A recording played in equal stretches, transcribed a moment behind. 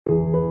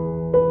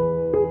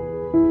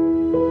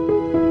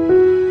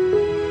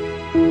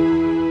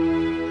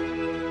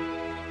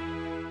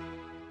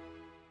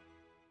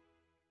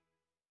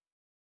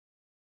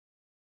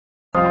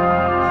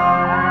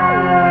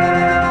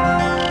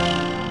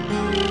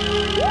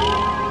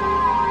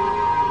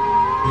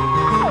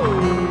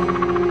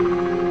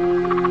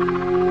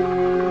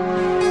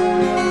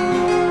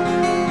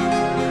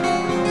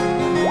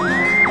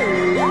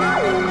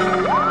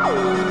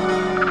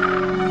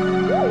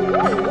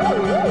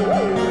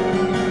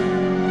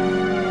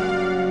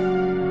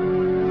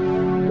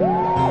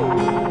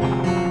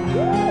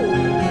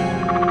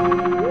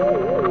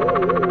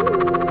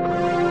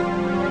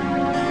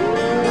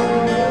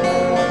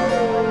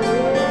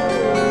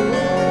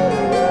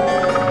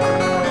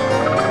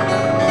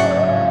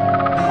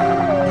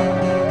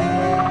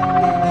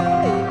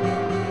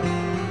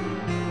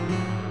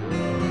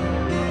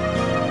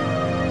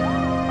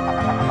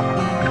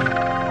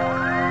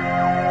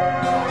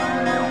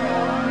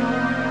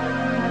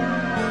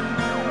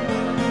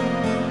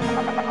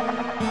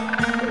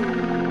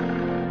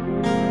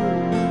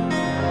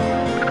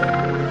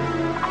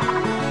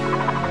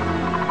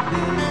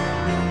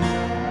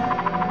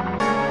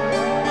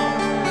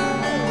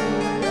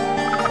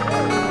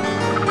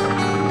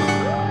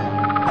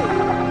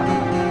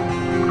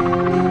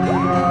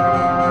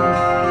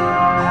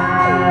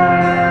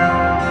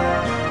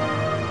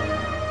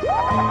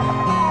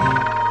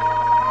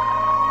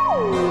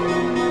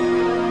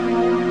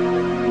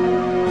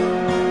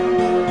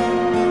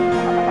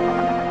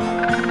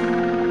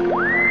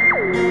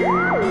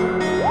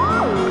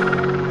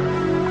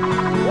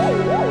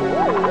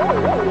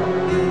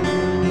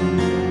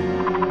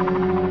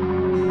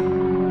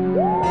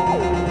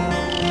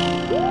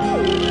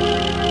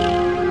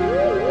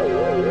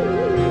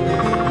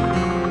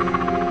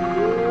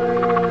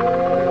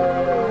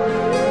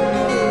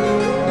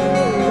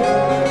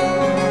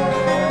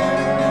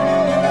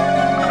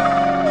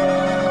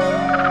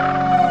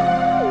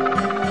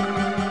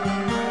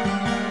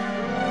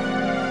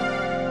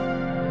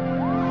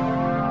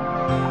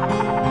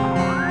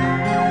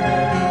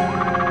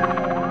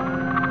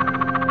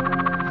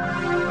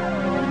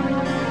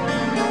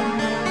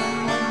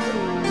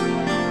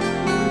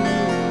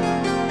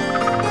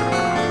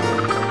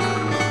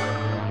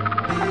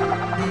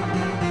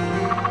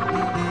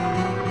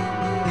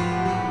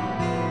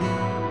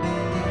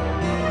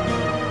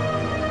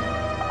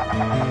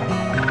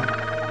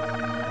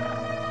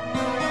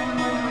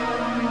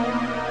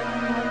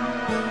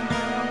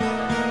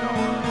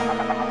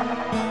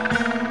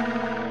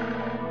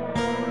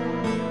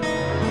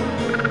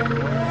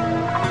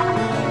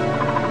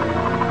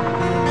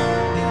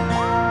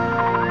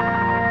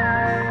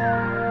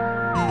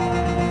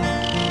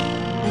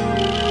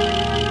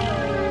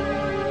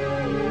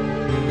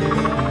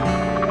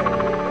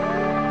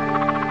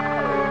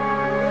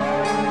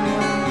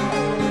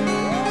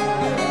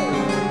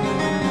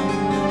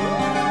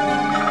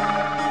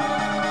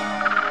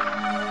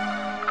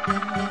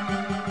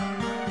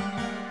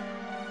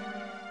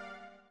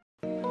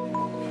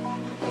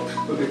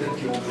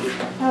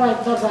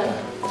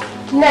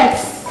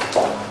Next.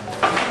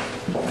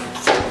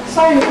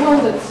 Sorry,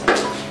 hold it.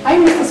 Are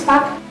you Mr.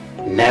 Spark?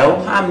 No,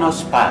 I'm not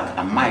Spark.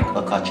 I'm Mike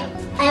Okochan.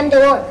 I am the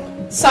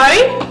one.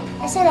 Sorry?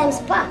 I said I'm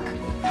Spark.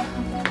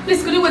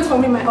 Please, could you wait for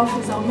me in my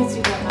office? I'll meet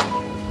you there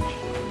now.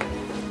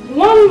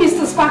 One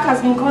Mr. Spark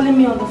has been calling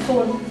me on the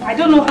phone. I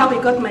don't know how he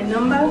got my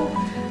number,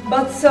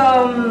 but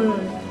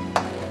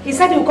he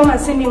said he'll come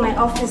and see me in my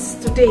office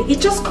today. He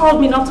just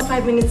called me not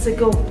 5 minutes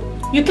ago.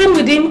 You came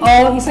with him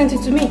or he sent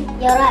it to me?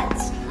 You're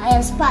right. I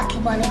am Spark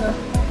Ibanigo,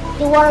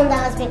 the one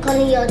that has been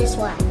calling you all this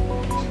while.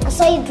 I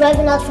saw you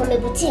driving out from a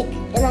boutique.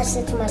 Then I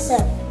said to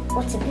myself,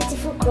 what a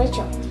beautiful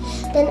creature.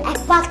 Then I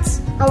packed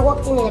and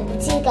walked in a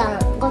boutique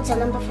and got your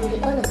number from the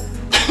owner.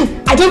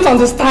 I don't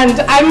understand.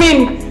 I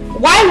mean,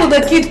 why would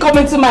the kid come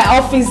into my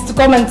office to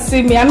come and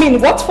see me? I mean,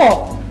 what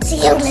for?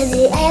 See, young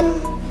lady, I am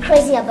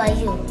crazy about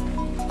you.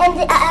 And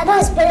I don't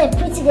expect a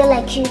pretty girl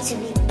like you to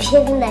be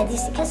behaving like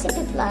this. You can see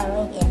people are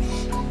around here.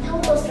 I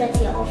will go straight to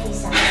your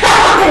office. Oh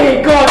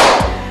my God!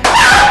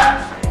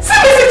 See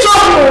this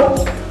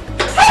trouble!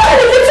 How can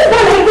a little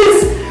boy like this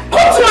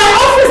come to my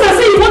office and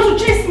say you want to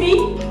chase me?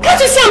 Can't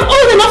you see I'm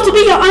old enough to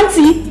be your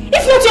auntie,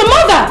 if not your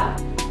mother?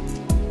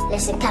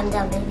 Listen, calm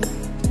down, baby.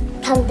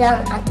 Calm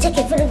down and take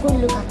a very good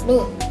look at me.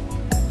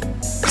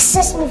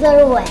 Assess me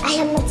very well. I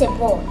am not a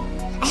boy.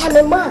 I am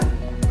a man.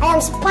 I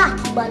am Spark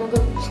Ibanigo,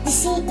 the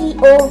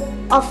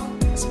CEO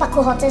of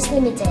Sparkle Hotels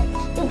Limited.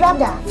 You grab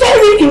that?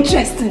 Very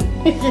interesting.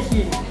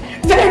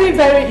 Very,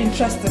 very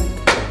interesting.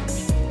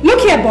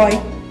 Look here,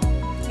 boy.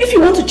 If you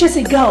want to chase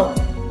a girl,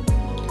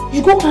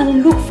 you go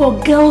and look for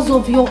girls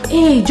of your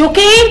age,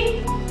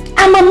 okay?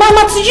 I'm a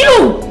mama to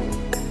you.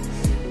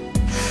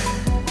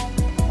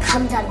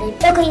 Calm down, babe.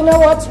 Okay, you know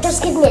what?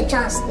 Just give me a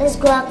chance. Let's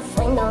go out,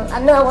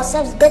 and know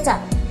ourselves better.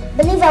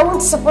 Believe I won't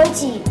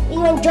disappoint you.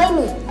 You enjoy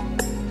me.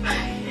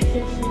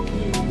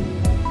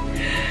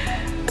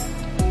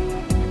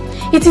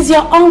 It is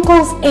your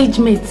uncle's age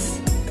mates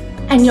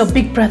and your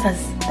big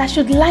brothers that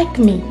should like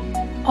me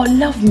or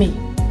love me.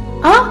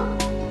 Huh?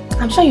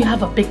 I'm sure you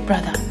have a big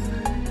brother.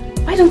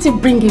 Why don't you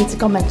bring him to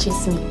come and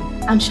chase me?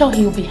 I'm sure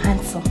he'll be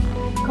handsome.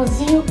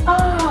 Because you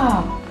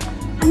are.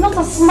 I'm not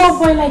a small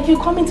boy like you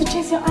coming to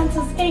chase your aunt's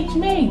age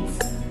mates.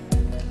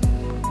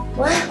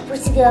 Well,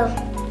 pretty girl,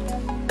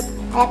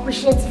 I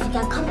appreciate if you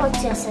can come back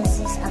to your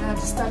senses and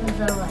understand me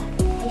very well.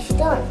 If you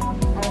don't,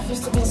 I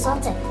refuse to be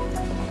insulted.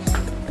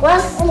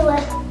 Well,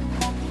 anyway,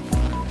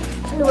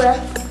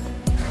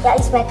 that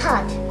is my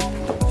card.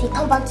 If you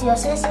come back to your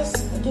senses,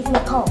 you give me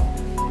a call.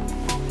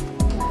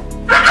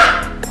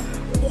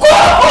 Go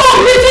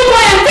home, little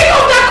boy, and take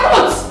off that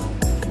coat!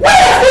 Why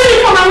are you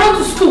stealing from and run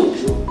to school?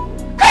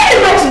 Can you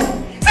imagine?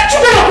 Such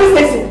children of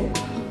business.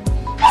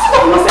 What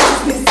sort of nonsense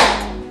is this?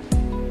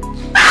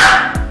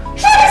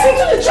 Throw this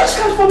into the trash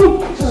can for me.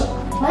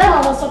 Madam, I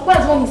was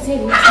surprised when he said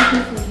he was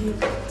looking for you.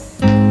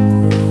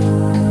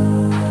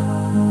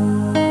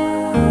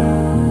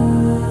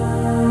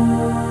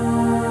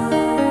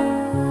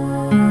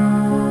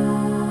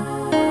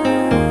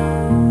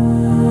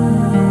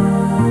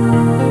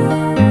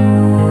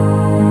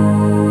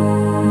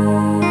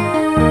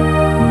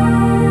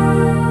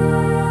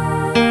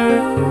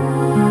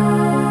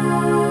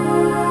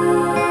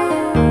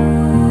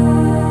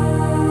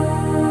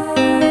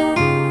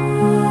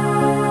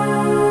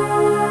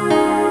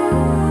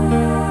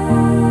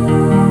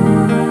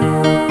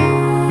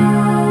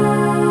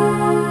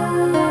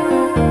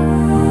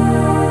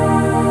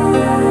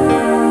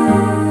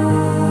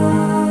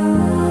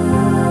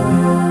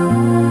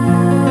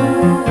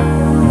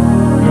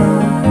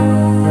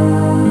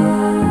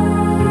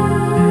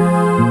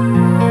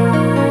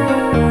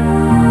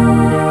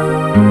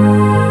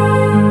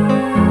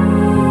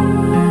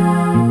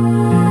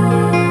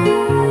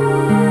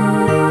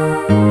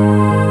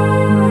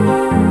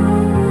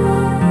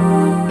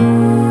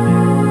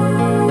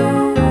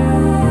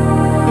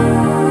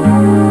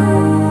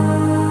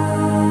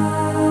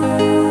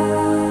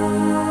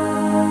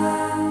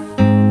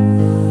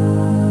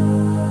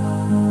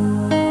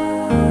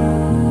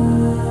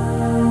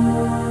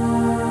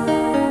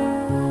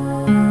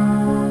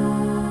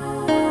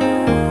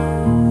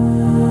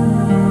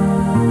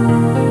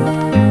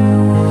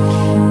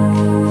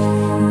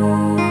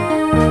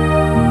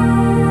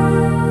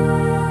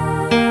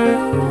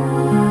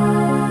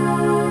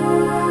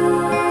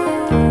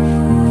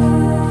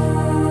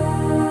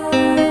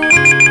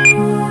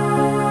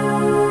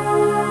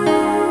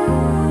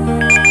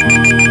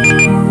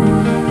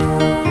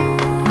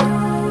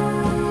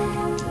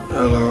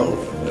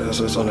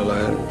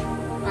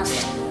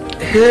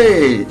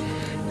 Hey,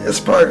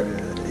 Spark.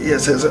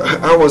 Yes,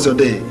 how was your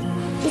day?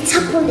 It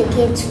happened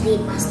again today,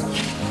 Pastor.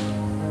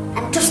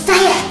 I'm just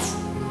tired.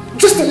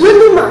 Just a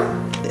lonely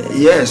man.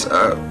 Yes.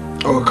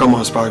 Oh, come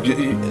on, Spark.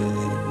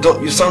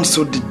 You sound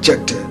so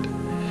dejected.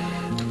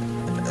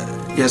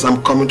 Yes,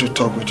 I'm coming to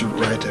talk with you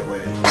right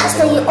away.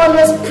 Pastor, you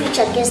always preach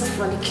against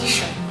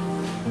fornication.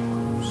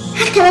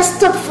 How can I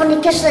stop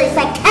fornication if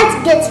I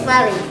can't get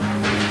married?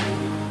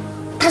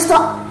 Pastor,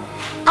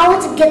 I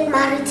want to get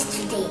married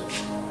today,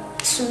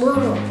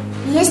 tomorrow,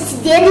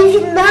 yesterday, and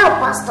even now,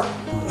 Pastor.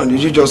 And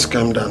did you just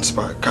calm down,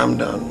 Spark? Calm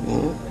down.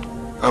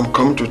 I'm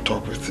coming to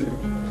talk with you.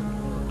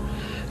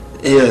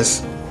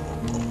 Yes.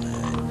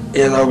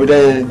 Yes, I'll be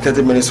there in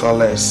 30 minutes or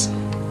less.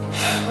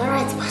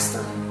 Alright,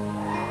 Pastor.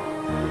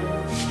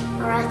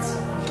 Alright.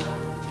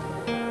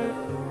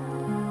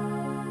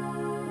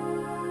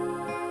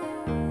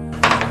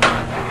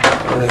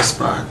 Yes,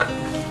 Spark.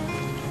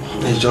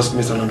 He just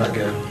missed another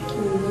girl.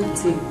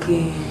 Not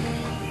again.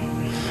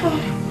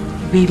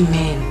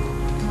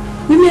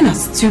 Women are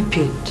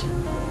stupid.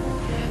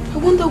 I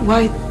wonder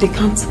why they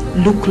can't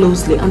look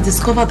closely and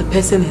discover the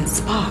person in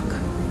Spark.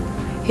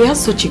 He has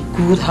such a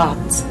good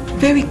heart.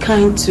 Very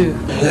kind too.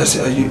 Yes,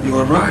 you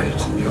are right.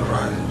 You're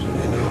right.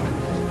 You know,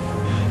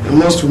 and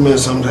most women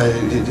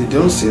sometimes they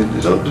don't see it.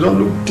 They don't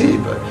look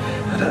deep.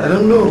 I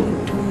don't know.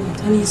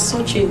 And he's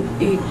such a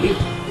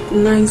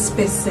nice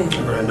person.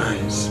 Very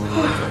nice.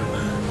 Very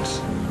nice.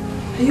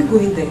 Are you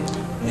going there?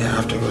 Yeah, I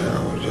have to go there.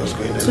 I was just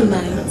going there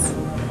tonight.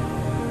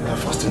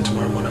 First thing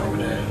tomorrow morning I'll be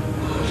there.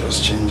 I'll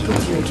just change it.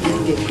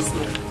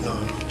 No.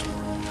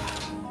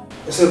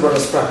 You see, Brother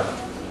Spark,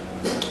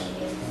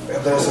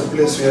 there's a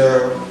place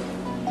where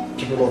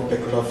people of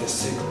peculiar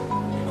physique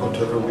go to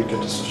every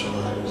weekend to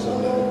socialize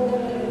and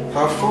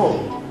have fun.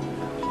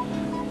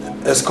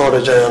 It's called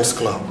the Giants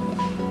Club.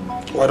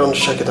 Why don't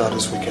you check it out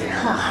this weekend?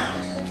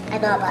 I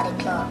know about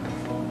the club,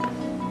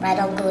 but I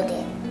don't go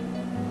there.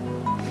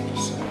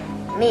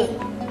 Me,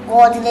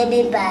 what do they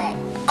mean by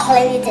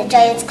calling it a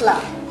Giants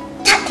Club?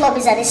 That club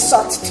is an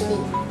insult to me.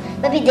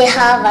 Maybe they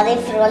have an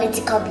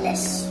inferiority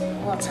complex.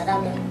 What? I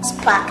don't know.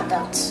 Spark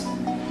that.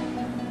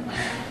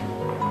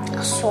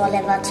 I swore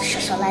never to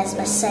socialize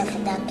myself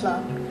in that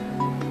club.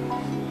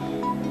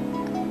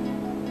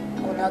 I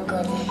will not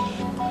go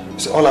there.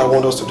 See, all I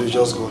want us to do is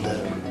just go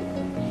there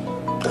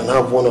and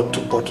have 1 or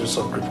 2 bottles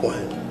of grape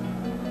wine.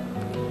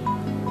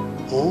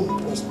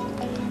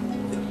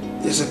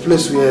 It's a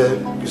place where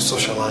you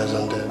socialize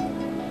and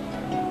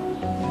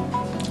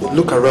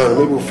look around.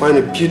 Maybe we'll find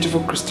a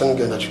beautiful Christian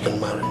girl that you can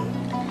marry.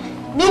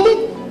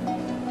 Meaning?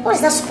 What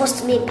is that supposed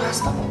to mean,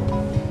 Pastor?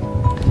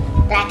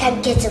 That I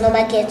can't get a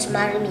normal girl to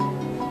marry me?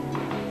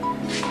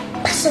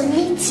 Pastor,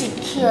 needs a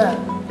girl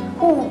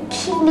who will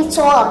give me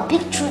to our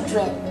big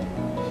children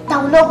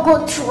that will not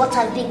go through what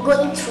I've been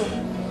going through.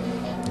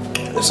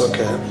 It's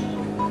okay.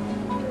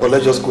 But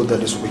let's just go there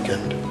this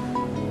weekend.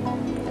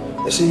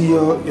 You see,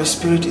 your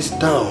spirit is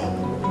down.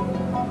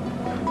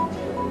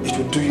 It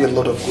will do you a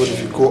lot of good if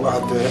you go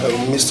out there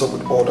and mix up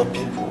with other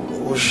people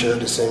who share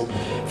the same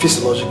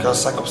physiological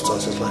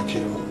circumstances like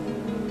you.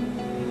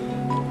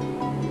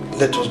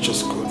 Let us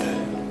just go there,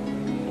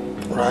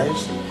 right?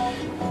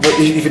 But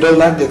if you don't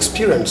like the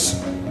experience,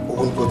 we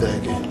won't go there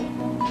again.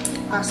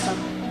 Pastor,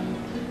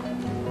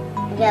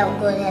 maybe I will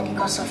go there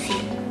because of you.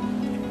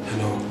 I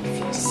know. If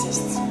you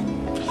insist.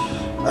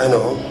 I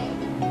know.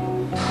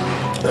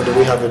 Now, do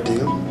we have a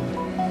deal?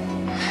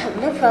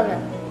 No problem.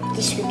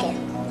 This weekend.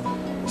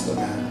 It's not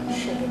bad.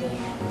 Should be there.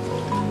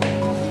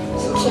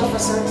 Care for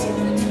something?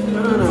 No,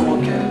 I'm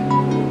okay.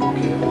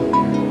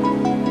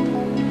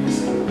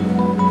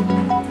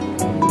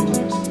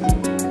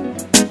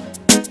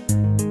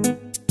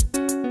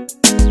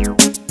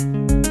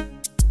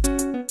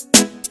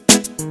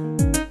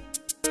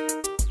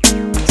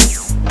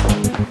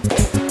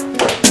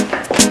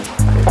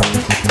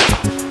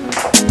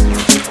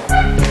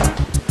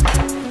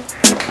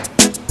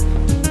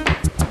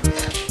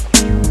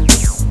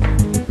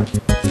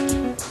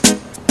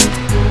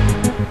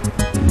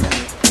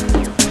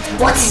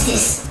 What is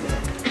this?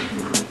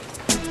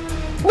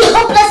 The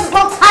whole place is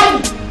not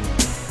tidy.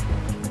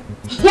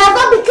 You have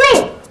not been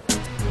clean.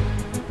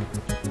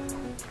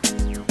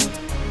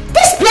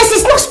 This place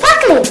is not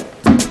sparkling.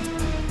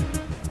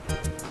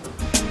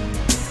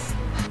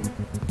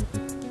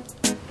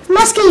 I'm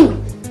asking you.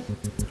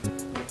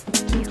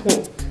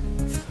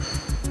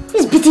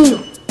 Who's beating you?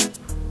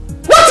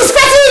 What is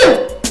fighting you?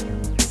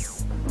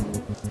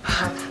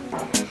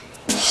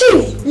 Hey,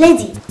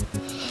 lady.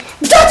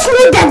 Don't you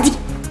know that the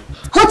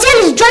hotel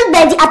is joined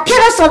by the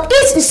appearance of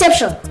its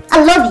reception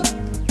and lobby?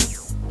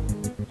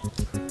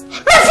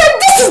 My friend,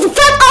 this is the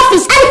front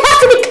office and it has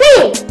to be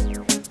clean.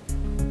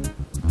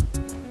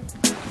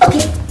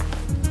 Okay.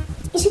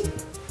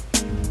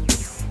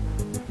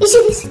 You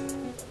see this?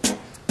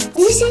 Did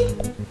you see?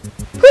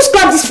 Who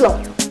scrubbed this floor?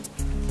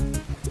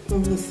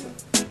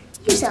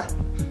 You, sir.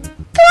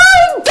 Come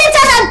on, get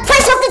out and try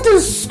something to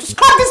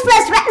scrub this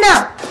place right now.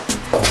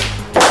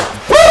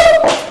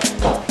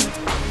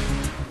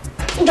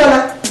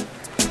 Jonah.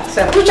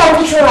 Sir. Which of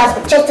these room has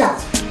been checked out?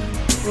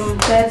 Between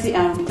 30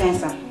 and 10,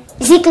 sir.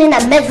 Is he clean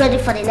and made ready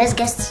for the next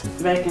guest?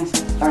 Very clean,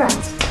 sir. Alright,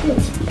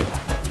 good.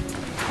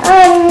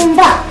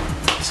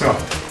 So?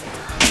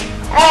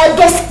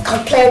 Guest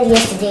complained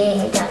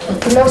yesterday that he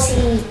could not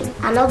see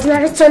an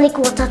ordinary tonic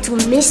water to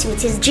mix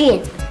with his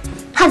gin.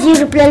 Have you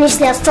replenished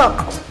their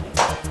stock?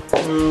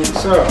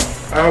 Sir,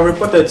 I have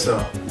reported,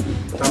 sir.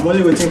 I'm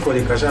only waiting for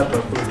the cashier to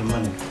approve the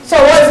money. So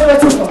what is he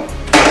waiting for?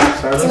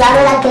 Till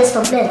another guest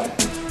complained.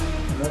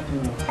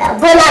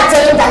 Go now and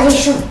tell him that he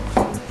should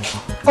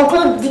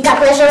conclude the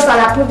calculations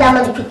and approve that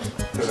money quick.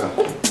 Yes, sir.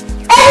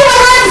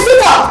 Everyone has to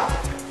sit up!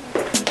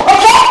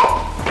 Okay?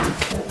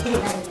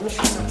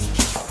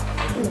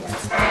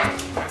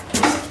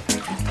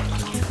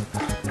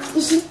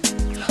 You see?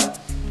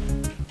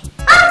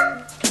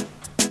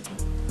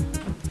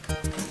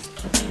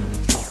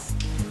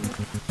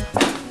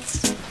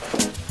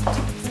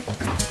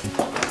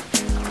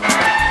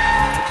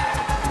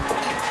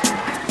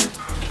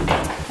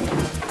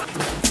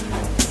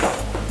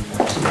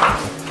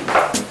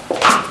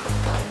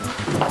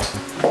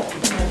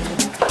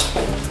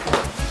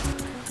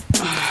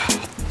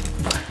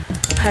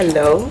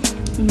 Hello.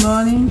 Good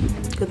morning.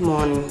 Good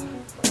morning.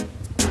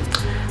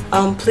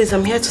 Please,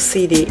 I'm here to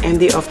see the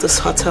MD of this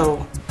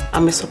hotel.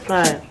 I'm a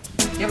supplier.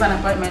 You have an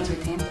appointment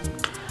with him?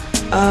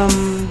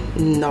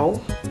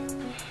 No.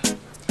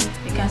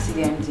 You can't see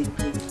the MD,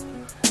 please.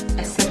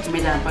 Except you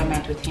made an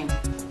appointment with him.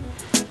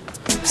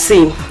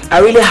 See, I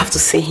really have to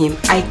see him.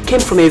 I came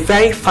from a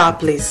very far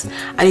place,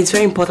 and it's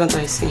very important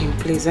I see him,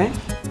 please, eh?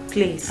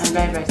 Please. I'm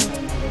very, very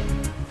sorry.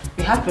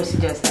 We have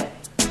procedures there.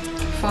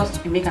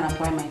 First, you make an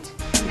appointment.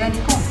 Then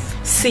you come.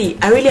 See,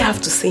 I really have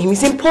to see him.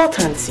 It's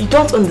important. You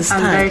don't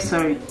understand. I'm very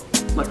sorry,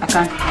 but I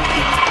can't help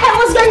you. Hey,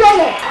 what's going on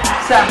here?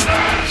 Sir,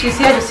 she's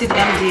here to see the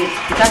MD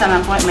without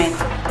an appointment,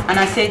 and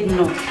I said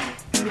no.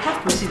 We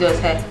have procedures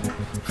here.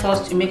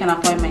 First, you make an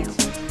appointment.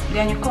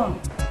 Then you come.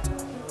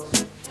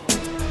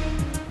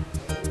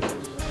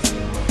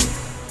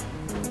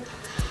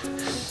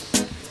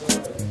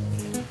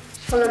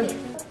 Follow me.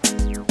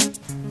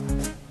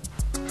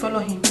 Follow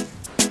him.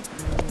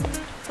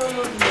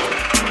 Follow him.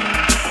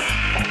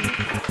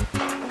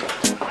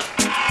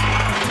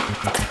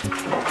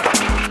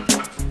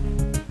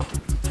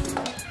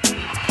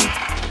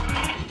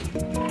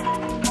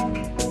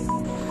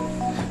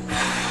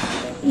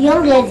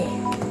 Young lady,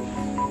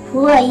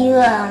 who are you?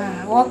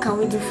 What can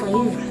we do for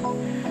you?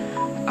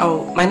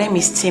 Oh, my name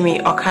is Timmy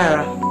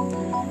Okara.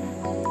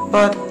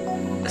 But,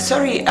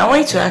 sorry, I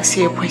wanted to ask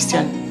you a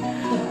question.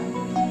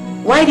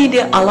 Why did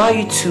they allow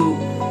you to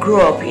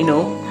grow up,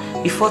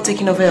 before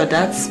taking over your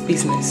dad's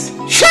business?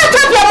 Shut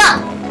up, your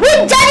mouth!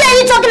 Which daddy are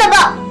you talking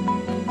about?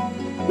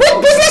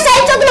 What business are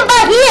you talking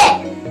about here?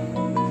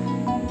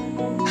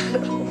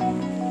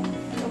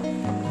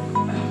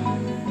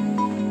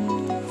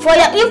 For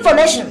your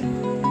information,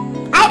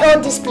 I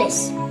own this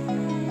place.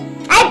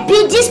 I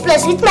built this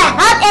place with my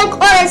hard-earned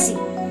currency.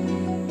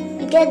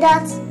 You get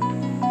that?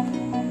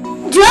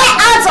 Do I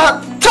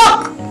answer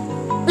talk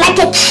like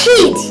a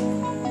kid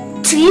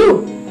to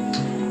you?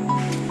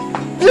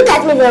 Look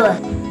at me, brother.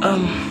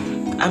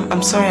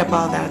 I'm sorry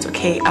about that,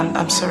 okay?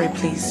 I'm sorry,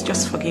 please.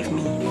 Just forgive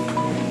me.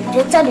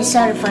 You better be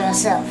sorry for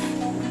yourself.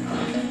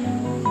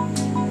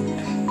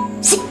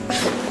 See,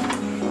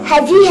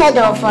 have you heard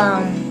of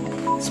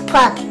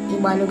Spark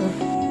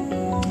Ibanugo?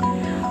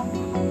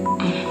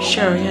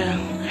 Sure, yeah,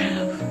 I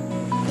have.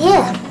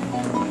 Yeah.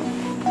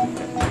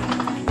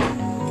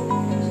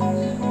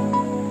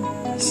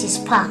 This is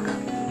Spark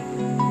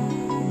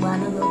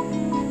Ibanugo.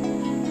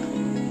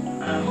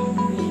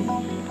 Really?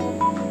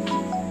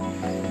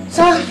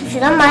 So, if you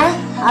don't mind,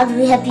 how do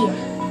we help you?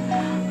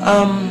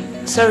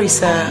 Sorry,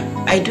 sir.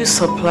 I do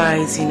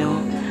supplies,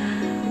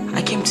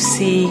 I came to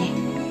see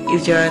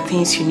if there are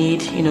things you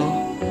need,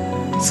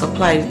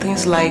 supply.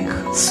 Things like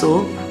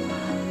soap,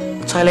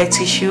 toilet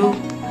tissue,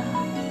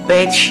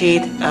 bed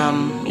sheet,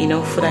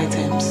 food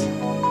items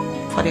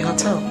for the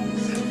hotel.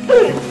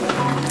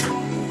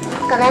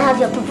 Can I have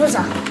your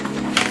proposal?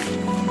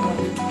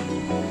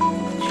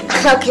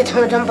 Okay,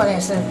 don't bother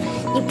yourself.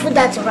 You put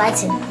that to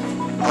writing.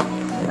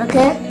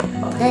 Okay?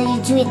 Then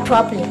you do it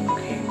properly.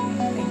 Okay,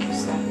 thank you,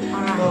 sir.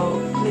 Alright. Well,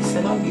 please,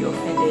 don't be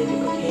offended,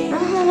 okay?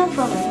 No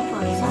problem.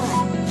 It's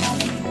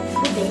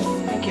alright. Good day.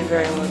 Thank you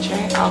very much,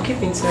 eh? I'll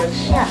keep in touch.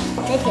 Yeah,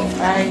 take care.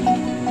 Bye.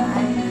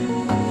 Bye.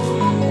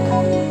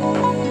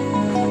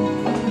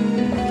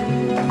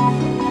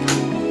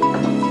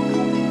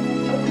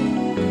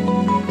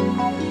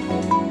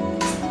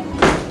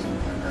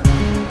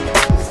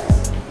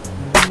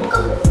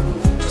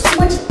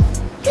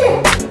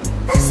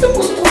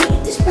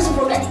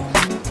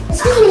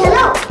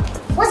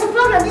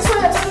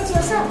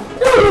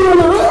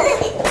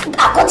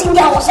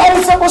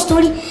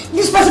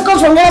 This person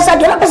comes from the other side,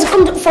 the other person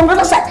comes from the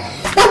other side.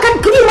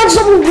 Could you imagine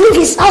someone leave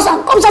his house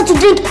and comes out to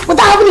drink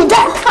without having a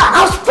dime?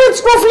 I'll spend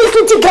roughly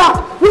 20 grams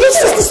within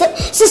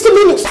 60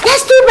 minutes.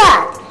 That's too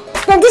bad.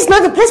 Then this is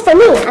not the place for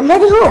me. I'm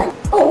heading home.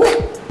 Oh, wait.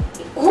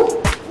 Home?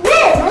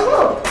 Where? My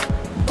home.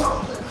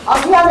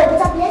 Oh, do you have a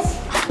better place?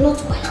 Not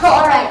well.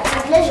 Oh, alright.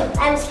 My pleasure.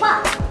 I'm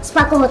Spark.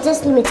 Sparkle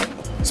Hotels Limited.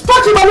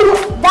 Sparky Manugo.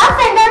 That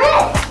vendor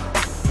is.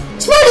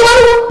 Sparky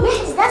Manugo.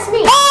 Yes, that's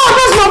me. Oh,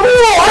 that's my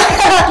boy.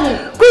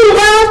 Cool,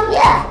 man.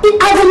 Yeah.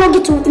 I will not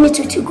get to meet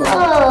with you, girl.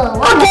 Oh,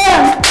 wow.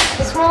 Okay.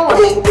 The small one.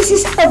 Okay, this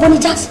is Ebony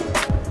Jackson.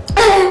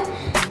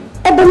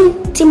 Ebony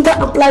Timber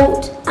and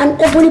Plywood.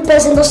 And Ebony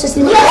Person Industries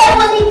Limited. Yeah,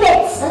 Ebony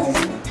Pets. That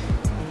is it.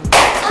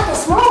 The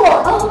small one.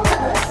 Oh,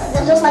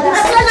 that's just like a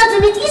pleasure to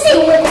meet.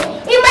 Easy.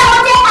 In my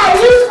hotel, I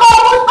use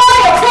almost all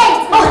your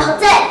paints. Oh, my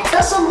hotel.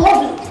 That's so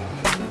lovely.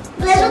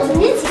 Pleasure to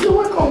meet you. You're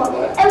welcome, my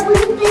boy.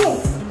 Ebony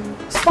Pets.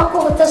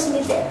 Sparkle Hotels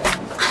Limited.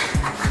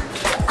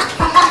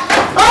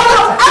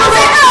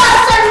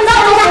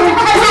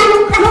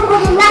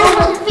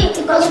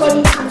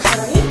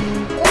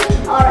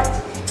 Alright.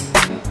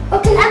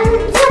 Okay, do you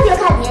have your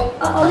card yet?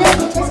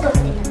 Let's go.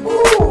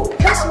 Ooh,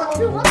 that's what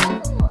you want.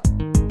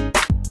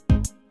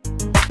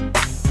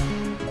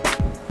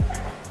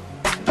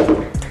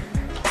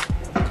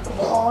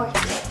 Boy.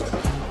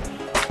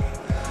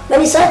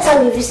 When it's that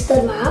time you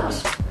visited my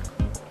house,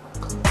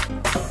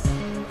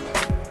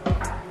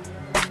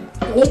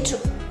 you need to.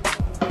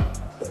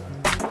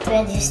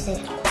 Where do you stay?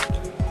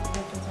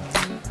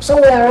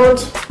 Somewhere around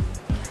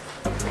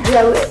the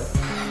area.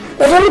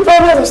 But the only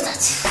problem is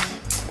that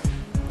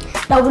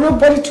there will be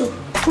nobody to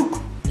cook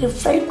a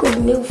very good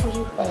meal for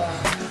you. Yeah.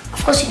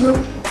 Of course, you know.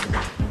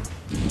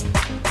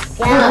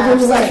 I don't have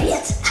any wife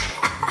yet.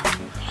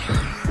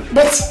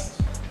 But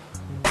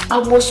I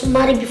must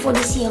marry before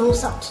this year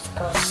runs out. Of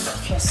course,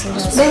 if you're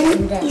serious.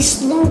 Then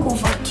it's long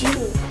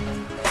overdue.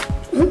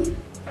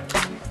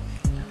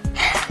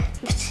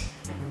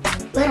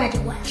 But where are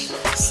the wives?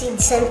 See,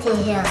 the same thing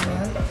here,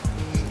 man.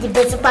 The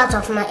better part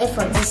of my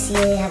effort this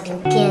year have been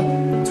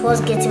geared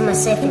towards getting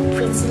myself a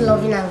pretty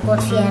loving and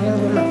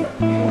God-fearing woman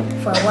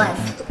for a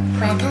wife.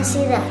 But I can't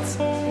see that.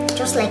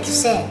 Just like you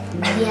said,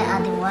 where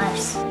are the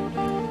wives?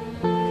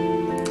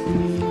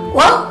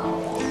 Well,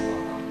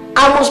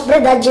 I must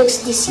break that jinx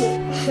this year.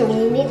 You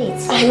need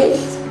it. I need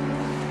it.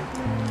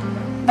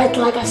 But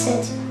like I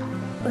said,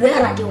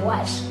 where are the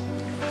wives?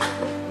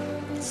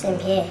 Same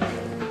here.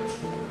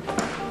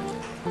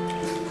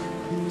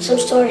 Same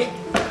story.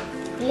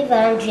 Live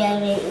around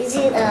here. Is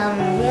it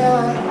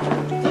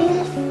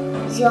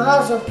is your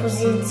house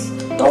opposite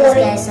Don't worry. this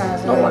guy's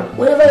house? Don't worry.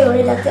 Whenever you're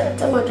ready,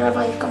 tell my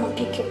driver you come and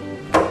pick you.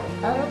 No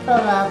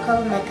problem. I'll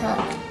call my car.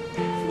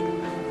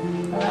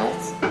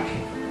 Alright?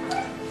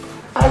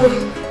 I will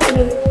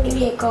give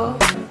you a call.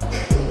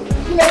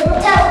 Let's go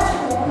down.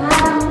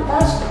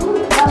 That's cool.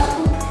 That's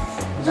cool.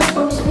 Just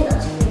promise me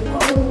that.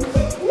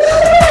 No,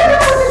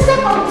 the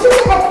second two.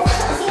 Are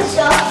you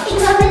sure? You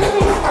have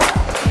anything?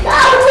 No, I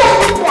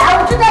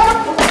will do that.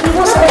 You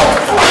must say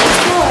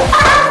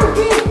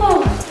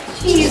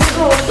Jeez,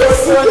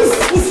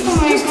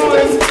 oh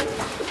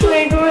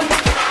my god.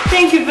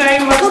 Thank you very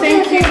much.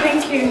 Thank you.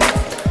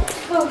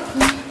 Oh,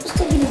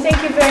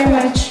 thank you very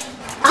much.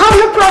 Oh,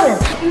 no problem.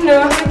 No,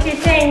 okay,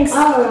 thanks.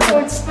 Oh. Oh,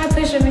 it's my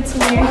pleasure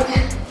meeting you.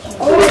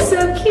 Oh, you're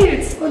so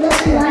cute. Oh,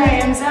 that's Hi,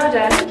 nice. I'm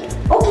Zelda.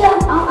 Okay,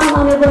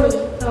 I'm Ebony.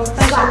 Oh,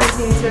 pleasure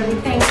meeting you, Toby.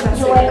 Thanks,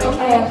 You're welcome.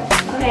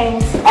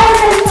 Thanks.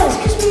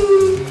 Excuse me.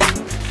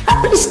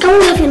 Please, can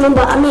we have your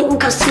number? I mean, we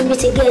can still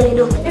meet again, you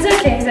know. It's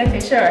okay,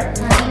 sure.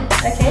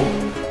 Okay.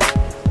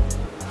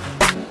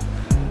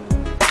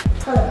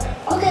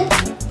 Okay.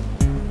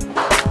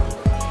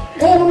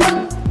 Your number?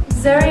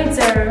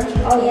 080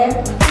 Oh, yeah.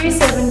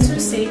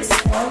 3726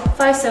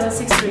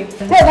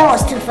 5763. No, that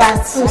was too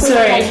fast. I'm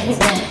sorry. 080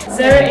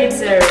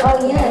 Oh,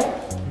 yeah.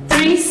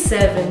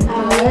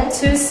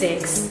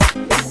 3726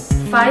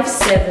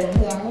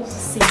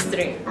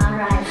 5763.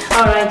 Alright.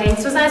 Alright, thanks.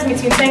 It was nice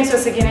meeting you. Thanks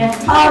once again.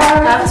 I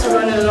Alright. have to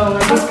run along.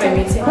 I'm missed my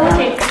meeting.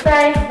 Okay,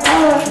 bye.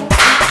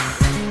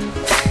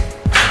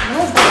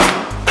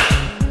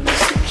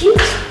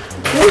 Cute.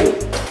 Good.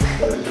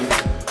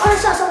 Oh,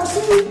 so I'll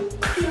see you.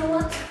 You know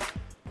what?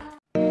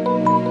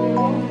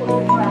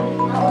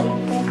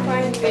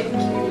 Fine, thank you.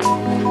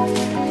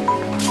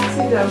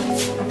 Sit down.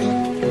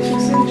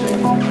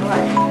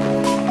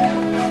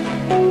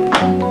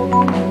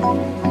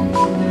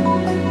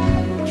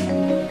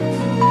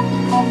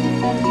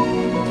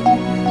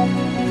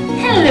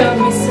 Hello,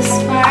 Mrs.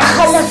 Sparks.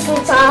 Hello,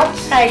 sweetheart.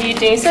 How are you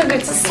doing? So good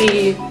to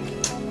see you.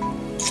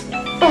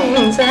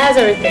 So how's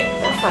everything?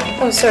 Fine.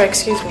 Oh, sorry,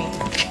 excuse me.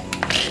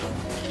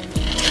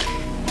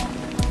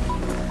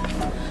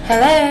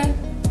 Hello?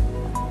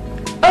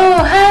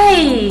 Oh,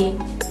 hi!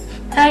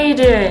 How you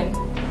doing?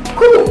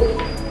 Cool.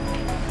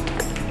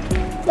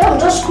 Yeah, I'm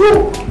just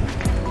cool.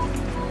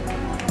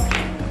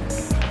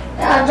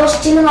 Yeah, I'm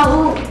just chilling at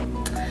home.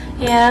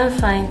 Yeah, I'm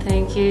fine,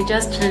 thank you.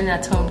 Just chilling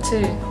at home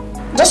too.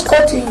 Just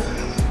called to you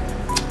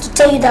to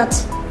tell you that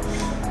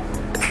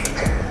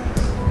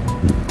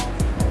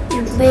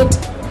you made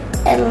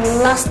a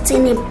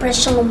lasting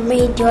impression on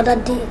me the other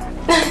day.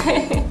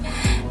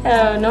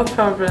 Oh, no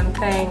problem,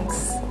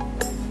 thanks.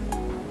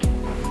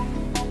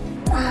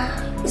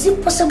 Is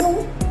it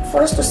possible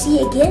for us to see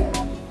again?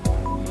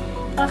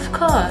 Of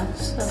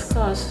course,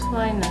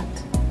 why not?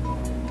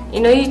 You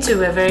know, you two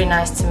were very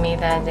nice to me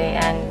that day,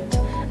 and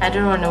I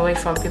don't run away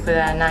from people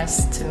that are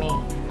nice to me.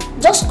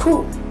 Just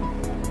cool.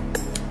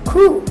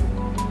 Cool.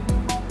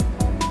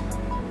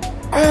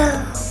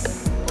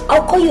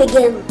 I'll call you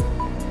again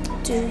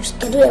to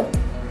schedule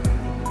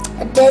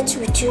a date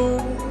with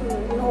you.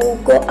 We'll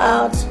go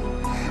out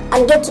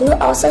and get to know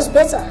ourselves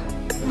better.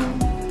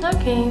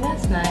 Okay,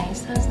 that's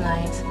nice. That's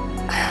nice.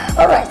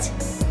 Alright.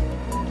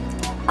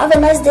 Have a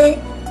nice day.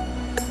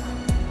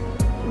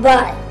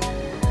 Bye.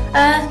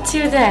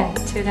 Till then,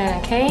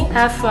 okay?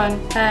 Have fun.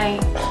 Bye.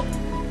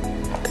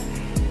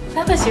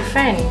 That was your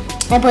friend.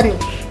 Ebony.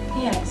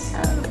 Yes.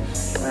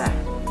 Right.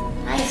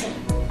 I see.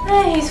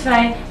 He's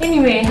fine.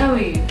 Anyway, how are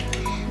you?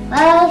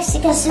 Well, she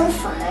can seem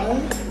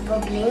fine.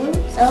 Bubbling.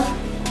 So,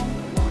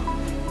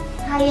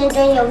 how are you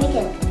enjoying your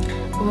weekend?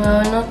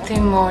 Well,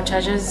 nothing much.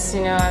 I just,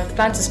 I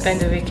plan to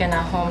spend the weekend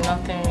at home.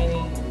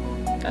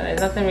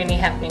 There's nothing really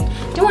happening.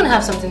 Do you want to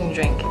have something to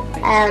drink?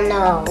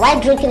 No. Why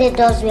drinking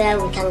indoors where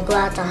we can go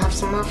out and have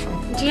some more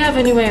fun? Do you have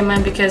anywhere in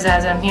mind? Because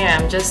as I'm here,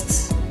 I'm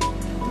just...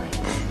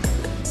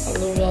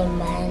 Anywhere in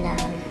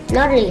mind?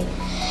 Not really.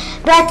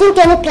 But I think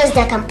any place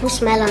that can put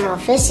smile on our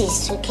faces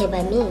is okay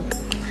by me.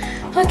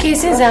 Okay,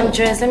 since I'm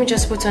dressed, let me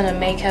just put on a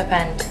makeup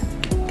and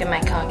get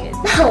my car keys.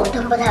 No,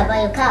 don't bother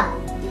about your car.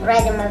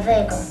 Ride in my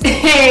vehicle.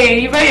 Hey,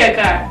 you buy your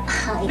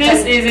car?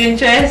 This is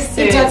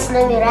interesting. You don't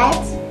know me,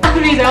 right?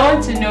 Please, I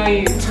want to know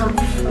you.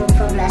 No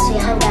problem. So you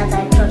hang out,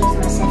 I introduce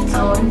myself to you. I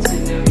want to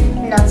know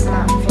you. Not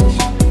now, finish.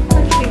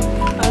 Okay,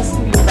 I'll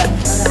see you back.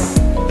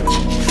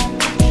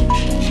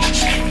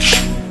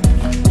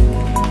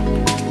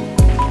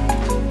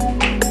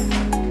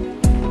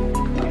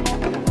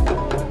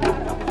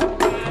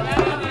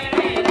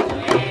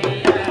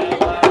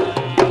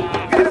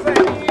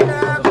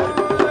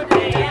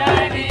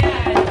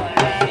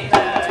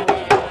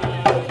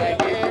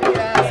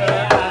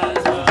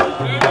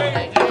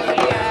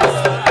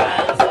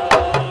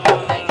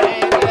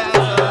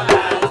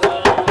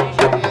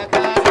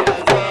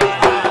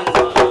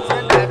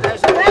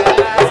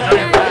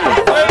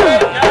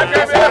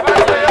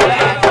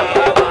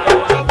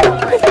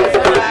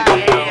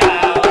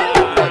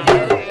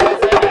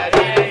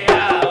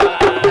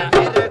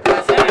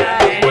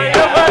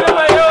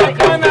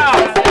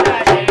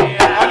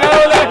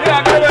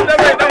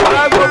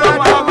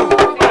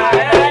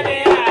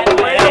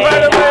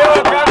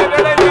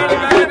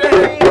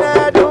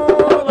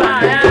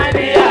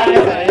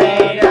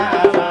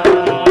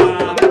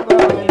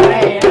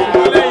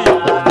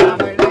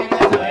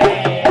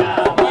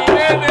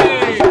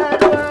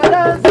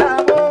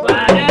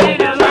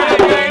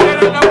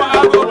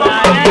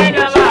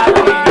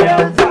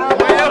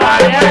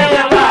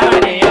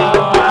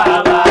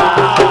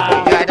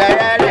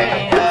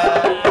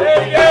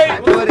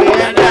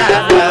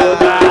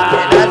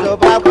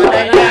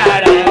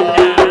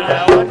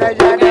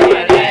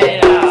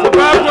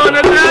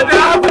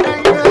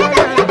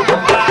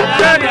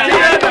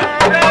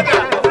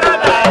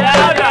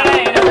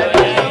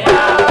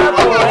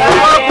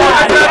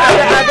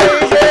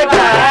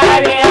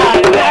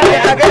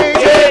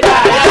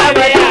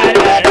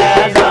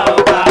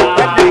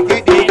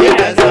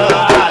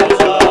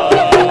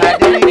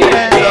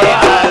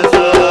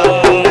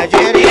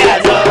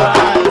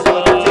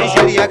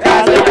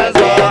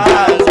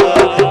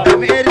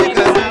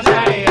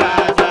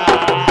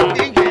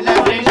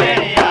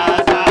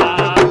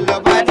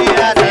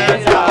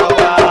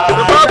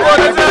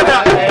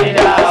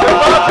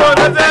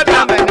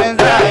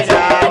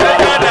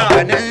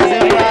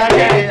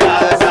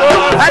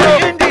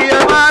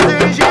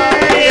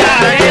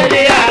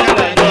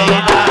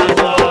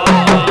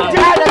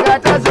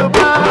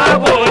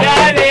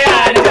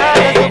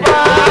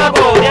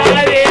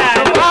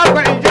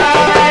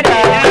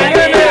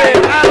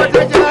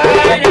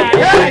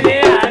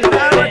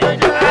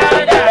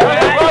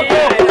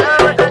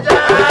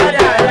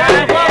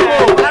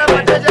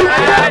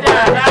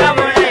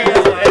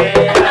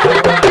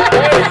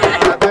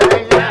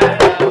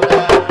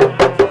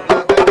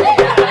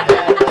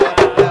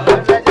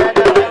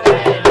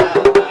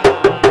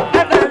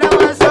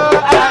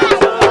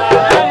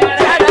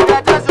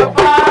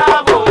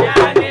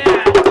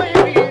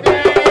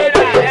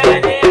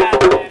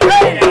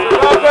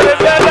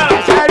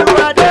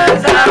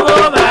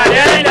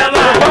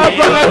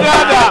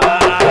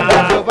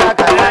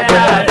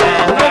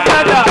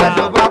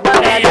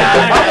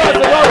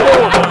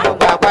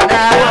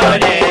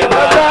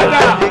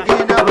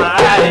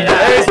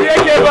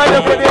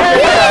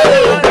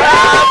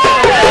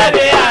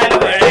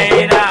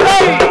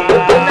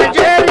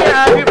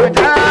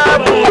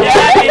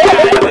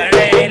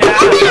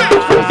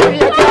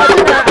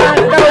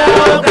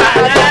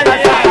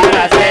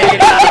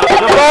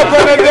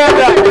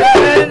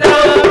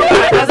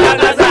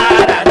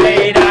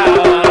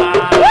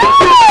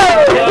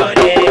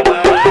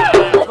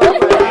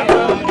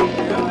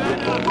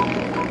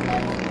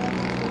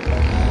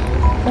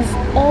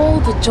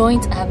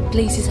 joints and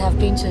places I've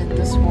been to in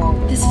this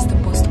world, this is the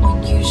most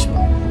unusual.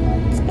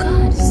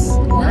 God,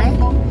 why?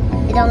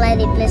 You don't like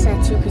the place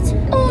I took you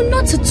to? Oh,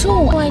 not at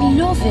all. I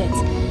love it.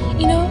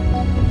 You know,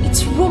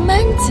 it's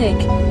romantic.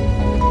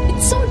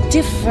 It's so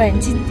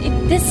different.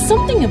 There's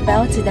something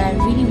about it that I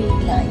really,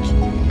 really like.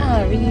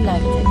 I really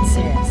liked it,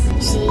 serious.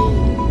 See,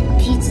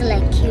 beauty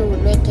like you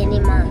would make any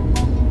man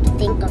to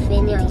think of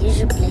any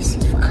unusual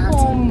places for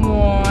outing. Come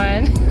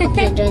on. Hope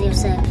you enjoyed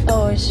yourself.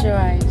 Oh, sure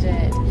I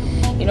did.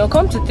 You know,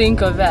 come to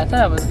think of that, I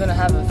thought I was going to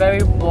have a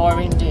very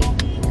boring day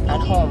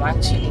at home,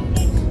 actually.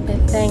 But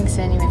thanks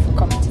anyway for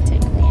coming to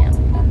take me out.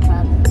 No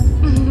problem.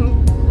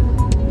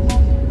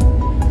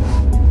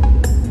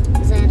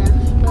 Zara,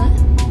 what?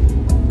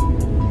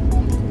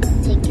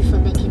 Thank you for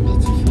making me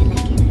feel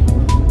like it.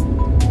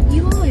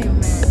 You are a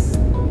man.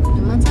 No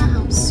matter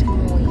how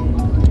small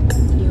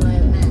you are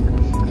a man.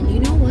 And you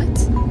know what?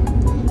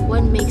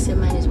 What makes a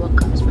man is what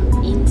comes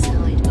from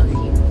inside of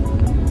you.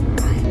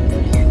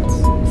 Brilliant.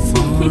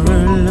 For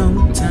a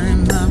long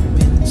time I've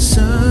been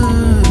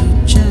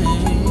searching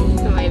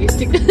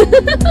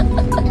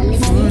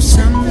for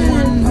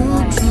someone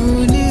who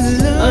truly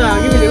loves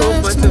I'll give you the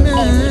whole bottle.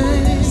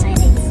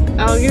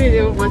 I'll give you the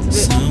whole bottle.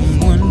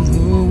 Someone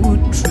who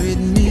would treat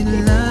me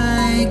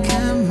like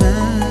a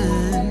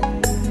man.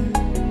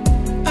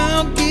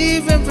 I'll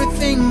give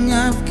everything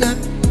I've got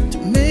to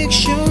make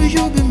sure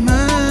you'll be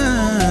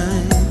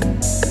mine.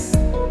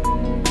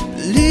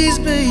 Please,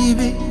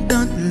 baby,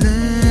 don't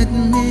let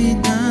me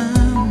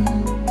down.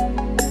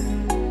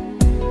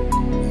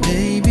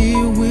 Baby,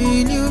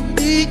 will you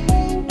be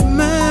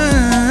mine?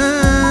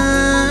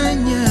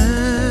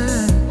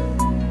 Yeah.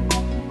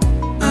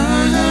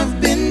 I have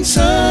been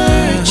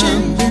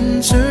searching,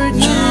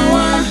 now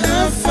I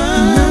have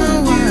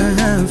found you.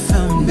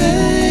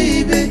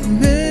 Baby, will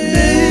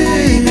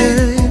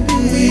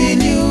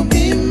you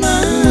be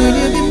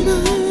mine?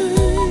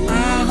 I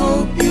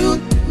hope you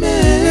make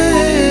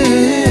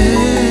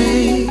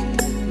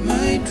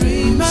my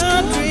dreams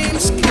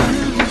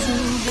come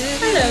true.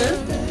 Hello.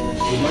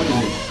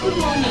 Good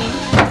morning.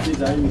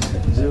 Please, are you Miss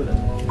Zelda?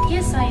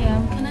 Yes, I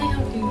am. Can I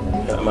help you?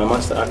 My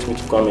master asked me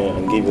to come here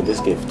and give you this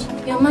gift.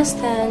 Your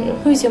master?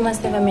 Who is your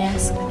master, if I may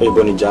ask?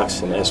 Ebony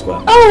Jackson,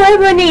 Esquire. Oh,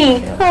 Ebony!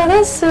 Oh,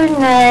 that's so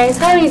nice.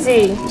 How is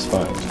he? It's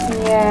fine.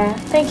 Yeah,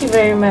 thank you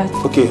very much.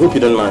 Okay, hope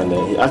you don't mind.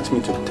 He asked me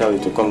to tell you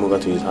to come over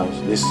to his house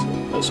this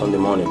Sunday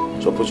morning.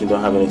 So I suppose you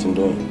don't have anything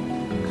doing.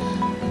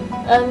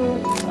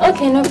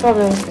 Okay, no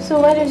problem. So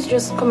why don't you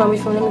just come and wait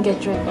for me? Let me get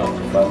dressed. I'll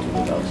prefer to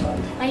wait outside.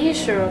 Are you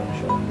sure?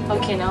 Sure.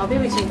 Okay, now I'll be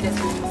with you in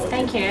 30 minutes.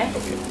 Thank you.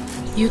 Okay.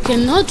 You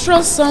cannot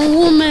trust some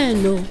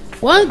women, no.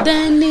 What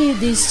they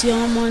need is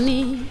your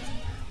money.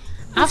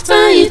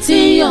 After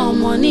eating your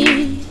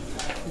money,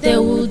 they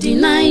will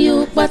deny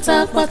you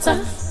pata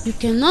pata. You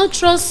cannot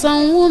trust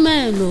some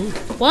women, no.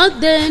 What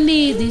they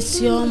need is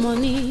your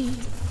money.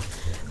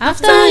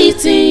 After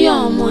eating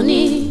your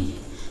money,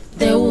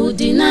 they will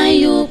deny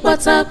you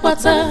pata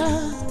pata.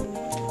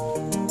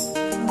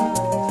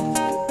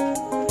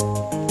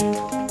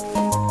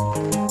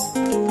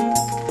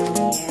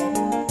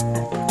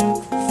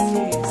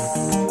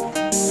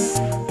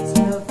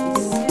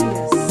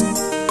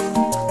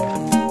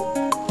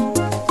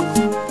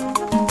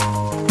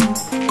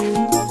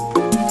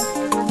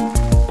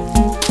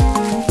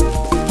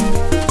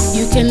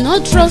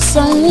 Cannot trust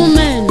some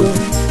women, no.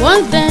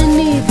 What they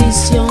need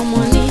is your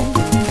money.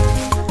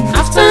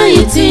 After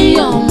eating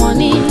your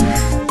money,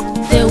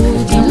 they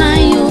will deny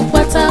you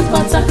pata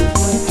pata.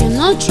 You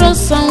cannot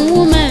trust some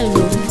women,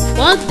 no.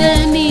 What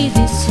they need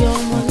is your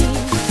money.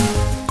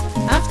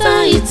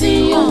 After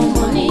eating your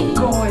money,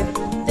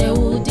 they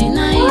will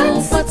deny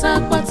you pata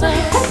pata.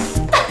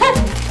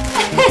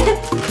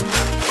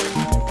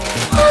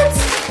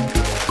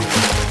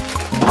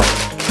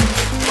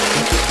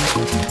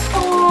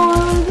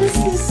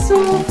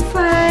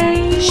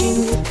 She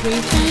will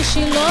pretend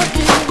she loves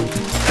you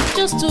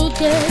just to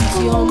get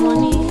your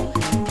money.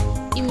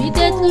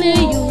 Immediately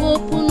you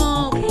open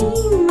up,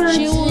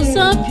 she will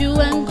zap you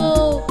and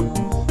go.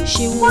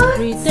 She will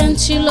pretend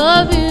she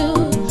loves you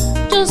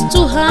just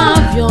to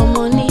have your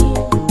money.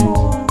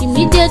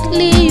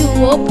 Immediately you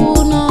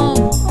open up,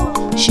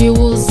 she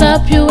will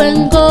zap you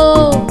and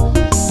go.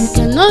 You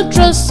cannot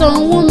trust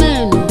some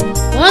women,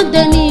 what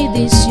they need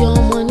is your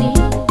money.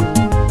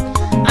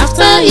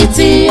 After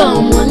eating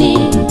your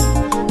money,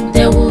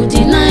 they will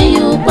deny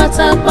you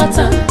pata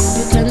pata.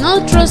 You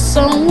cannot trust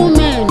some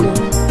women,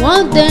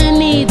 what they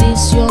need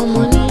is your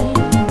money.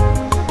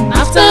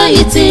 After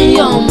eating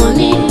your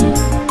money,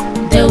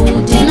 they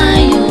will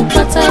deny you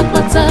pata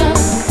pata.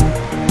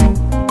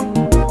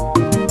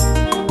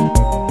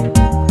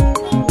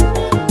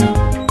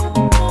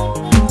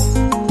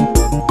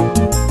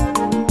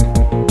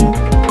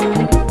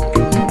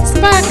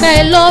 Spark,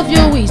 I love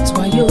you with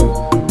wayo.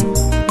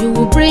 You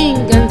will bring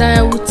and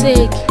I will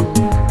take.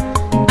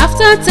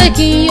 After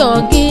taking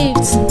your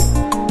gifts,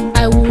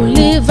 I will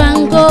leave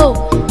and go.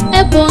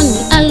 Ebony,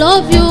 I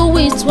love you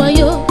with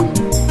wayo.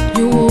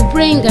 You will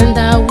bring and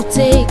I will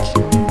take.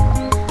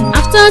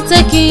 After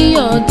taking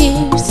your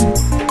gifts,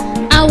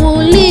 I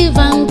will leave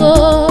and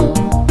go.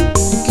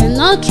 You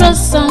cannot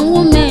trust some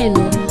women,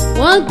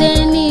 what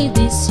they need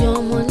is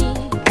your money.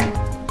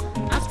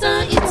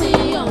 After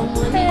eating your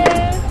money,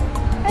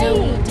 they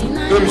will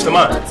deny you. Hey, Mr.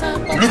 Man,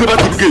 look at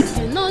that gate. You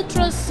cannot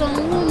trust some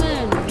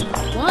women,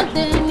 what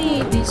they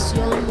need is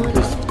your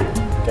money.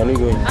 Can we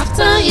go in?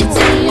 After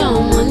eating your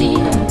money,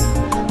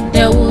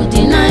 they will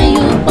deny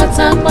you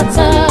pata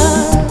pata.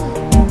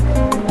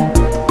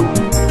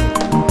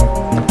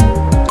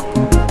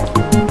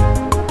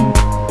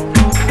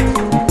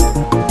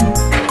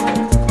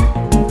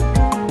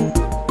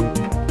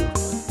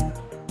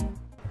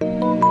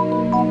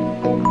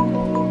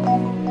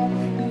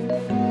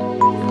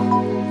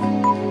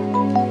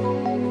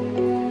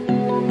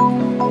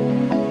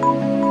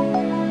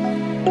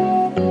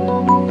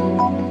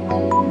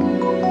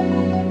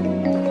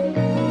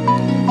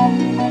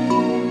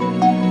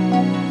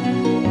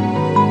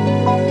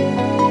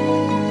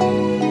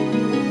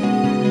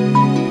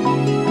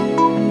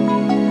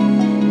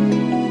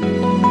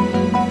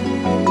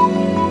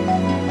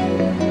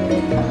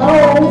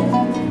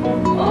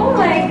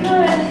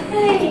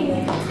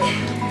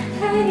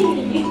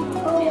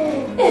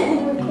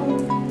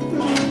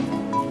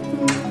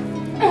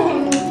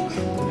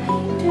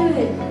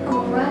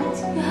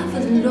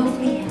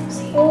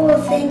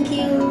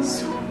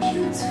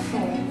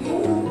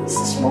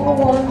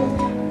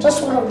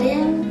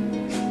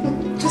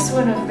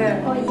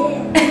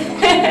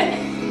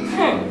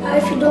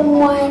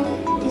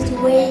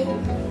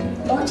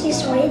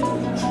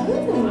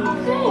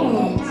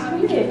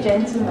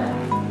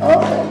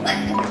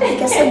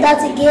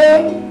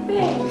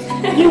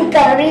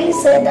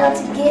 Say that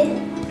again.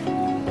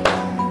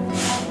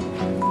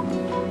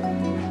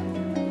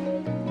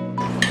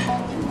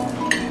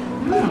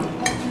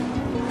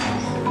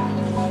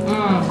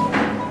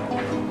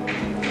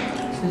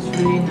 This is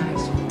really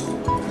nice.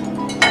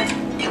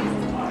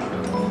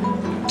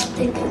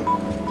 Thank you.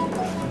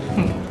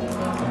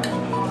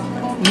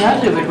 You have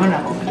to be when I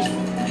cook it.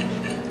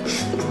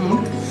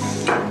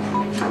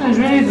 It's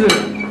really good.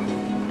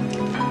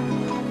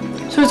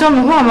 So tell me,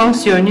 who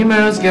amongst your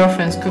numerous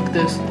girlfriends cook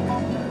this?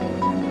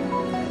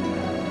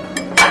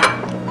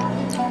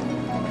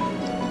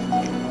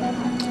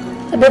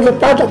 I beg your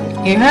pardon.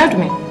 You heard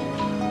me.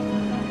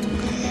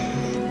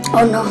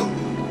 Oh no.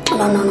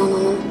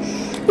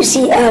 You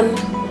see, I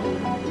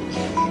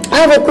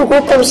have a cook who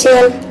comes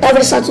here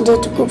every Saturday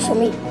to cook for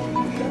me.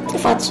 In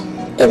fact,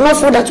 enough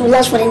food that will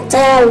last for the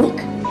entire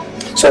week.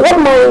 So what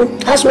my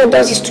husband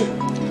does is to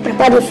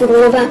prepare the food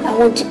whenever I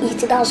want to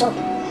eat it, that's all.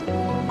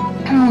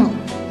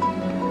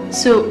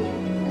 So,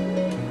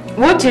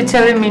 what you're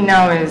telling me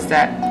now is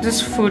that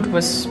this food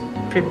was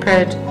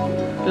prepared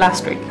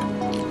last week?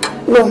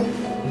 No.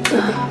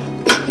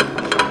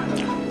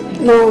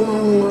 No.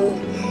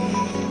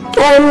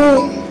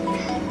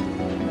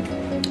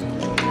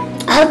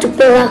 I had to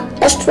pay her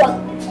extra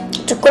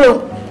to come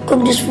and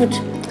cook this food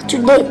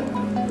today.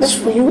 This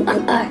for you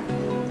and I.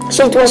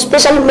 So it was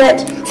specially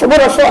made for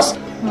both of us.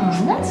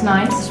 That's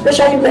nice.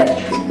 Specially made.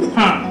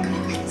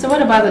 So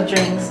what about the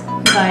drinks?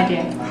 Good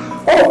idea.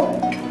 Oh,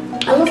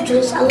 I love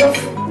drinks. I love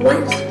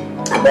wines.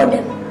 I bought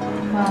them.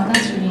 Wow,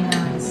 that's really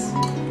nice.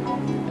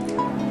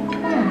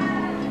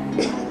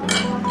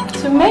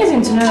 It's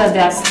amazing to know that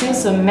there are still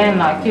some men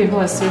like you who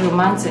are still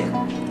romantic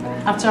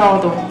after all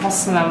the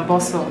hustle and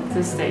bustle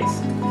these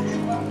days.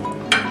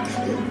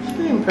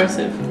 Pretty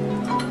impressive.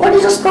 What did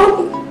you just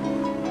call me?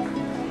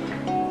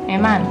 A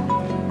man.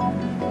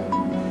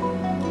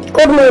 You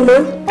called me a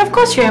man? Of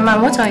course you're a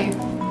man. What are you?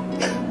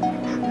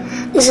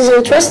 This is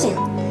interesting.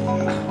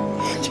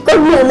 You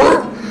called me a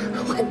man?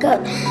 Oh my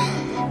God.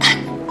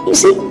 You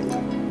see,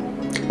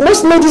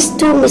 most ladies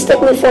do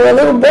mistake me for a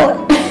little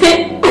boy.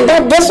 And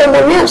that does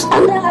someone else,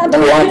 and I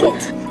don't like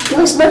it.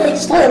 No, it's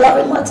not a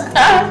loving matter.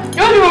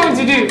 What do you want me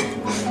to do?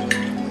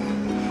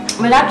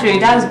 Well, actually,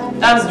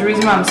 that's the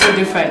reason why I'm so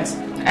different.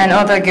 And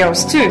other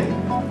girls too.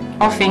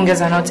 All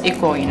fingers are not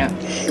equal, you know.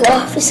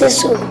 Wow, if you say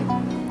so.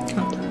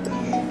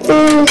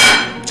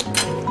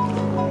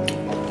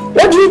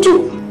 What do you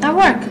do? I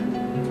work.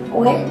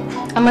 Where?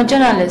 I'm a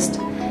journalist.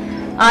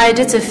 I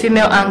edit a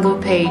female angle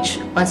page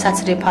on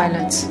Saturday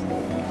Pilots.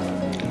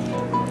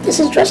 That's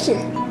interesting.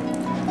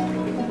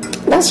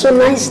 That's so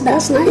nice.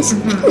 That's nice.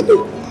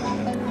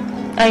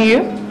 And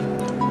you?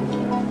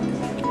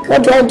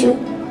 What do I do?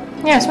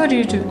 Yes, what do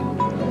you do?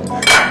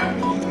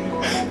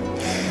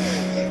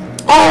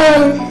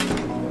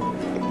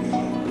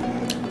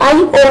 I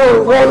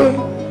run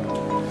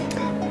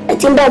a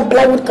timber and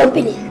plywood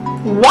company.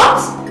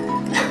 What?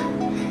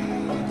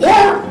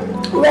 Yeah,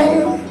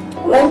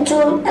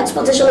 rental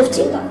exportation of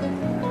timber.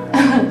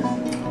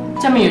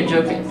 Tell me you're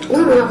joking. No,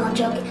 I'm not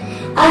joking.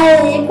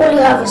 I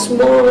equally have a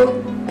small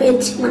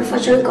paint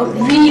manufacturing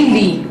company.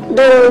 Really?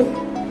 Though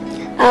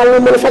I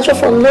will manufacture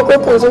for local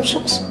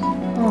consumptions.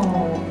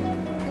 Oh.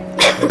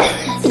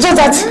 It's just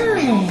that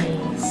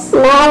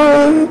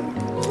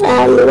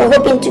now we're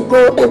hoping to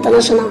go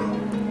international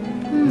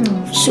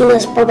soon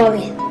as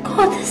probably.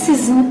 God, this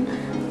is...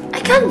 I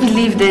can't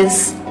believe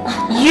this.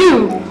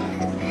 You!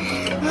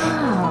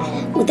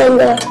 We thank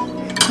God.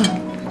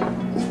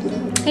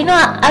 You know,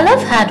 I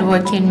love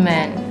hard-working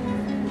men.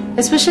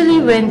 Especially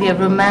when they're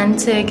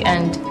romantic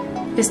and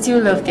they still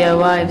love their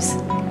wives.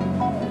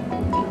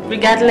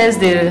 Regardless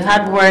the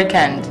hard work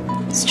and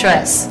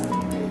stress.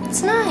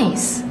 That's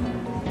nice.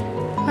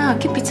 Wow,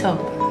 keep it up.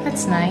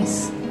 That's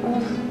nice.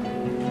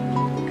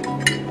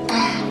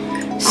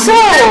 So,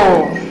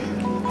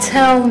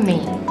 tell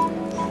me,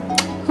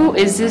 who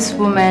is this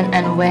woman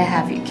and where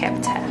have you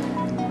kept her?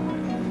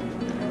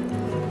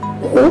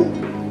 Who?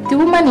 The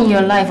woman in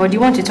your life, or do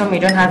you want to tell me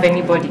you don't have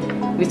anybody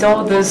with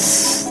all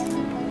this?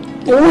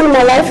 The woman in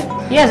my life?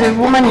 Yes, the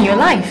woman in your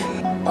life.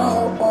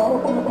 Oh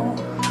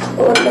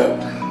no.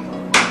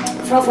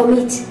 Far from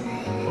it.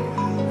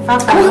 Far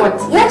from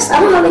what? Yes, I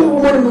don't have any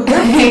woman in my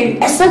life.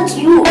 Except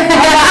you.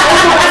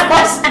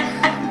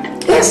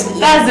 Yes.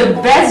 That's the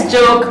best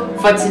joke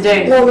for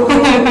today. No,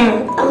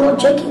 I'm not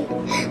joking.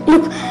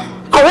 Look,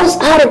 I once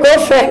had a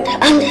girlfriend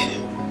and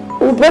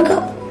we broke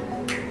up.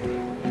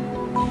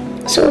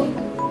 So,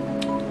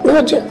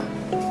 no joke.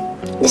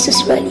 This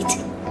is reality.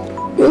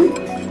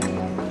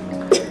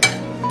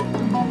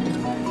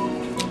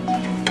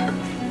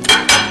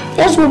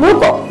 Yes, we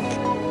broke up.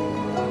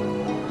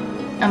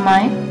 Am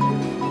I?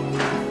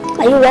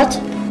 Are you what?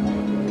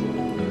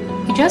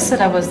 You just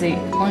said I was the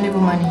only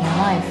woman in your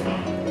life.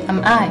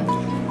 Am I?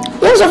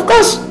 Yes, of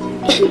course.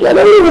 You're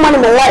the only woman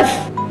in my life.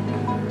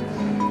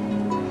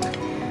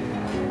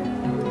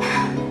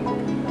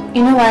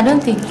 You know, I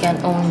don't think you can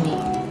own me.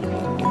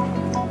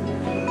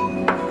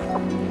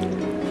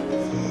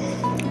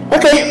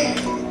 Okay,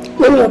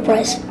 name your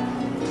price.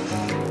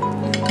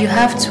 You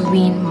have to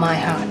win my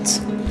heart.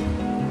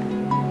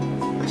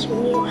 To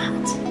win your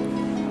heart.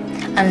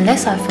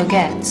 Unless I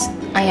forget,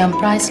 I am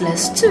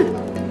priceless too.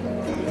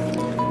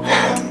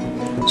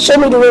 Show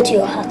me the way to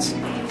your heart.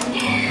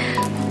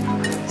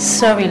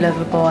 Sorry,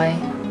 lover boy.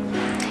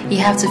 You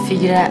have to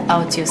figure that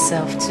out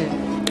yourself too.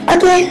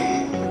 Okay,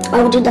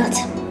 I will do that.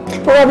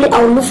 Probably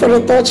I will look for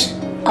the touch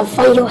and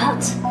find your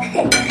heart. Is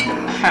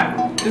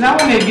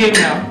that one again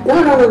now?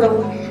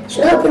 No.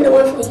 Should I open the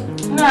one for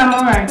you? No, I'm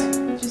alright.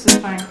 This is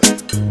fine.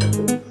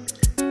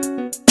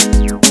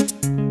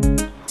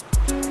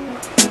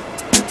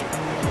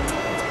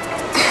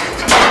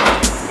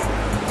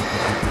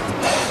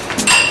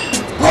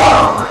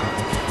 Oh,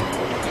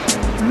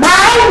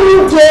 my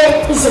new girl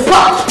is a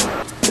pop.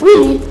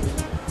 Really?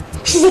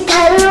 She's a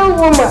career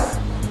woman.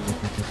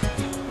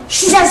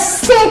 She's as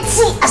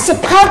sexy as a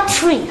palm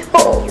tree.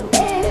 Oh,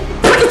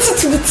 pretty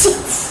to the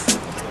teeth.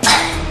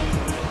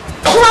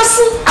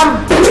 Classy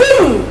and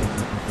brilliant.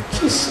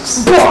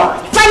 Jesus. Boy,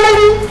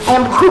 finally I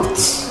am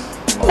hooked.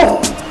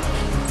 Oh,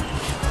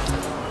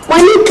 my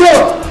new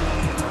girl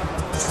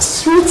is as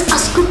sweet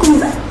as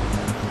cucumber.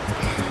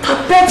 Her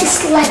breath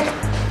is like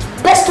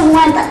best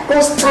wine that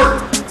goes down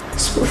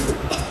smoothly.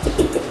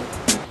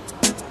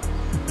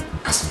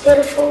 As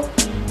beautiful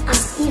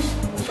as Eve's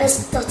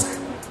first daughter.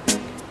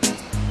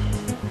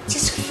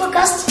 She's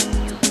focused,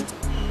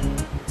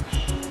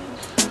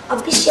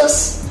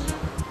 ambitious,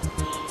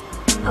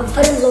 and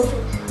very lovely.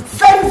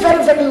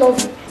 Very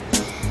lovely.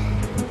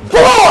 Boy!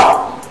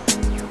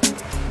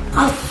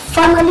 I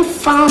finally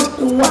found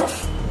a wife.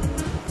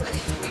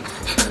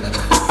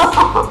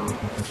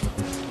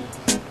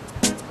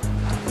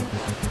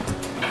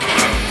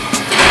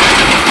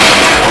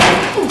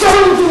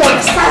 Don't even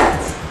understand.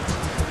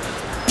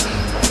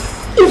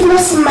 If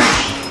not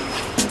smile,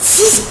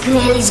 this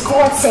girl is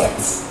God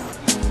sent.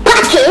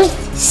 Packaged,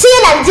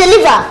 sealed and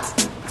delivered.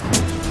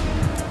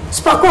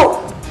 Sparkle.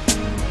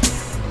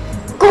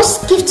 God's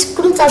gift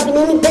couldn't have been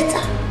any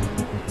better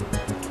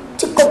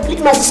to complete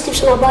my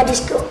description about this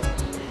girl.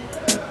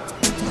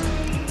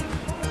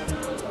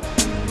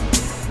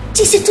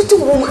 She's a total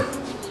woman,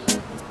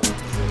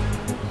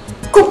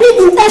 complete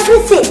in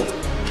everything.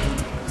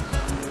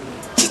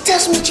 She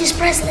tells me she's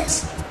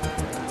priceless.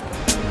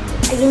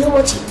 And you know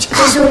what she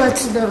doesn't want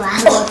to know.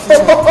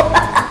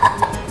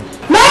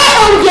 My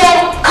own girl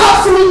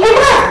calls me a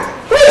man.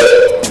 Really?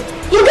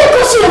 You can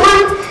call me a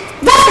man?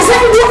 That's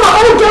exactly what my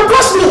own girl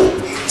calls me.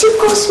 She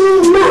calls me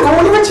a man, and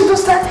whenever she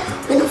does that,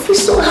 I feel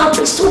so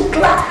happy, so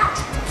glad.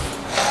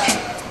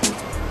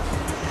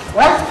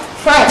 Well,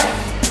 fine.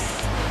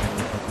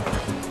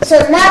 So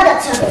now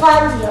that you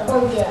found your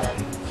own girl,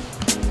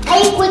 can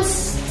you quit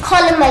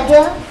calling my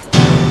girl?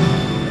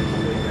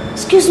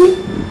 Excuse me?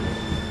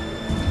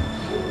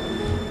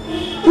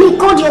 Me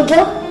called your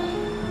girl?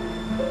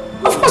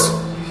 Of course,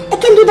 I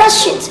can do that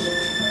shit.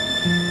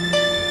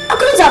 I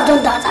couldn't have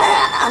done that.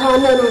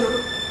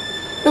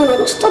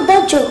 No, stop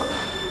that joke.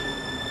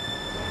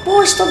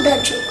 Boy, stop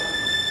that joke.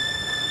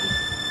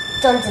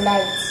 Don't deny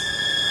it.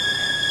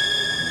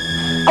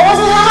 I was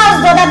in her house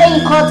the other day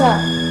you called her.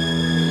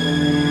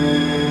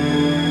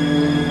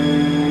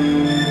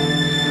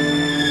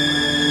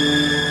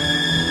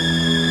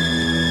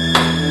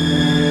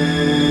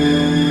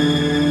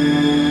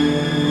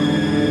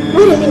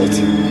 Wait a minute.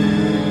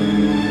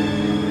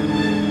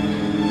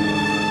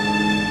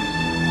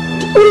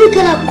 The only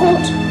girl I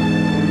called,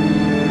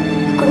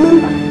 I can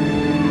remember.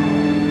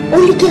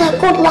 Only girl I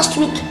called last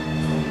week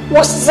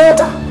was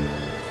Zelda.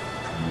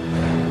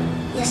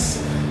 Yes.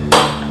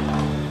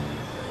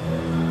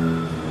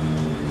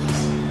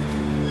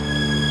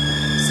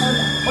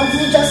 Zelda, what did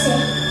you just say?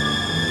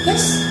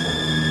 Yes.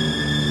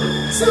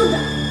 Zelda.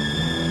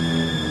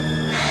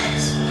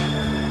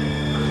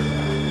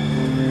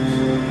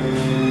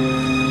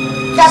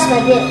 That's my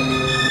girl.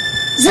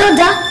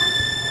 Zelda?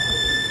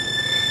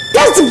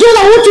 That's the girl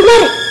I want to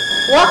marry.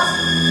 What?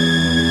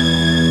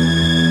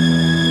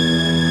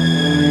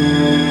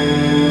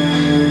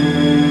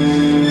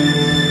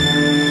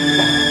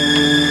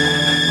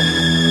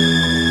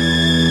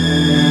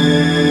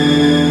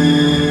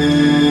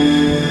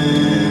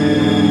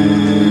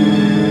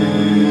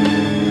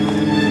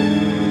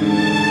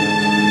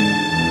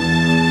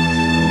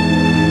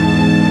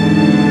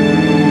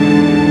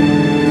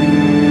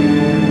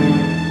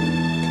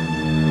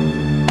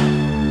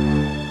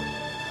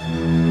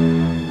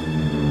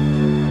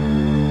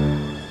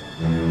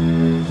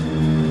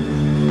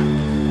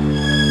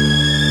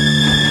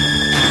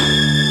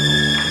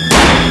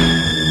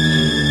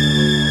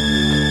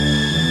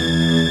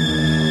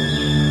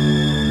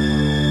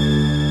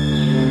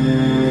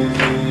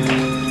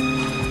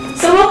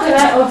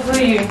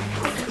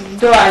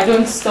 Though I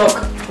don't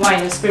stock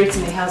wine or spirits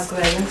in the house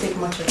because I don't take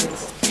much of it.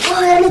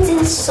 Oh,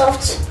 anything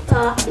soft,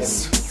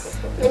 please.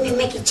 Let me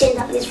make a change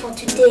at least for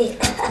today.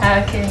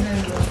 Okay, let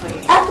me go for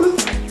you.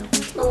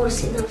 No, we'll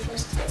sit down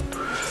first.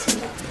 Sit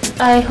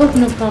down. I hope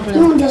no problem.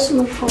 No, there's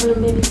no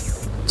problem, baby.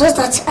 Just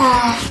that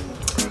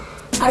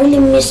I really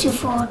miss you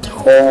for the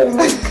whole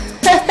month.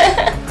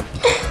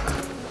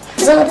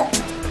 Zelda.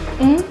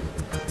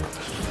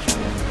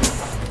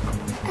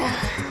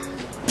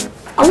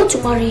 I want to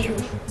marry you.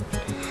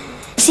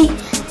 See,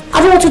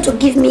 I don't want you to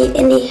give me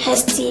any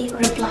hasty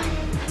reply.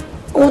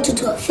 I want you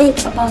to think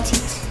about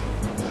it.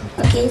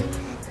 Okay?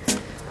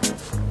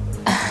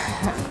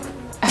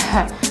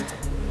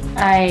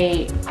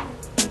 I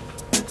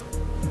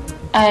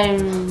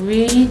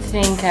really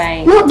think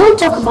I... No, don't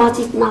talk about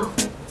it now.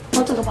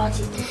 Don't talk about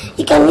it.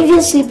 You can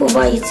even sleep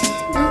over it.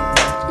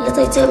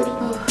 Later tell me.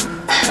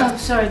 Oh,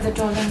 sorry, the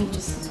door. Let me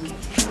just...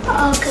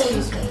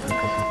 Okay.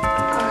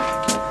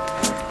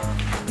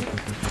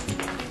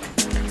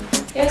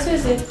 Yes, who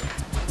is it?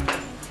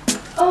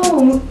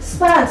 Oh,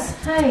 Spas.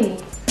 Hi.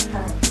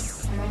 Hi.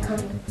 Can I come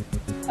in?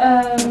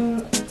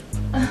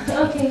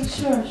 Okay,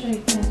 sure,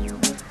 you can.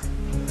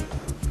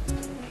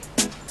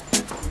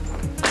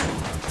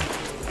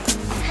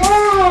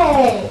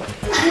 Hey!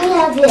 We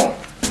have here.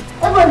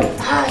 Everybody,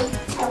 hi.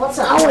 What's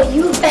up? How are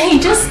you? He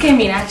just came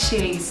in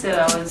actually, so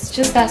I was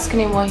just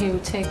asking him what he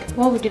would take.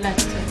 What would you like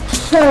to take?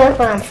 Sure,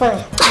 but I'm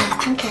fine.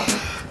 Okay.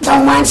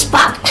 Don't mind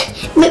Spark.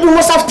 Maybe we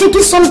must have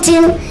taken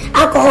something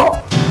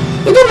alcohol.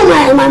 You don't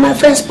know my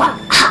friend Spark.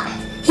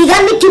 He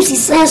hardly keeps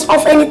his sense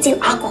of anything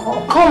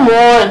alcohol. Come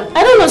on.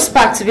 I don't know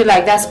Spark to be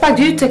like that. Spark,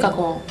 do you take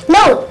alcohol?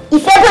 No.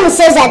 If everyone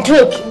says I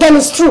drink, then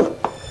it's true.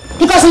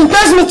 Because he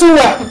knows me too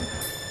well.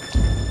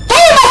 Can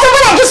you imagine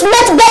someone I just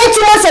met barely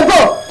 2 months ago?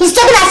 He's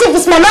talking as if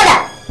it's my mother.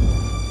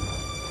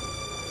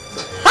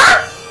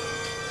 Huh?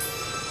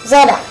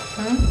 Zelda,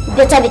 you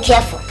better be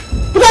careful.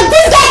 Because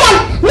this guy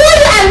can know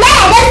you and lie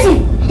against you.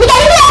 He can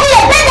even have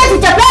you blended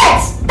with your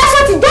parents. That's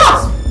what he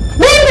does.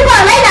 Many people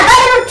are lying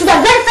about him to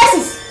their very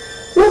faces.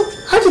 No,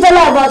 how did I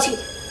lie about you?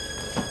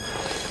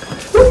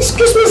 No,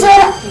 excuse me,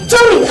 Zelda.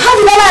 Tell me, how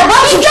did I lie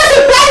about you? You just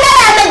implied that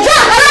I'm a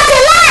drunk. I'm not a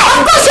lie. Of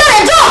course you're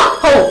a drunk.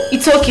 Oh,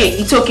 it's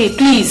okay.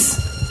 Please.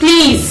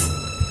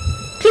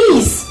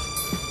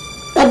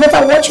 I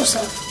better watch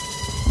yourself.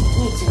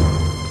 Me too.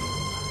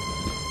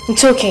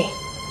 It's okay.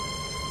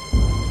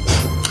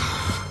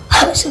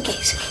 It's okay.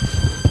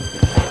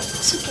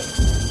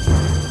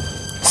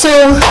 So,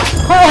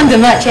 who won the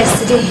match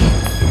yesterday?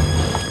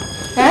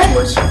 Huh?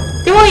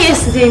 The one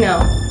yesterday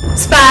now.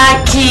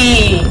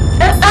 Sparky!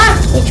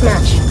 Which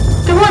match?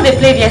 The one they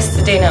played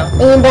yesterday now.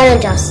 In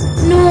Rangers.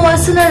 No,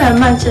 Arsenal and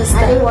Manchester.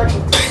 I didn't watch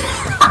it.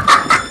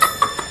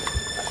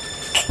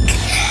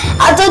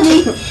 I told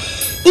you,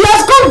 he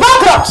has gone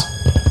bankrupt.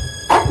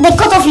 They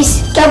cut off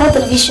his cable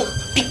television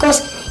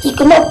because he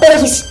could not pay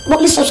his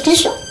monthly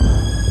subscription.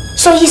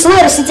 So he's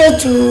now restricted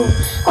to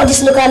all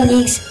these local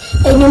leagues,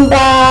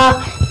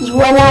 Enumba,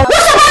 Iwana.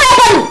 What's about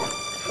everybody?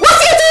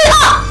 What's it doing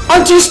now?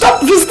 Until you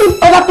stop visiting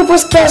other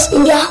people's cars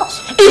in their house.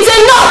 It's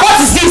enough!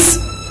 What is this?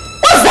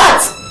 What's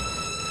that?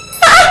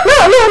 No,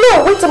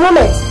 wait a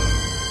moment.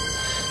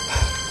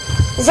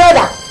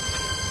 Zelda,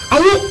 are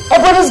you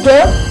everybody's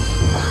girl?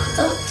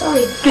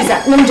 Sorry. Please,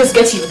 let me just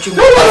get you a drink.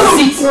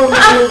 No.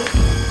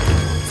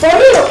 For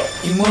real.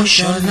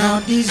 Emotional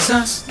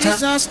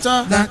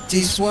disaster. That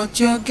is what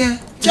you're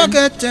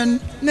getting.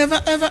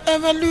 Never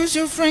ever lose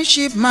your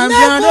friendship, my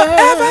brother.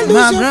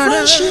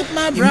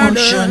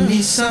 Emotion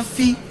is a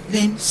feeling.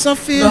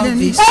 Love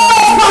is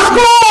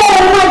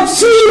my G,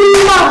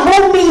 my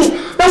homie.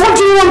 Now what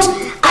do you want?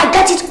 I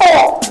got it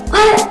all.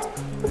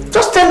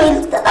 Just tell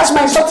me that's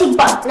my exotic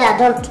bag. Nah,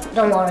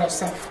 don't worry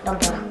yourself.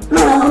 Don't worry.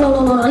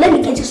 No. Let me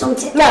get you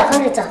something. No,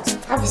 hand it out.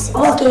 Have a seat.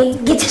 Okay,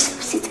 get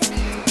yourself seated.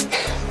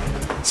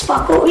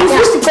 Sparkle, you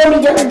used to call me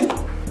the other day.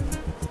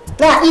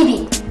 Now,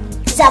 Evie,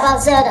 it's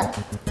about Zelda.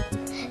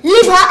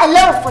 Leave her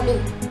alone for me.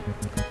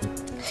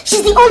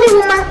 She's the only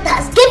woman that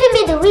has given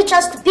me the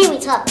riches to be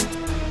with her.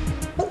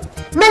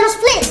 Minus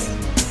place.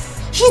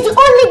 She's the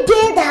only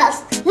girl that has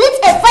lit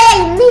a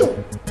fire in me.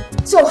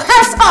 So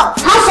hands off.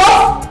 Hands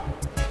off?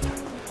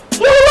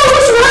 You know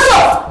what's hands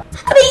off?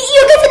 I mean,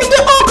 you're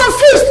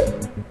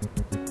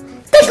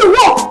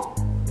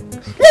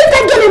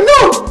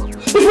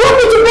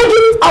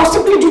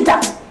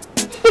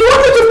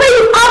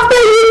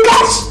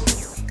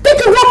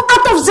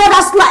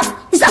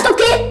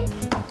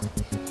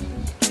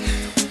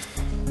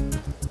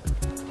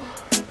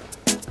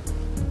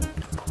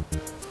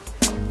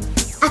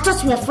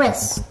thought we were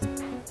friends.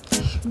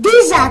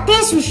 These are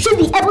things we should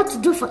be able to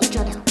do for each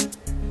other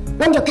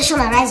when the occasion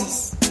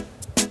arises.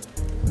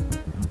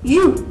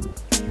 You.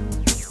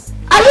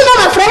 Are you not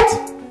my friend?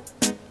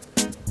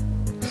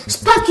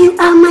 Spark, you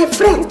are my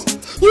friend.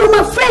 You are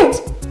my friend.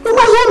 You are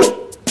my homie.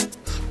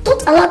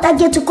 Don't allow that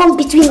girl to come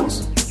between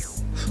us.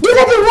 Do you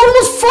know they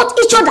almost fought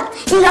each other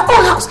in their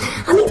own house?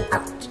 I mean,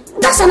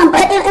 that's an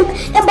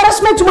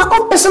embarrassment to my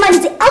own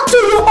personality and to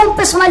your own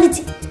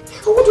personality.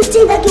 And what do you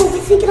think that girl will be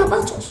thinking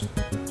about us?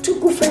 Two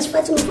good friends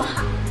fighting over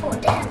her. Oh,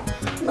 damn.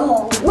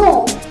 No.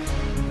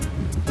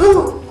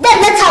 Then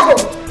let's have her.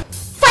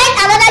 Find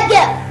another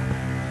girl.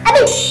 I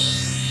mean,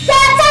 there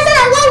are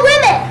 1,001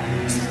 women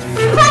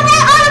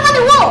spread all over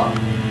the world.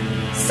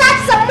 Search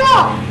some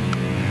more.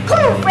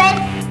 Come on, friend.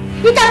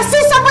 You can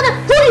see somebody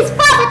who is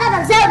far better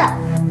than Zelda.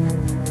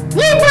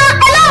 Leave her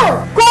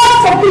alone. God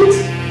forbid.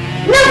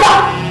 Never.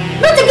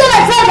 Not a girl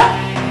like Zelda.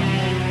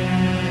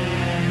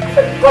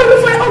 Go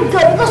look for your own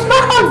girl, because my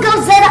own girl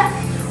Zelda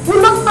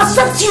will not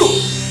accept you.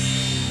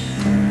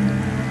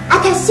 I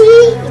can see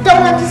you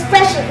don't want this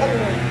pressure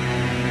anymore.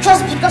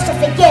 Just because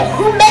of a girl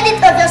who made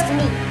it obvious to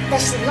me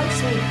that she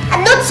loves me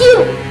and not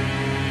you.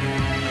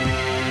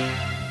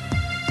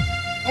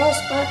 Yes,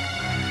 Spark.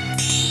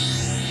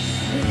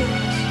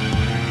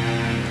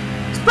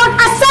 Spark,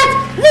 I said,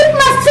 leave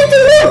my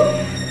sitting room.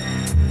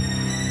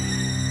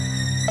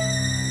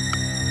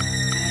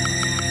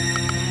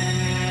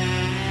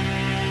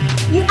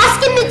 You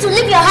asking me to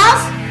leave your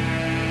house?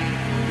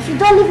 If you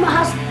don't leave my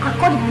house, I'll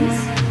call the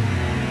police.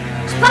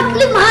 Spark,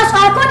 leave my house or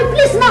I'll call the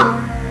police now.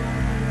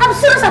 I'm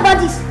serious about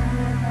this.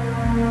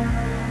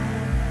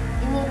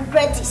 You will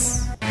regret this.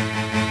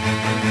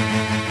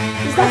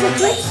 Is that a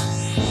threat?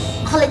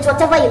 Call it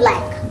whatever you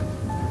like.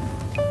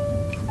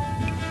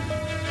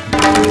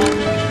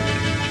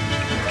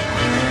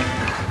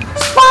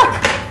 Spark!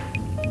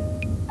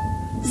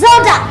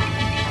 Zelda!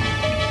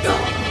 No.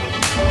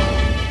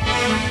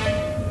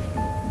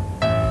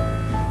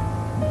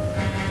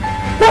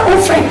 My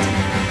old friend,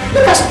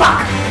 look at Spark.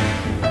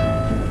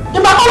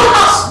 In my own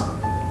house.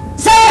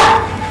 Zelda!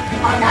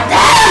 Oh, now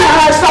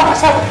damn! It's not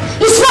possible!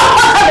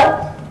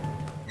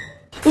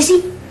 You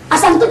see,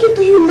 as I'm talking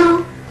to you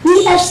now,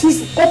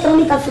 EFC's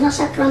Economic and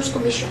Financial Crimes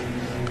Commission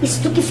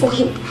is looking for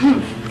him.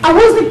 And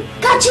once they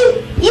catch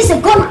him, he's a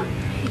goner.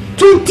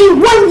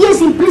 21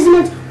 years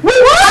imprisonment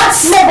without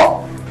labor.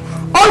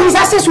 All his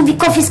assets will be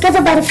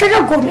confiscated by the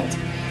federal government.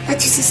 That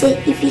is to say,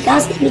 if he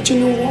has any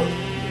genuine one.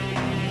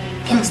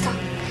 You understand?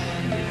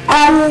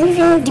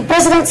 The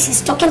president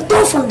is talking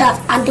tough on that,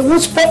 and they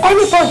won't spare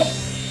anybody.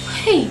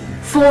 Hey,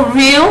 for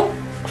real?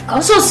 Of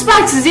course. So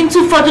Sparks is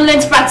into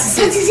fraudulent practices?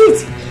 That is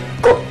it.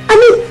 I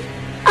mean,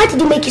 how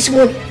did he make his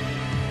money?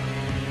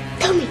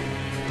 Tell me.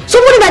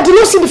 Somebody that did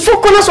not see the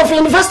four corners of a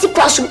university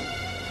classroom.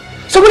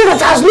 Somebody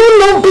that has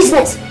no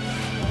business.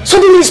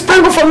 Suddenly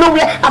sprang up from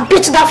nowhere and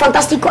built that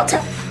fantastic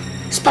hotel.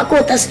 Spark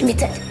Hotels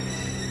Limited.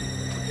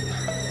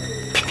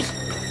 Baby,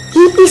 he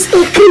is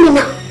a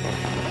criminal.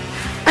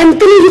 I'm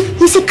telling you,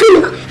 he's a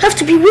criminal. You have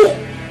to beware.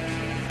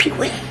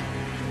 Beware.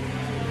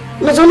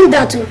 Not only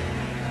that,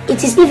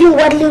 it is even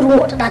widely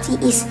rumored that he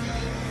is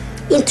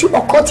into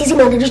occultism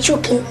and ritual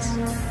killings.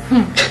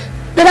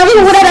 But I don't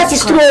know whether that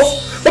is true.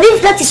 But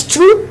if that is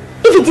true,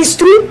 if it is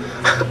true,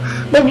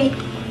 maybe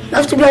you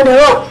have to be on the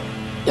run.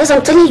 Yes,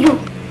 I'm telling you.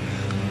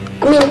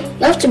 I mean,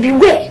 you have to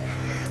beware.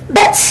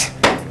 But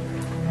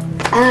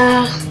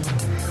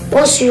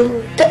once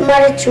you get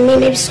married to me,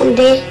 maybe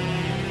someday,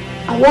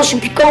 and once you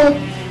become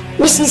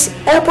Mrs.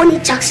 Ebony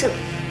Jackson,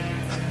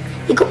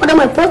 you come under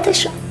my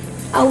protection.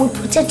 I will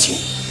protect you.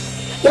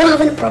 You don't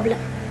have any problem.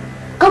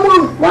 Come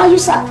on, why are you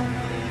sad?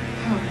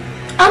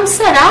 I'm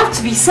sad. I have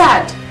to be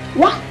sad.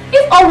 What?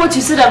 If all what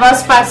you said about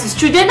Sparks is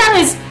true, then that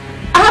means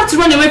I have to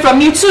run away from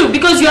you too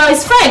because you are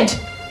his friend.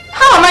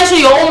 How am I sure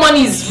your own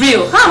money is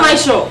real? How am I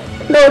sure?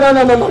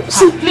 No.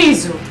 See,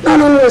 please.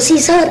 No. See,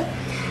 sir.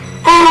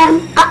 I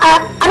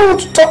don't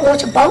want to talk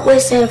much about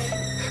myself.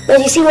 But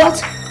you see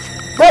what?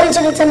 Go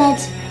into the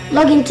internet,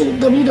 log into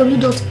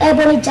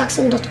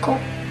www.ebonyjackson.com.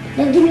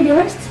 Then give me the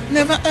rest.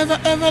 Never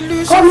ever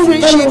lose your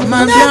friendship,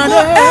 my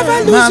brother.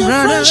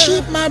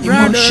 My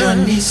brother.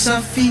 Emotion is a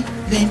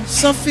feeling,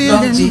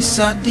 love is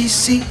a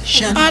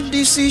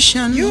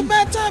decision. You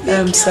better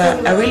be sir,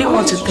 I really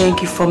want to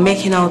thank you for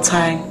making our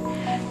time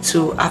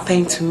to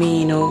attend to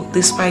me,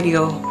 despite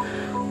your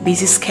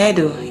busy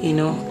schedule,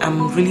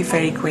 I'm really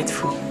very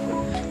grateful.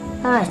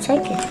 Alright,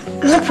 thank you.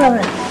 No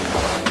problem.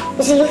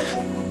 You see,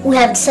 we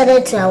have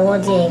decided to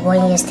award you a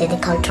 1-year steady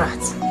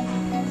contract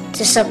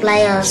to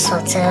supply us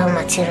hotel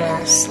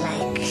materials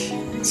like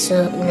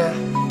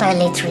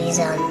toiletries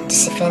and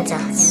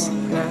disinfectants,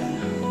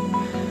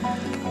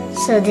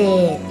 So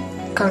the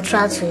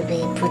contract will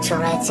be put in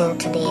writing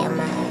today.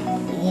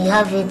 You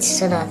have it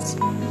so that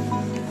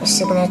your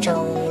signature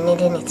will be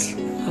needing it.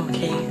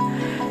 Okay.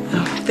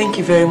 Thank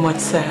you very much,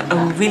 sir.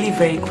 I'm really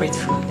very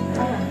grateful.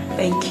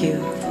 Thank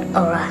you.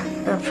 Alright,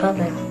 no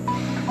problem.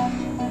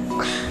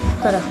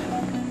 Hold on.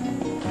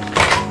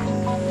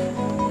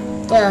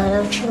 Yeah,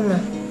 hello, Chuma.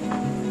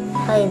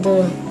 How you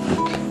doing?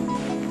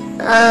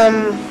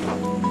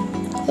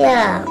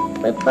 Yeah,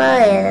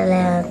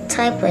 prepare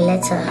type a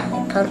letter,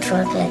 a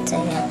contract letter,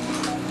 yeah.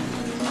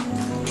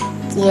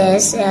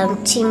 Yes,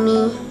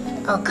 Timmy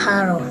or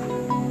Carol.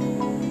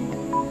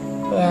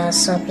 Yeah,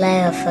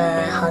 supply of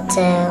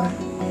hotel,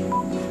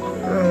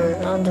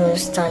 all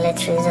those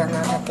toiletries and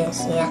other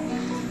things, yeah.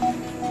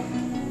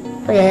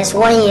 Yes,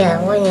 1 year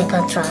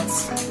contract.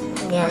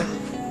 Yeah.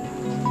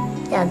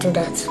 Yeah, do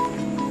that.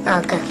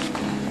 Okay.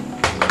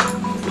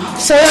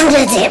 So young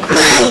lady,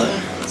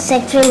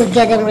 secretary will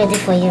get them ready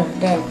for you.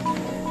 Then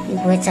you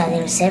wait at the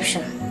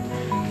reception.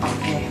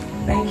 Okay,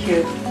 thank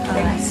you.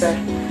 Thank you, sir.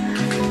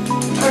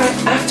 Alright,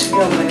 I have to be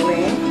on my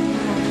way.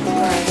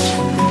 Alright.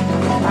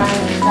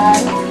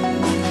 Bye.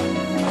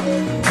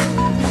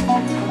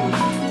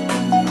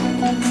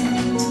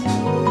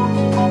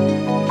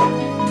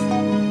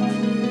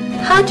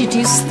 How did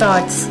you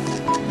start?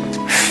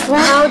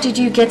 How did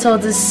you get all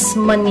this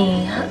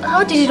money?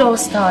 How did it all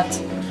start?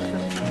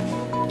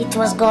 It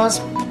was God's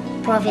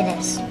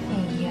providence.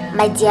 Yeah.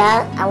 My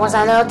dear, I was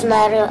an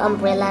ordinary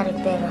umbrella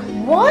repairer.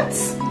 What?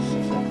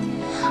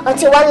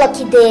 Until one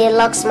lucky day,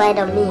 luck smiled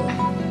on me.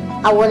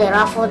 I won a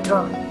raffle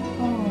draw.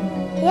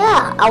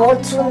 Yeah, I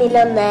won 2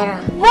 million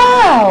naira.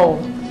 Wow!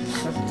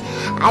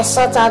 I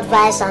sought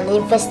advice and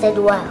invested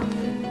well.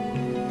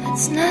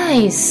 That's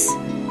nice.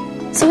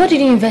 So what did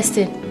you invest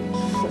in?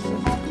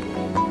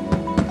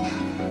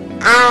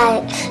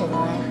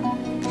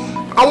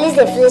 I leased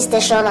a filling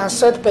station and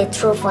sold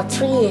petrol for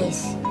 3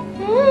 years.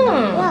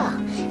 Yeah,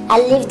 I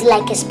lived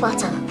like a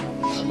Spartan.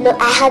 You know,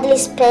 I hardly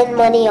spent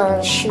money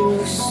on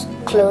shoes,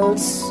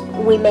 clothes,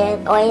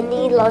 women, or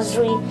any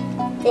luxury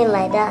thing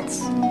like that.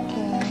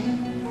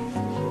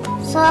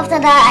 So after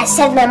that, I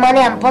saved my money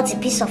and bought a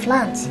piece of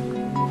land.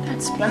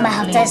 That's where my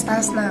hotel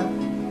stands now.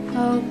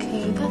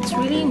 Okay, that's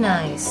really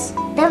nice.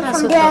 Then that's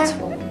from so there,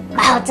 thoughtful.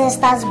 my hotel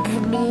starts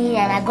booming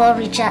and I got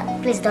richer.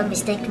 Please don't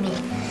mistake me.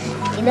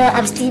 You know,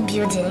 I'm still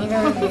building, you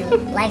know, the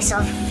likes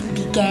of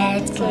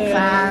Biget,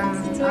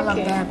 Kifan, all of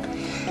them.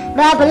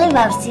 But I believe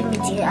I'll still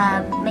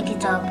make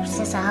it up.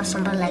 Since I have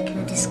somebody like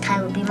you, the sky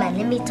will be my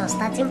limit or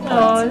starting point.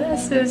 Oh,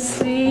 that's so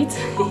sweet.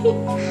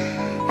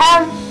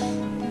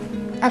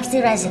 I'm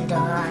still rising though.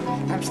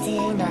 I'm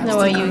still, you know, no,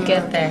 well, you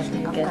get there.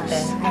 You of get course,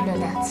 there. I know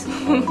that.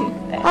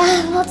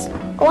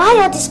 Why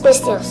all these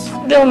questions?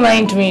 Don't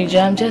mind me, Jo.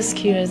 I'm just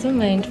curious. Don't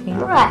mind me.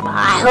 Right.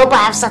 I hope I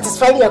have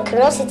satisfied your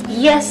curiosity.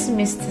 Yes,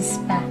 Mr.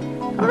 Spa.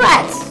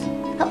 Right.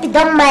 Hope you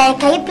don't mind.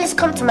 Can you please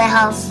come to my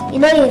house? You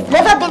know, you've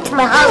never been to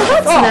my house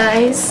before. That's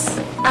nice.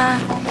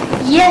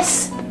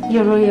 Yes,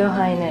 Your Royal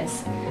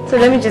Highness. So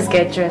let me just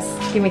get dressed.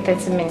 Give me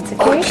 30 minutes,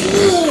 okay?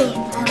 Okay. I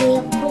will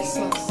your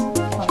princess.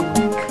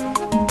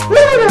 No,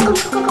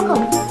 come. No.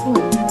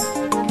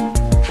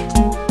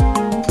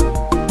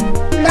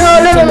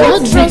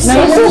 Not trust a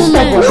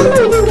woman.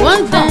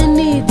 What they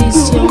need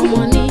is your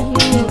money.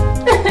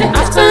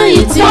 After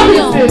eating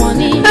your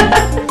money,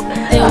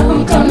 they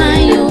will deny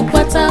you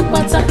pata.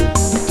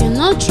 You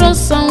cannot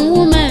trust some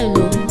women.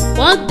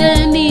 What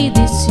they need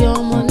is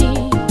your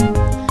money.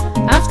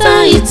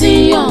 After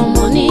eating your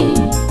money,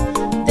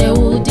 they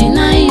will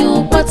deny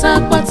you pata.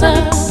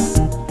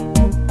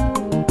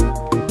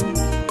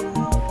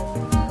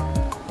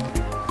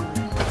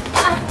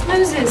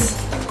 Moses.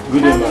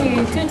 Good day,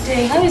 ma'am. Good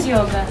day. How is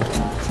yoga?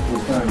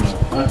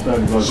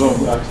 Actually, it was wrong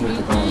to ask me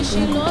to come and She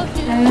love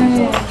you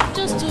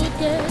just to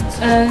get.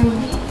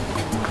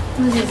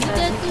 Moses,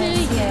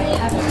 yeah, I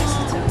have a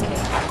receipt, okay?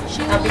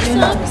 I'll be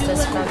doing all Mr.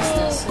 Spams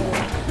now,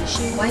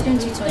 so why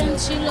don't you tell your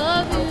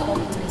I'll call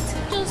you later.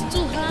 Just to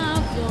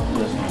have your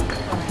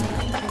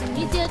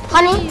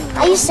Honey,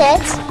 are you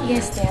set?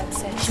 Yes, they are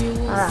set. She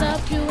will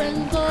stop you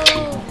and go.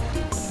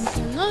 You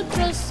cannot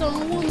trust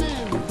some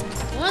women.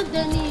 What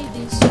they need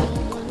is your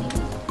money.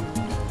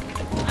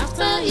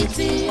 After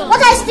eating your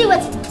What are you still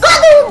waiting? Go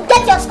and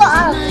get your store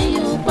out.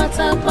 you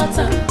pata.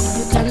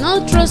 You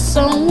cannot trust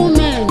some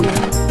women.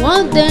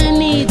 What they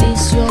need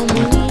is your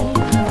money.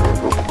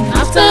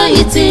 After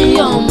eating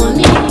your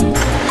money,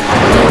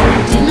 they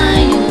will deny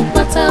you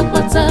pata.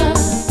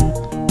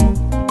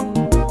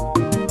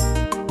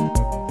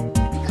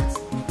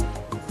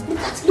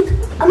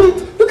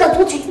 Look at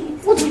what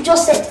you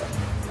just said.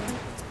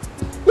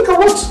 Look at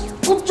what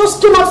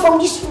just came out from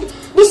this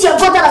your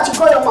brother that you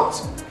call your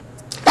mouth.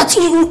 That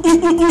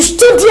you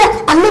stood there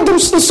and let them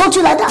insult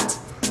you like that.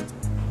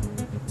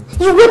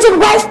 You waited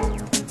while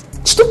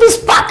stupid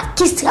Spark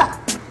kissed her.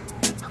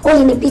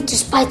 All in a bid to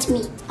spite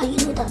me, and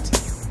you know that.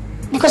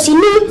 Because he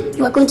knew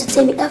you were going to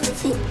tell me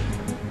everything.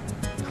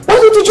 Why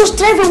did you just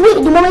drive away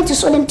the moment you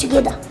saw them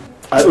together?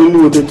 I only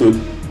wanted to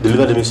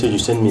deliver the message you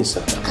sent me,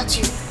 sir. Look at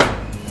you.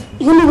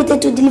 You only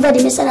wanted to deliver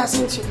the message I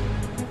sent you.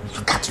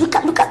 Look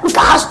at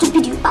how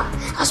stupid you are.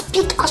 As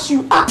big as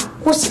you are,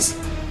 Moses.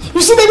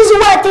 You see the reason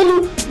why I tell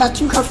you that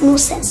you have no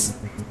sense.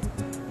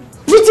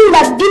 You think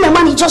that being a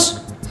man is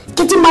just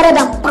getting married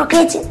and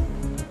procreating?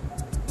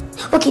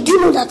 Okay, do you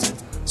know that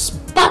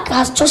Spark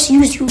has just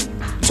used you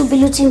to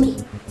belittle me?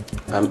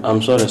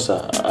 I'm sorry,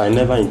 sir. I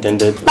never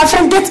intended. My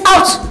friend, get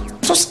out.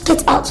 Just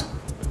get out.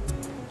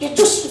 You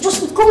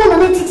just come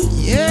on and eat it.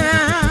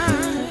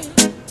 Yeah,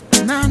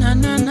 na na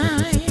na na.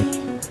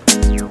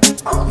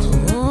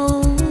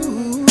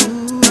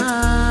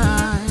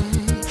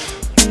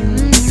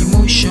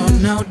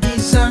 Emotional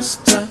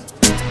disaster.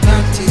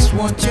 That is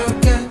what you're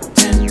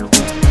getting.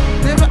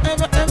 Never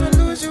ever ever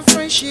lose your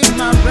friendship,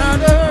 my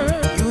brother.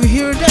 You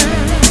hear that?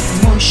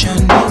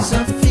 Emotion is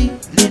a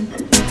feeling.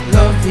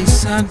 Love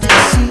is a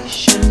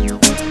decision.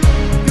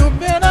 You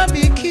better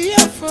be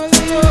careful,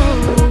 yo.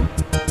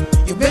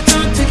 You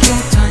better take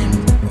your time,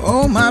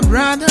 oh my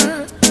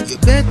brother. You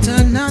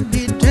better not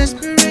be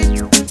desperate.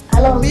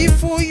 Hello?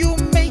 Before you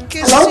make a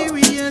Hello?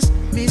 serious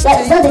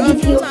mistake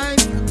of your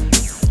life.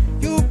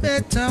 You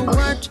better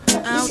watch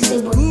out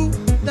who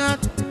that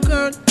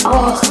girl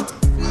is.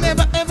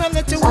 Never ever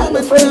let a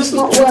woman come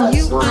between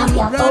you and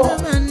your brother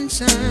and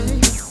say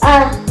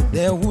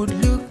they would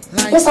look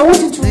like yes, I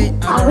wanted to they are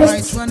the right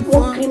arrest one one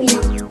for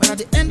criminal. you. But at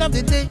the end of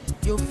the day,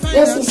 you'll find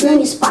Yes, out his name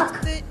is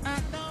Park.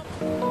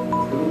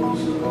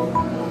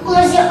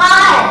 Close your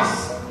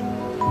eyes.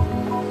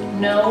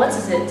 No, what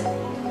is it?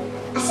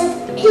 I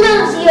said,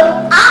 close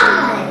your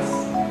eyes.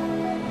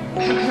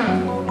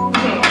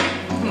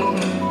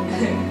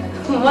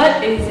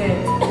 What is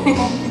it?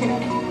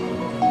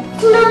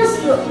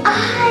 Close your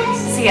eyes.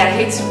 See, I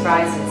hate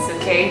surprises,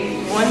 okay? If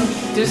you want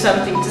to do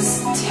something,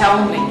 just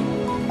tell me.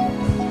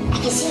 I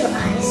can see your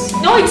eyes.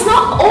 No, it's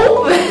not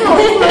open. No,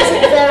 close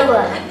it very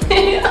well. I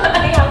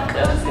am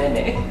closing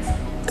it.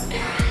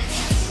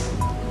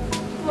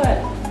 What?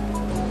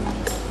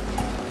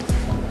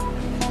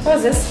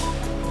 What's this?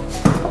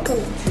 Open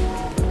it.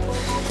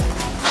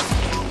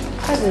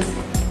 What's this?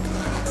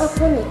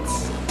 Open it.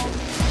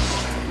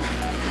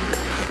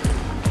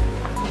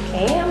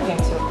 Okay, I'm going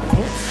to open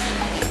it.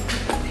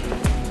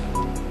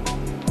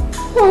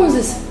 What was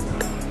this?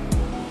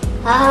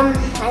 I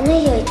know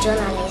you're a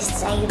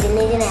journalist and you've been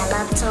needing a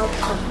laptop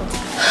computer.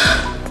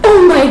 Oh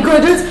my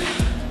goodness!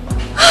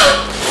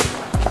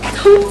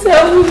 Don't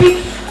tell me!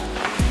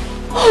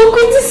 Oh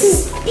god, this is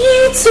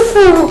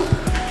beautiful!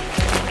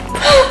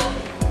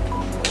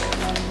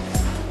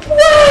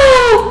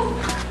 Wow!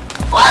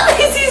 Oh,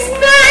 this is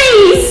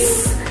nice!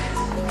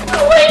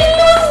 Oh, I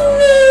love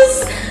this!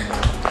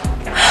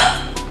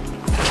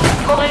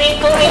 Mommy!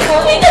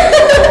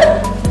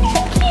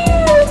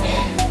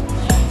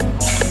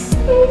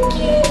 Thank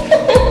you!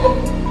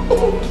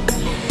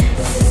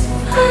 This is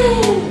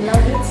fun!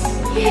 Love it?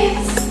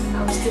 Yes! I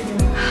will still do it.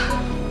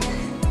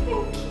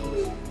 Thank you!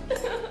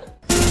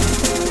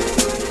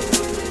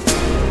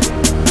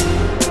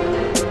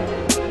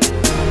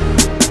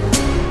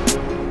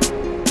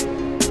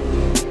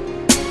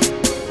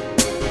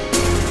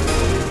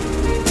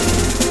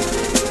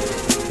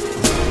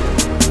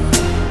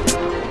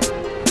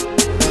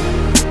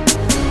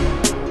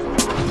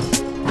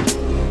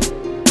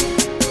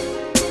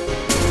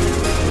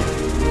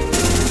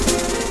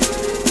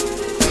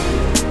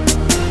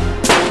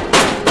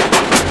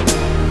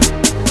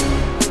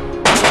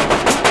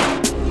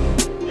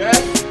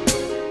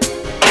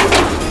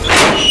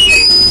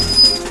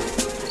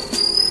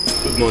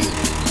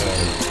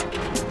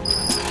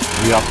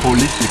 We are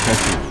police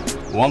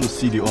detectives. We want to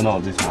see the owner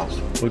of this house.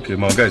 Okay,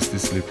 my guy is still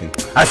sleeping.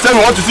 I said we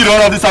want to see the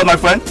owner of this house, my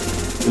friend.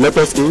 Let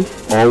us in,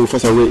 or we'll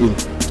force our way in.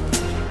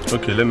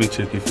 Okay, let me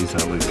check if he's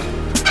awake.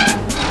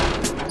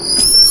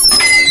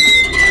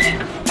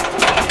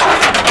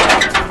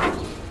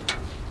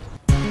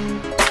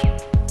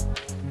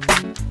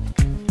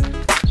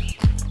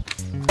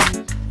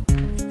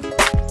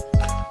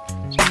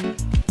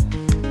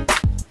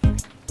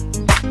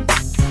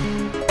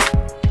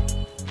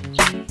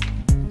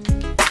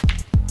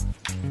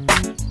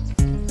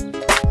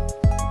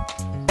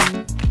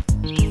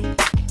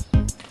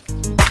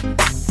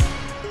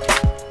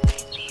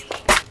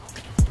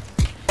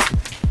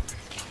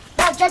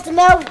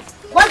 Gentlemen,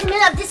 what's the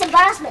meaning of this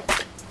embarrassment?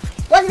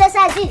 What did I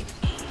say?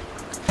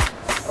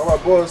 Our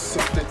boss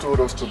simply told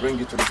us to bring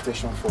you to the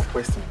station for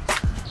questioning.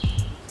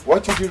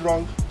 What you did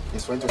wrong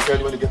is when to tell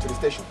you when you get to the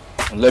station.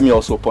 And let me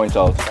also point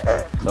out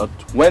that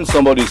when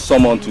somebody is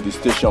summoned to the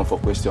station for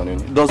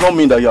questioning, it does not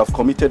mean that you have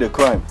committed a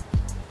crime.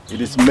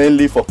 It is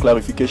mainly for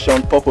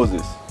clarification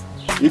purposes.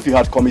 If you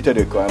had committed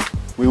a crime,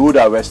 we would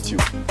arrest you,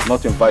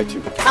 not invite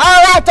you.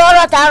 All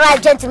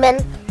right,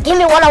 gentlemen. Give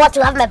me 1 hour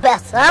to have my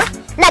bath, huh?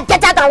 Now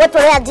get out and wait for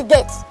me at the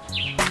gate.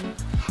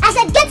 I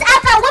said get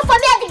out and wait for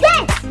me at the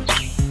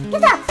gate.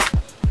 Get out.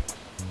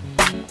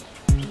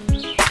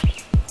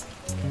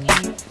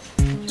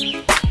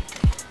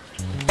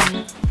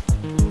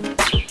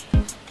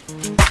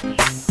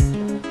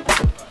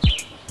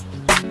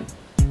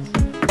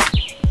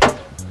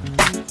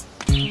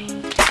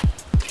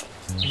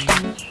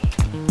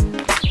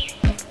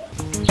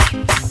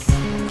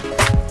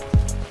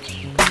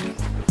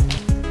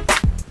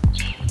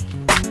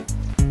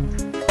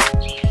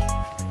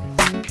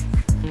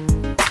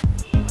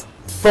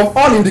 From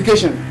all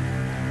indication,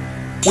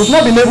 we've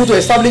not been able to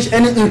establish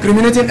any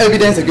incriminating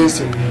evidence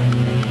against you.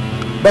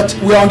 But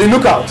we are on the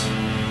lookout.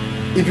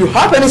 If you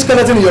have any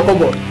skeleton in your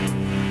cupboard,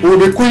 we will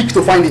be quick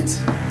to find it.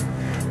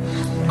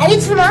 Are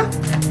you true, man?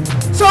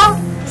 So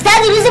Is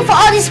that the reason for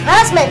all this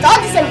harassment, all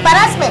this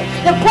embarrassment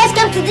your boys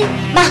came to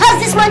my house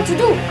this morning to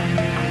do?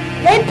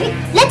 Let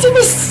it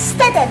be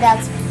stated that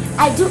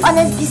I do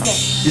honest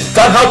business. Is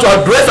that how to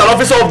address an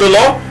officer of the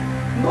law?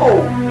 No,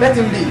 let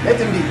him be,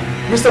 let him be.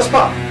 Mr.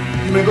 Spark,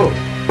 you may go.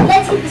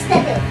 Let it be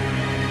stated.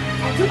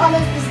 I do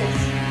honest business.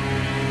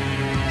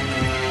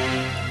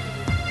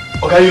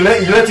 Okay, you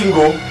let him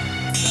go?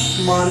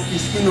 Man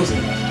is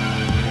innocent.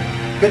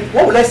 But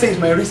what will I say is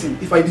my reason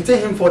if I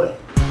detain him further?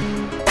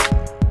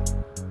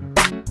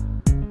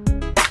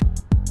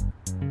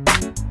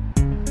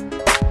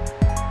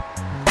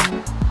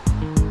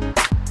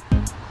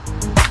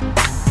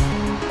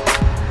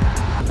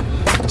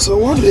 So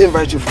what do they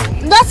invite you for?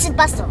 Nothing,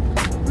 Pastor.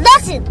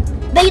 Nothing.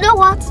 But you know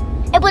what?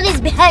 Everybody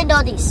is behind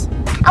all this.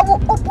 I will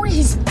open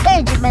his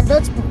page in my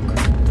notebook.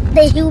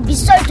 Then he will be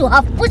sorry to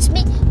have put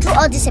me through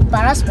all this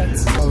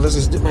embarrassment. Oh, this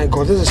is, my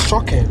God, this is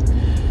shocking.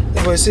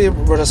 If I say,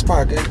 Brother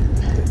Spark,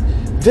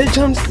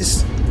 vengeance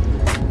is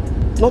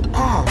not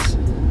ours.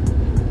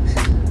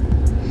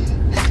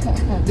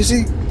 You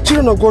see,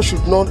 children of God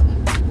should not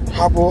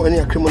harbor any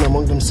agreement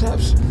among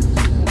themselves.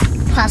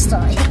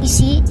 Pastor, you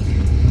see,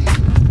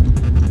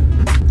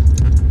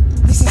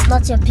 this is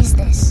not your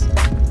business.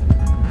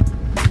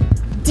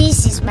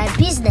 This is my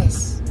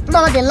business,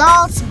 not the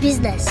Lord's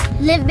business.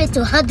 Leave me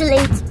to handle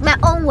it my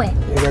own way.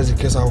 If that's the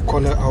case, I'll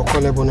call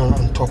Ebon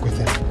and talk with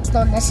him. It's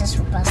not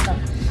necessary, Pastor.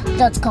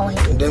 Don't call him.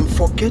 And then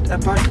forget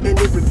about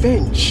any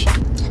revenge.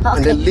 Okay.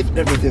 And then leave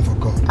everything for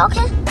God.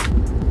 Okay.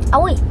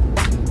 Are we?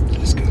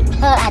 That's good.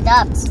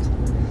 Adapt.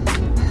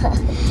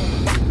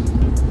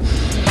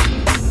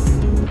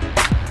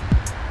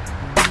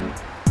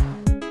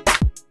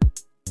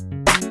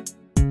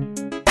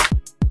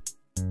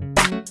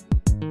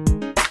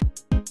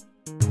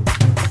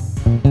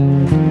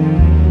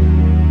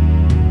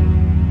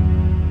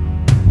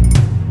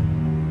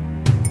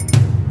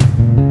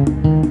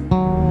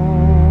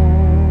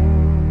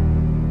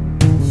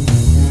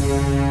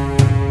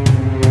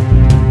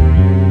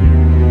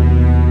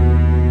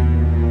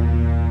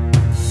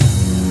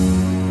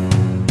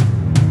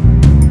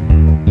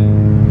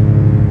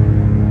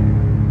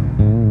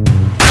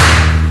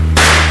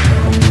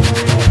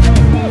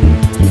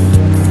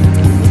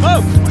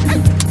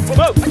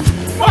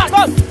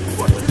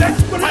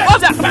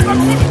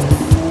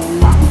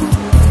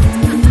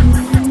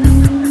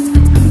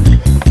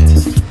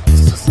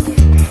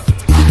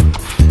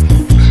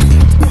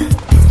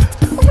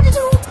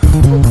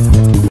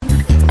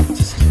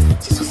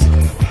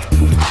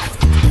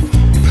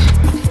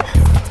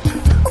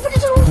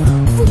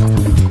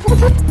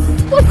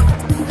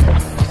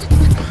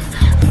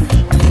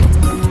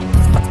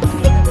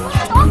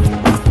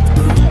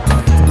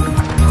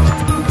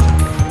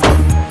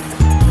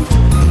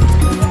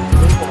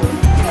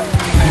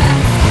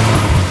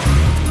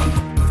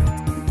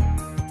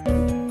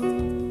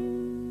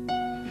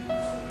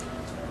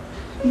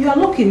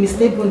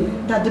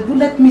 That the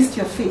bullet missed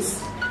your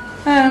face.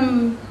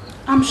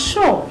 I'm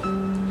sure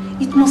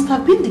it must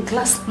have been the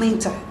glass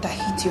splinter that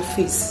hit your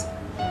face.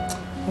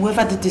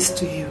 Whoever did this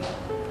to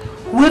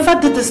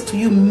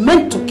you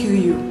meant to kill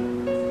you.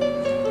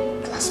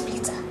 Glass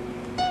splinter.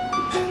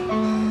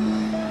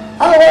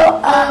 Oh well,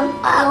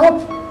 I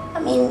hope,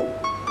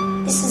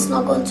 this is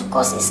not going to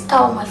cause a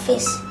scar on my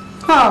face.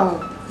 Oh,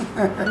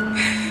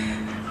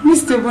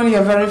 Mr. Bonnie,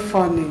 you're very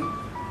funny.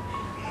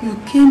 You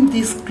came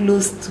this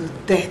close to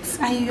death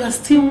and you are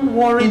still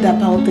worried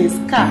about a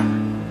scar.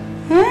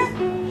 Huh?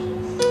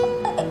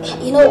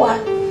 You know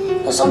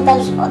what?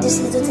 Sometimes all these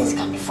little things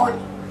can be funny.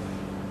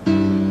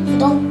 If you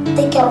don't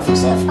take care of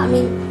yourself,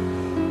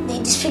 they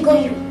disfigure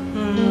you.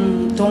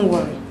 Don't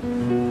worry.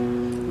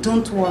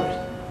 Don't worry.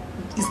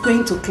 It's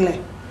going to clear.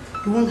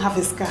 You won't have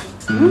a scar.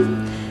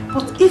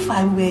 But if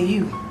I were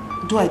you,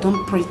 though I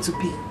don't pray to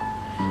be,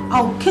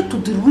 I'll get to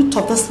the root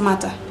of this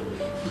matter.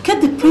 Get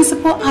the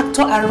principal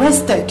actor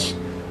arrested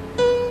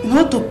in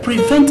order to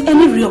prevent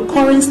any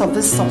reoccurrence of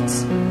this sort.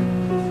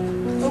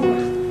 Don't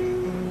worry.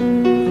 I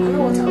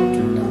know what I will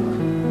do. Don't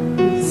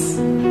worry. Please,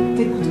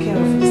 take good care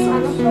of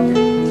yourself. No problem.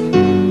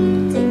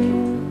 Thank you.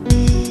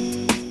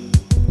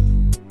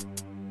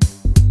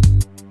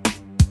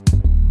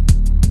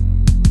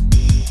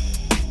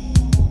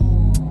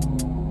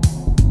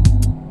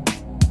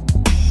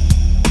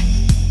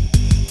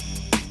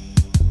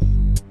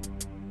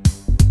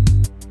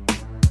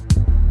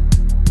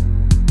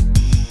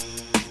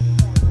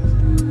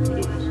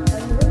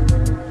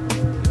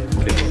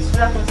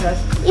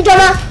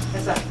 Idoma,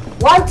 yes, sir.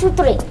 1, 2,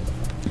 3.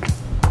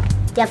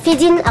 Their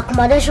feeding,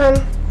 accommodation,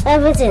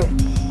 everything.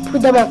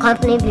 Put them on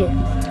company bill.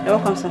 You're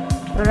welcome, sir.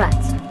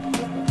 Alright.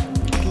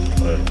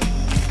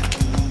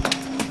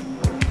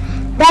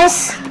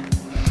 Guys,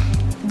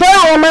 though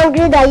I am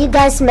angry that you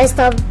guys messed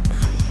up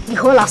the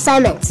whole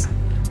assignment,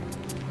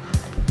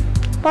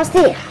 but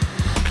still,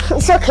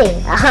 it's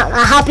okay. I'm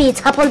happy it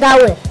happened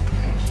that way.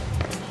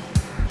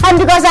 And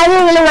because I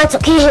didn't really want to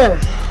kill him.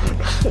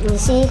 You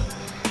see?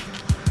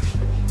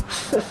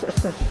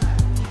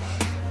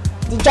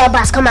 The job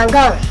has come and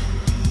gone.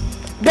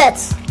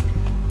 But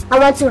I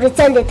want to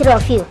return the 3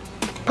 of you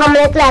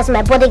permanently as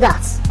my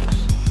bodyguards.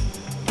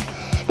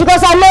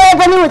 Because I know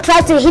everybody will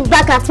try to hit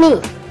back at me.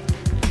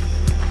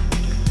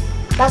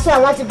 That's why I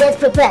want to get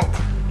prepared.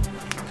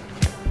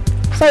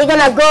 So you're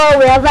gonna go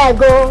wherever I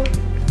go,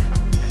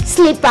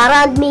 sleep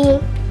around me,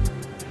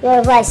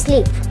 wherever I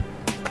sleep.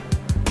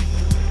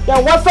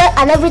 Your welfare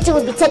and everything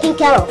will be taken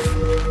care of.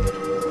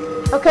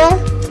 Okay?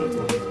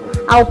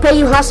 I'll pay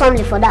you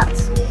handsomely for that.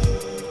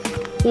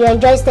 You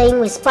enjoy staying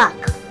with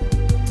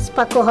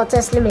Sparkle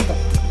Hotels Limited.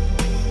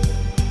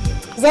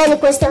 Is there any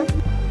question?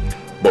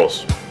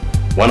 Boss,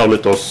 why not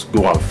let us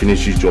go and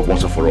finish this job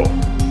once and for all?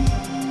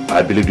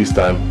 I believe this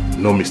time,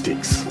 no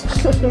mistakes.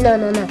 No.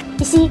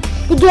 You see,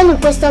 the girl in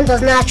question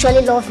does not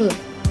actually love him.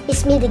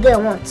 It's me the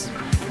girl wants.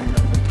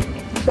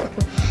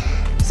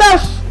 So,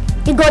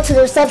 you go to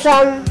the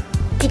reception,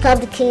 pick up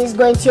the keys,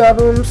 go into your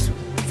rooms,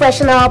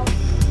 freshen up,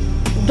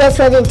 get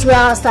ready in 2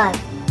 hours time.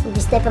 We'll be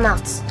stepping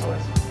out.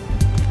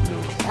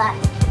 Alright.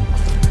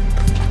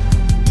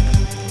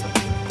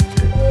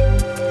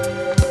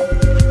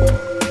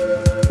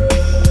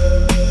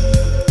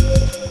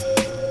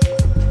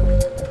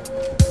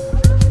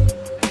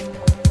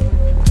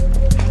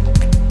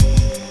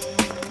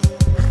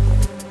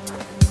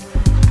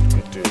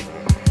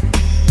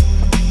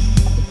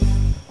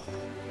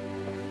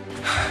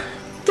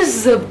 This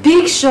is a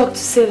big shock to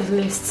say the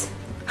least.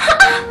 How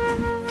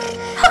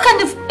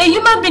can a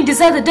human being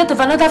decide the death of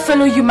another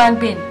fellow human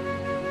being?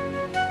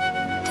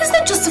 There's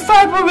no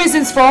justifiable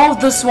reasons for all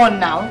this one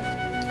now.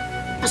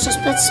 I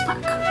suspect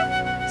Spark.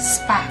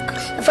 Spark?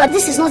 In fact,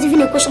 this is not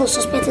even a question of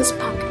suspecting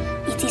Spark.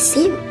 It is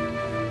him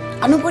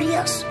and nobody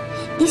else.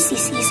 This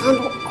is his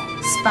handwork.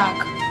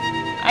 Spark,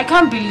 I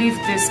can't believe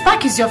this.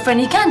 Spark is your friend.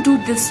 He can't do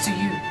this to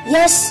you.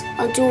 Yes,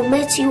 until we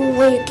met you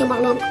when you came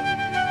along.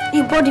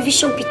 You brought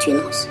division between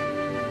us.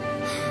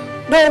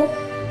 No,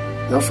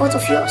 no fault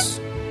of yours.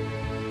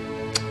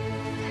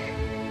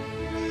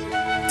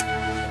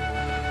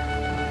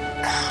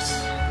 God.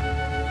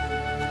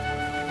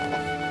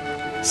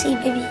 See,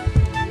 baby,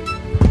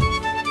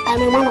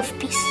 I'm a man of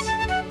peace.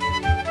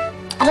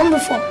 I don't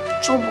look for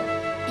trouble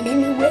in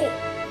any way.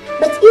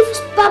 But if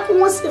Spark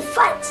wants to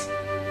fight,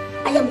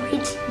 I am ready.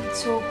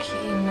 It's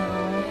okay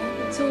now.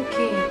 It's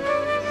okay.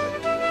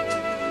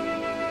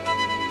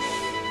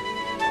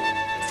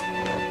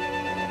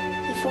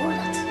 Before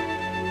that,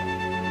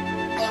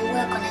 I am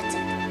well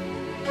connected.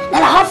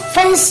 That I have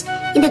friends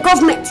in the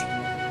government.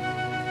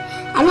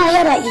 And I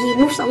hear that he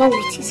moves along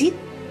with, is it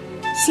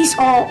 6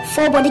 or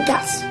 4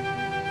 bodyguards?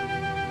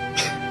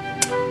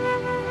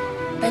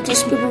 But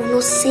those people will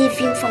not save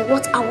him from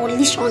what I will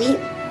unleash on him.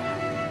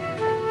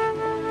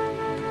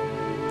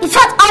 In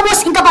fact, I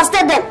must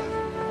incapacitate them.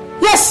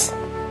 Yes,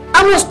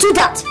 I must do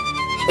that.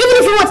 Even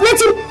if you want,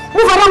 let him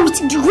move around with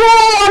the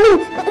whole,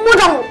 more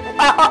than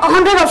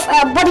 100 of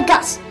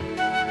bodyguards.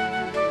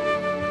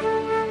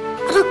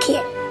 I don't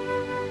care. I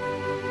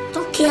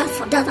don't care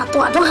for that at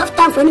all. I don't have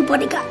time for any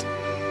bodyguard.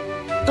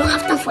 I don't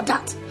have time for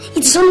that.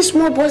 It is only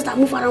small boys that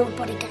move around with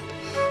bodyguard.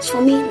 It's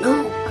for me, no.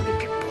 I'm a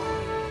people.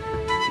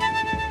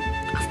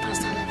 I've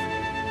passed that level.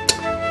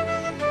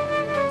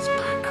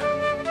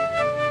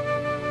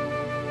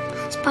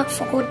 Spark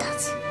forgot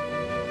that.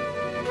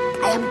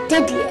 I am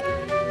deadlier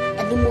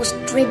than the most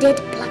dreaded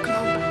black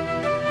number.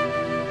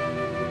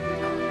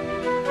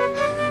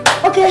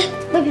 Okay,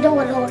 baby, don't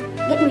worry.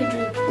 Get me a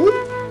drink.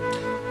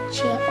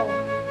 Cheer up.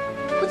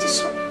 What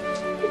is up?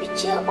 Baby,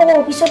 cheer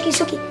up.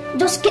 It's okay.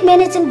 Just get me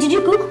anything. Did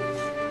you cook?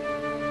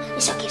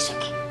 It's okay.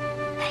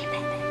 Bye.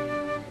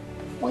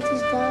 What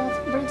is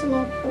that? Brighten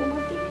up. Oh,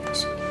 my baby.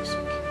 It's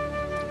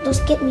okay.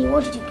 Just get me.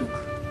 What did you cook?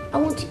 I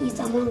want to eat.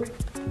 I'm hungry.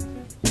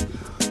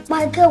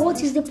 My girl,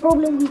 what is the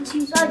problem with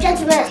you? So,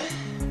 gentlemen,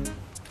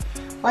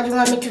 what do you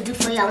want me to do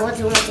for you and what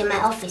do you want in my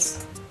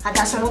office? I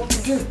got some work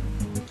to do.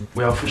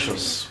 We are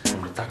officials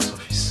from the tax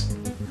office.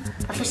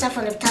 Officer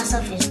from the tax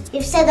office.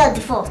 You've said that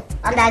before.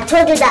 And I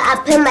told you that I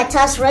pay my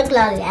tax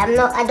regularly. I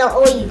don't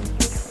owe you.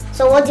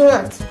 So what do you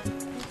want?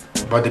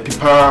 But the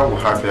people who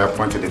have here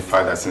pointed the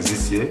fact that since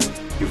this year,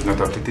 you've not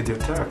updated your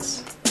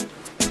tax.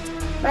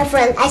 My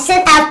friend, I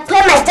said I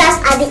pay my tax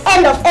at the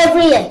end of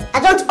every year. I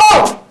don't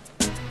owe.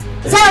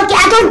 Is that okay?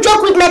 I don't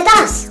joke with my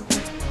tax.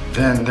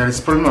 Then there is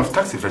a problem of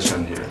tax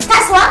evasion here.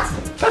 Tax what?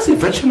 Tax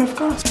evasion, of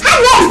course. How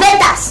do you evade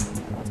tax?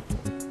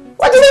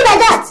 What do you mean by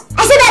that?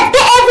 I said I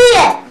pay every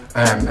year.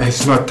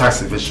 It's not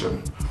tax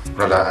evasion,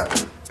 rather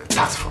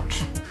tax fraud.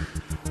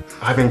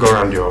 Having gone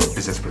around your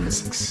business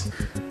premises,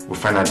 we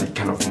find out the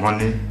kind of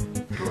money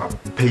you are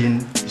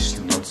paying is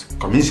not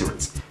commensurate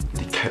with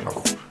the kind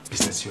of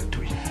business you are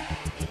doing.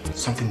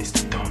 Something needs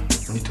to be done.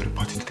 You need to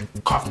report it to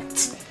the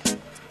government.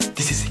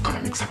 This is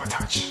economic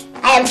sabotage.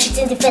 I am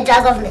cheating the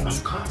federal government.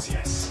 Of course,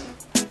 yes.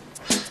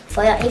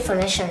 For your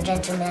information,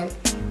 gentlemen,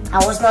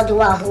 I was not the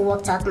one who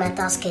worked out my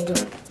tax schedule.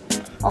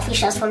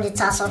 Officials from the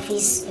tax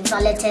office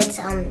evaluated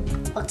and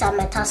worked out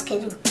my tax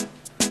schedule.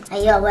 Are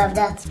you aware of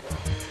that?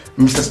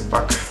 Mr.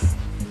 Spark,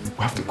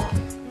 we have to go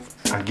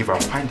and give our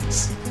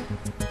findings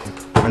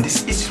on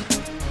this issue.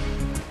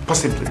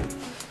 Possibly,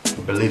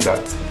 we believe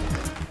that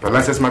your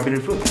license might be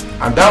revoked,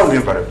 and that will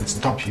invariably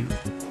stop you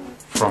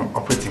from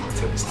operating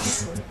hotel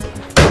business.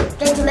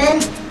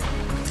 Gentlemen,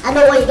 I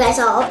know what you guys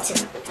are up to.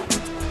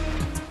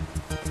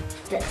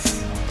 But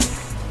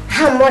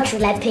how much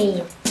will I pay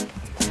you?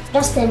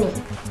 Just tell me.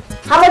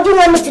 How much do you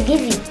want me to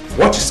give you?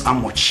 What is how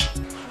much?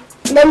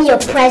 Name me your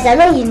price. I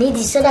know you need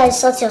it so that you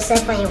sort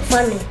yourself and your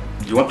family.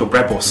 You want to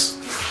bribe us?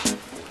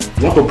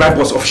 You want to bribe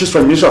us officials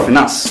from the Ministry of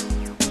Finance?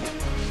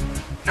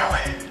 No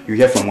way. You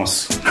hear from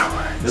us? No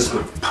way. Let's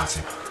go.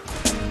 Party.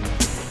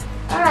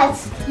 Alright.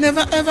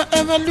 Never ever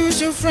ever lose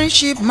your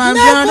friendship, my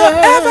Never brother.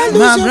 ever lose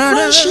my your brother.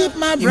 friendship,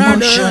 my brother.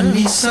 Emotion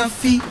is a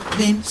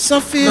feeling,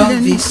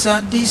 love is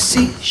a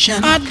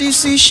decision. A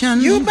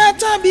decision. You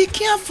better be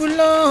careful,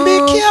 oh. Be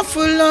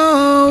careful,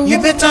 oh.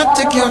 You better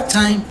take your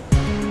time.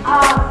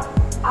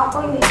 I'll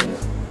call you again.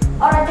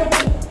 Alright,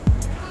 take it.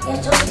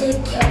 Yeah, just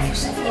take care of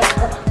yourself. Yeah,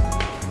 come on.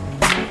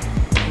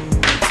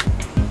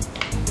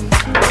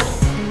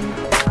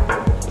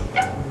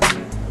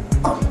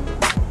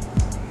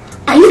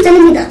 Are you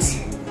telling me that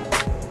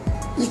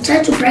he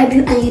tried to bribe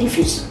you and you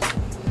refused?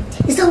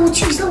 Is that what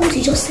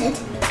you just said?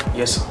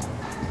 Yes, sir.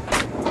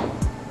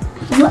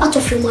 You're out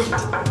of your mind.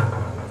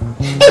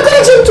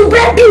 Encourage him to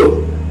bribe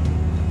you.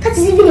 That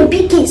is even a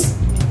big case.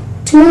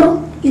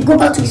 Tomorrow, you go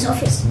back to his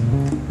office.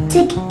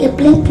 Take a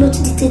plainclothes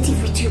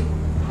detective with you.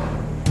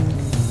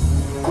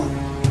 Come,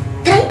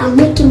 try and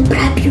make him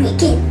bribe you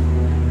again.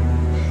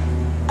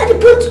 At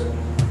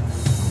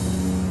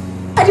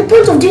the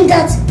point of doing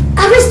that,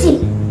 arrest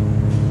him.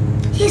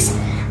 Yes,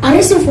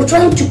 arrest him for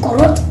trying to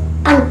corrupt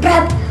and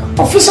bribe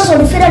officials of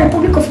the Federal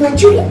Republic of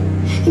Nigeria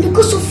in the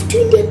course of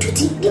doing their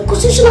duty, their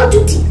constitutional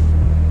duty.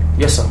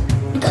 Yes, sir.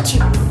 Look at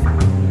you.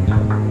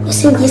 You're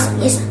saying yes, sir,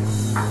 yes, sir.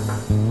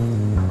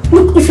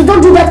 Look, if you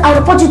don't do that, I'll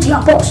report you to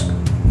your boss.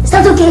 Is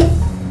that okay?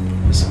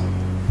 Yes, sir.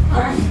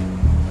 Alright.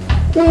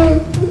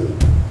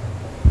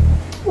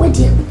 Wait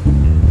here.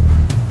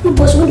 Your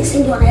boss, when they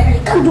send you on errand,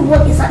 you can't do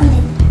what exactly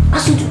they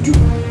ask you to do.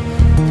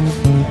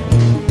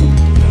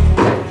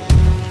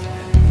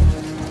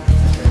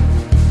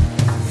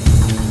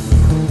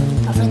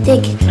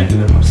 Take it. Thank you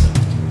very much, sir.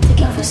 Take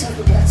care of yourself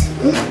with that.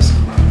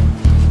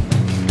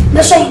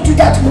 Make sure you do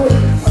that tomorrow,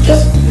 okay?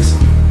 Yes, sir.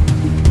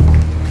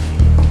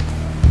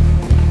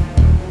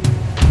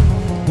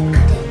 Look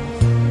at them.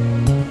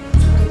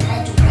 Somebody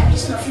tried to bribe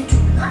instead of you to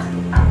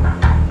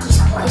these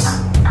boys.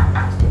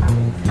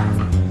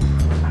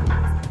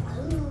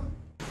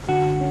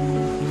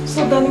 So,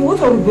 Danny, what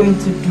are we going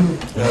to do?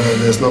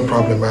 There's no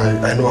problem.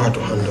 I know how to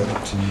handle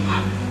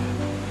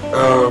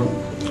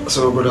it.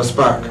 So, Brother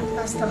Spark.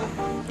 Pastor.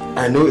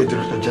 I know a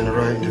Director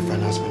General in the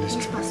Finance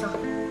Ministry. Yes,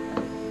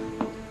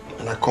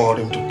 and I called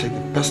him to take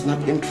a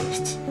personal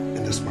interest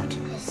in this matter.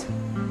 Yes.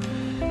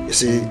 You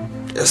see,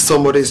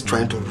 somebody is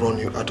trying to run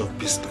you out of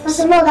business.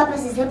 Pastor, no, that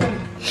person is Ebony.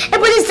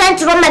 Ebony is trying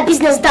to run my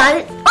business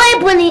down. Oh,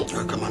 Ebony!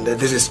 Oh, come on,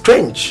 this is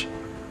strange.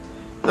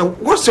 Now,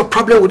 what's your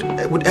problem with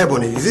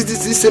Ebony? Is it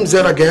this same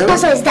Zara girl?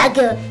 Pastor, it's that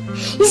girl.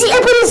 You see,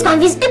 Ebony is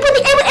convinced.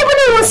 Ebony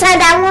won't say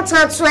that I want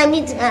her, so I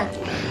need her.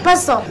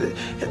 Pastor.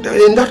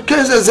 In that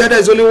case, Zara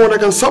is the only one that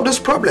can solve this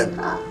problem.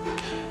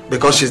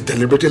 Because she's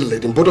deliberately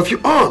leading both of you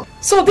on.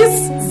 So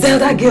this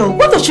Zelda girl,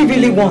 what does she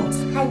really want?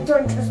 I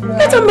don't trust her.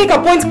 Let her make her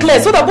point clear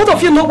so that both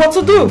of you know what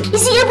to do. You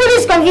see, Ebony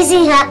is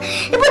confusing her.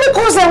 Ebony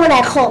calls her when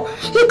I call.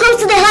 He comes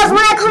to the house when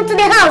I come to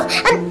the house.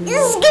 And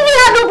he's giving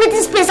her no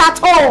breathing space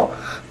at all.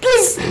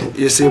 Please.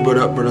 You see,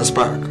 Brother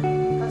Spark,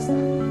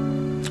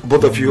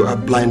 both of you are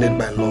blinded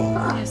by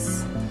love.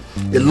 Yes.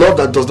 A love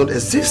that does not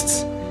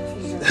exist.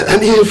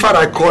 And in fact,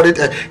 I call it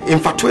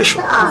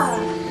infatuation.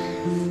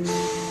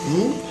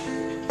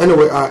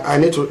 Anyway, I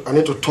need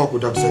to talk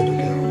with that side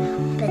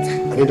girl.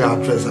 Better. I need her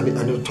address. I need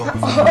to talk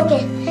with her.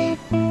 Okay.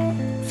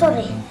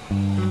 Sorry.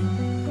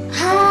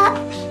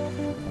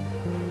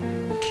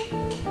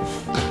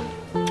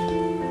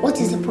 What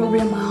is the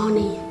problem, my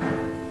honey?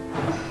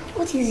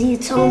 What is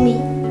it? Tell me.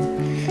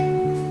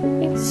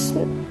 It's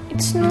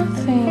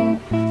nothing.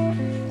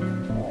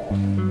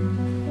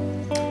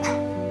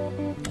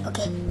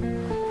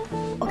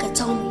 Okay,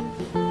 tell me.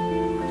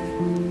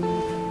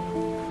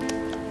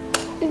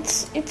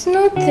 It's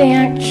nothing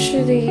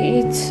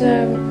actually.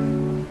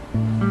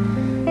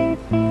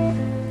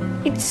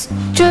 It's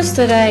just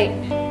that I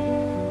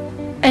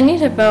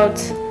need about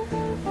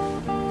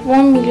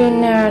 1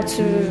 million naira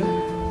to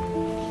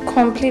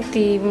complete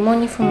the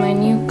money for my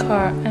new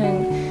car,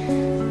 and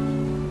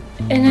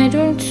I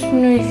don't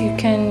know if you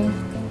can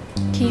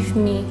give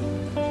me.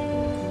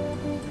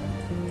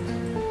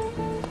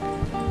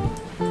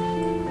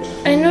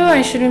 I know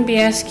I shouldn't be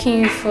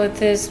asking you for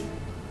this,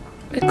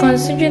 but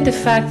considering the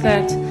fact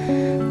that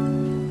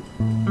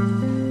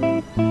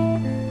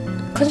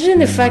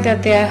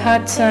there are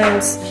hard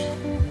times,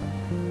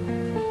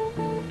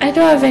 I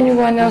don't have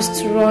anyone else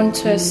to run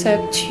to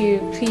except you.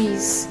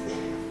 Please,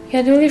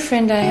 you're the only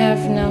friend I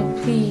have now.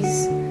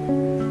 Please. 1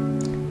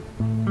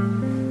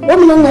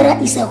 million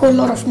naira is a whole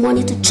lot of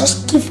money to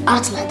just give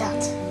out like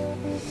that.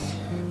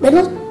 But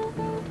not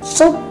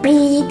so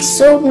big,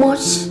 so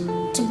much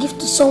to give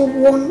to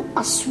someone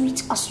as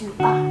sweet as you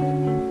are.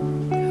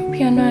 We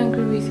you're not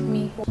angry with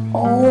me.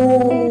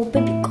 Oh,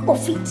 baby, come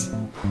off it.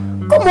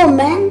 Come on,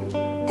 man.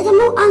 I am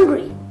not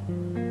angry.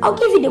 I'll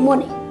give you the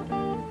money.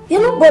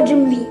 You're not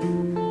bothering me.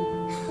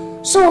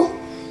 So,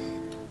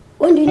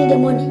 when do you need the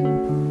money?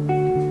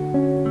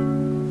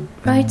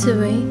 Right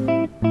away.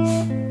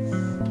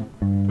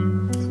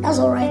 That's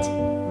alright.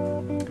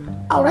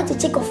 I'll write a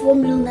check of 1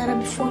 million naira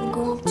before you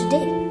go home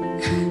today.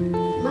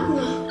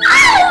 Mama.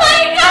 Oh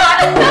my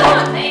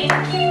God! Thank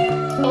you.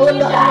 Oh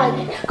no.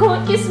 Come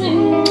on, kiss me.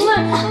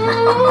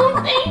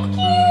 Thank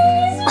you.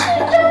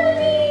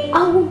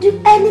 I will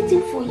do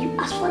anything for you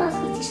as far as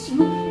it is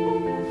you.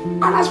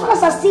 And as far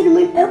as I still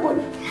remain able,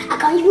 I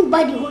can even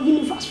buy the whole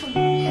universe for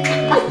you.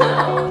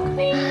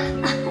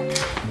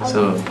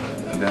 So,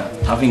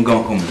 having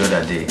gone home the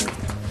other day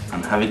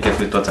and having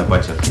carefully thought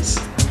about your case,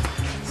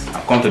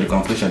 I've come to the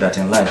conclusion that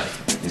in life,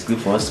 it's good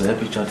for us to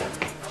help each other.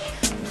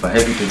 If I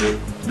help you today,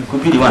 you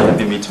could be the one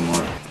helping me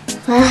tomorrow.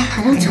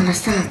 I don't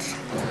understand.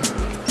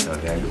 So,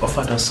 you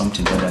offered us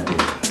something the other day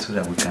so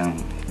that we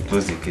can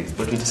close the case,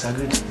 but we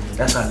disagreed.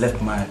 That's why I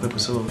left my people.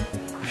 So,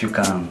 if you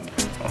can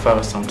offer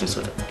us something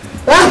so that...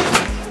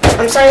 Well,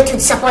 I'm sorry to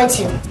disappoint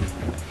you.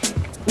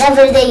 That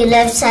very day you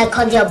left, so I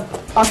called your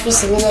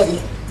office immediately.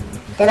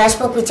 Then I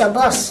spoke with your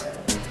boss.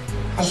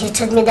 And he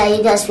told me that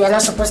you guys were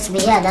not supposed to be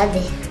here that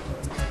day.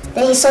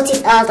 Then he sorted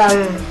it out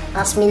and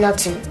asked me not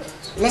to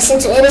listen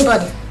to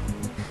anybody.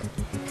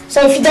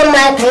 So if you don't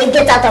mind, can you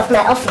get out of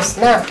my office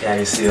now? Yeah,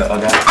 you see,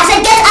 Oga. I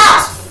said get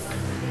out!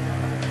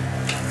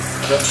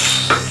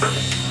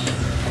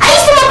 Are you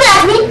still looking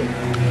at me?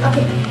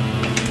 Okay.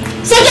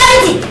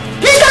 Security!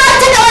 Please come out and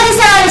take all these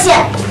salaries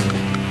here.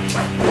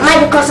 Why?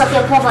 Because of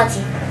your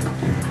poverty.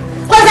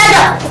 Close that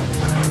door!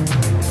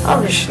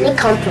 Obviously,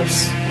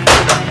 campus.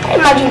 I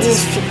imagine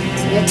these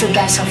little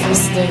guys of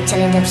yesterday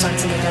telling them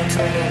something they don't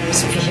tell them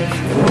misbehave.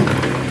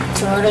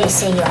 Tomorrow you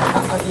say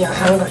you're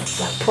hungry,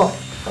 you're poor.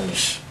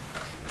 Obviously.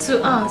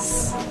 To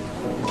us.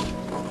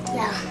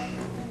 Yeah.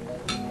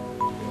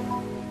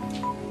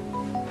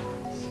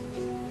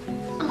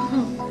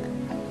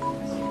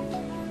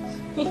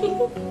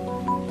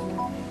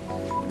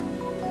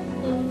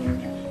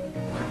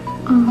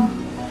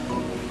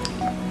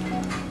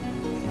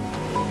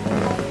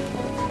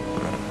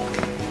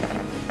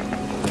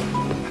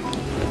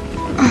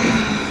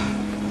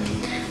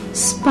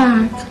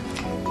 Spark.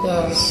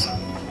 Yes.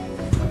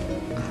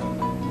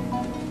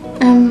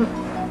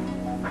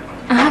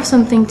 I have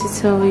something to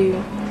tell you.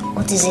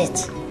 What is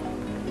it?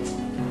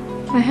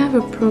 I have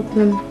a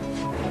problem.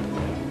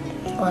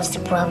 What's the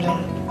problem?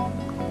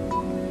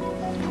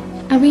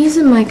 I've been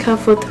using my car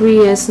for 3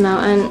 years now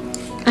and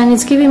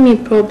it's giving me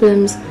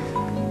problems.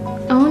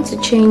 I want to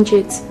change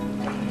it.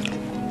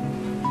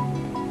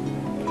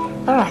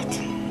 Alright,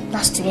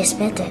 that's to be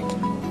expected.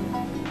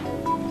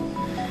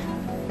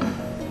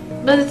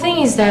 But the thing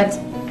is that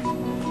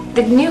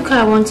the new car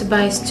I want to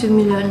buy is 2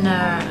 million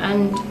naira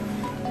and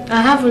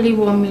I have only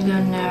 1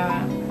 million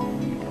naira.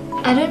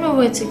 I don't know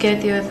where to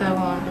get the other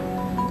one.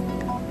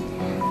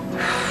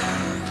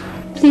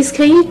 Please,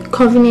 can you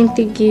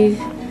conveniently give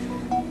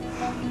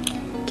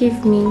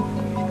me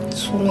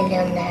 2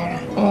 million naira?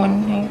 Oh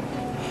no.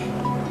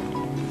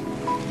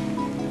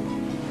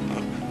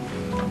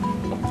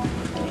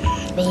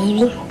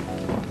 Baby,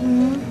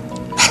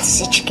 that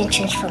is a chicken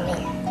change for me.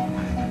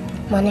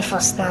 Money for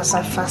snacks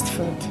and fast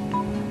food.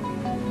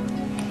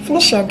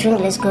 Finish your drink,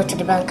 let's go to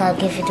the bank. I'll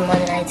give you the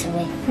money right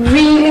away.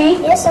 Really?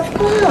 Yes, of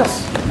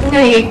course. No,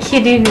 you're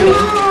kidding me. No,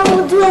 I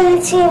will do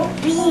anything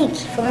big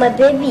for my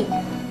baby.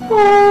 Oh,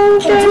 I'll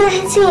do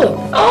anything.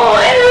 Oh,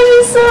 I love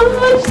you so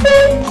much.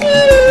 Thank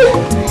you.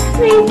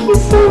 Thank you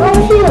so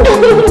much.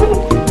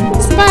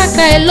 Spark,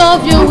 I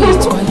love you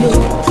with wayo.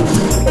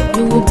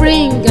 You will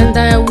bring and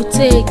I will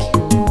take.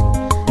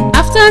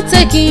 After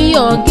taking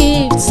your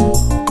gifts,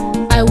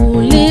 I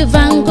will leave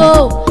and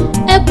go.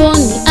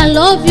 Ebony, I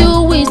love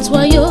you with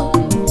wayo.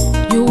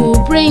 You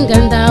will bring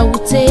and I will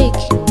take.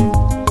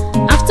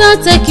 After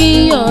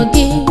taking your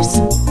gifts,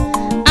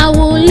 I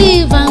will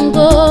leave and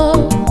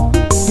go.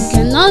 You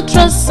cannot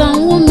trust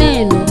some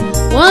women.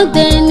 What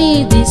they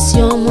need is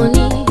your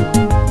money.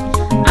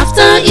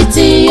 After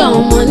eating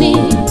your money,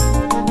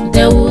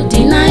 they will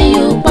deny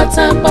you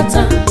pata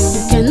pata.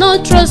 You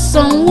cannot trust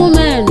some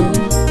women.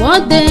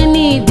 What they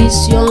need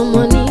is your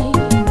money.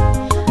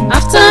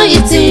 After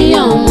eating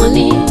your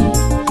money,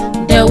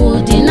 they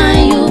will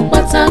deny you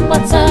pata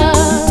pata.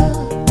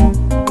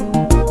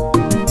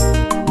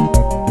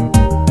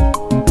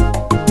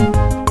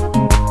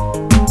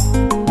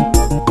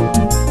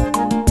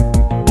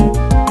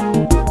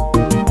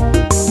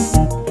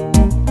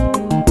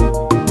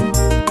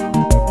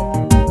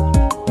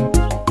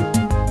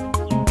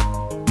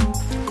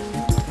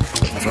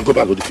 Go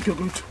back, go to your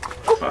good.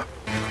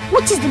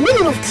 What is the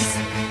meaning of this?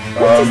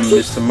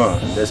 Mr. Man,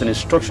 there's an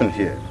instruction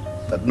here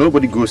that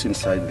nobody goes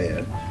inside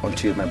there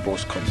until my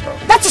boss comes out.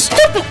 That is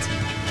stupid.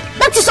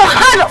 That is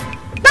unheard of.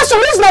 That's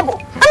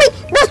unreasonable. I mean,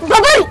 that's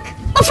barbaric.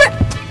 My friend,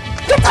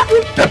 get up.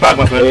 Get back,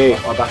 my friend. Hey,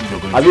 Oba,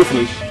 have you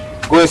finished?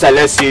 Go inside,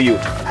 let's see you.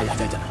 Look at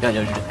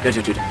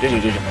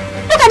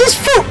this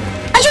fool.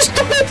 Are you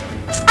stupid?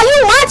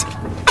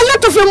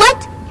 your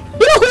mind?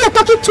 You know who you're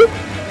talking to?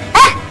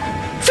 Eh?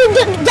 If you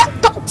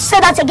don't say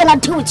that again, I'll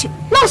deal with you.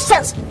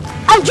 Nonsense.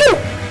 And you.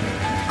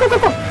 Go.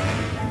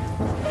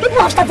 People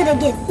have started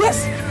again.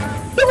 Yes.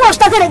 People have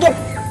started again.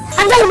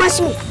 And that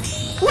reminds me.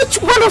 Which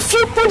one of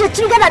you pulled the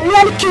trigger that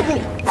nearly killed me?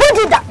 Who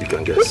did that? You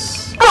can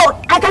guess. Oh,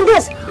 I can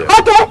guess. Yeah.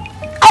 Okay.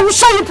 I will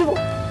show you people.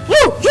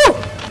 You.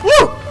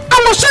 I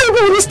will show you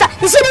people, Mister.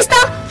 You see, Mister?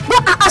 Go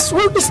and ask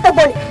who is the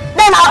bunny.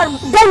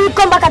 Then you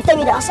come back and tell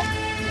me the answer.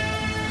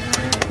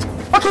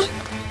 Okay.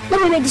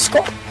 Let me make this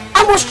call.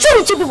 I will show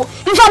it to people.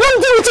 If I don't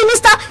deal with you,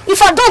 Mister,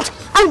 if I don't,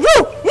 and you.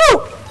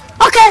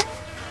 Okay.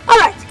 All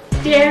right.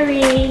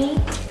 Dearie,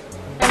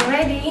 I'm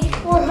ready.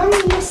 Well, honey,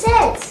 you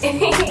said.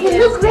 You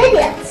look ready.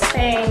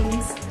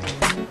 Thanks.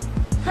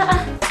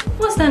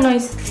 What's that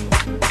noise?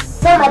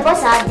 No, my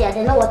boss are out there.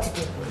 They know what to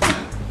do.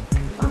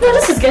 No,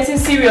 this is getting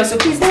serious, so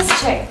please let's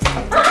check.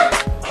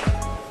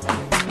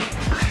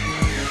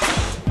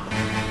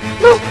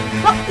 No,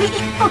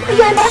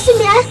 you're embarrassing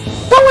me, eh?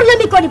 Don't let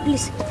me call the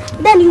police.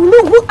 Then you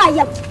know who I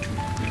am.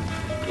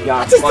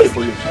 Yeah, call the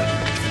police.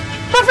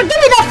 Perfect, give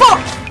me that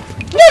phone.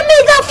 Give me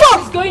that phone.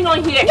 What's going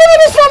on here? Give me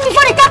this phone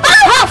before they cut my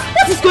half.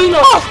 What is going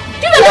on? Oh,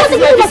 give me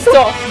this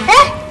phone.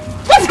 Eh?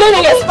 What's going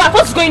on, yes, Spark?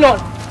 What's going on?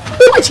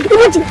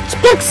 Imagine,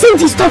 Spark sent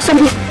his dogs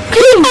on me.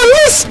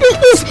 Unless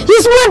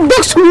he's one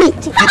dogs with me.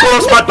 You call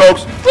us smart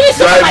dogs? Will you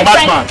you are a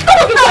madman. Come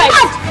on,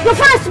 guys. Your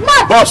friend is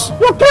smart. Boss,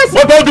 your crazy.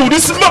 what don't do?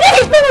 This is not.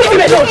 Easy.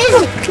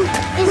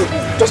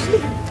 Just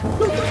leave.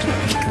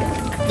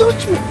 No,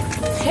 touch me.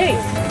 Hey.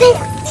 There.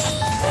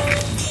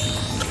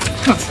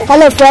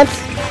 Hello, friends.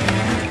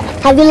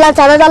 Have you learned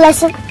another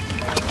lesson?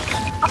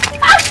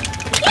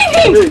 Leave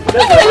him! Leave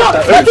him alone!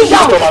 Put him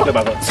down!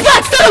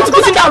 Spark, tell him to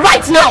put him down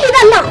right now!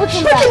 Put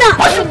him down!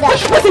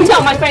 Put him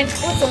down, my friend!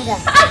 Put him down!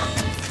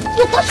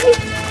 You touch me!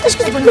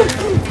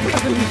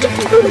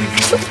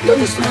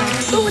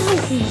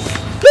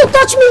 You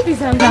touch me!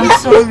 Please, I'm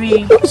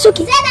sorry. It's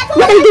okay.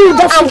 Where are you going with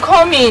that phone? I'm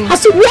coming. I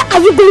said, where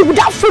are you going with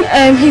that phone?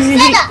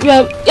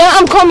 Yeah,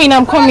 I'm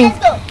coming.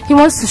 He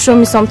wants to show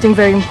me something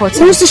very important.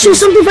 He wants to show you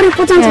something very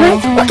important, right?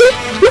 Okay,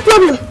 no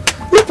problem.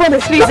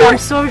 Please, I'm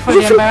sorry for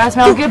the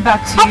embarrassment. I'll get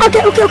back to you.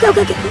 Okay.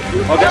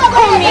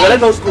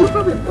 Let us go.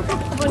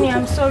 Bonnie,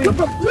 I'm sorry.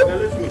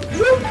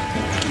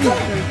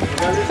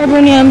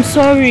 Bonnie, I'm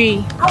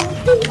sorry. I will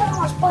think that I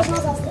was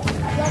possible.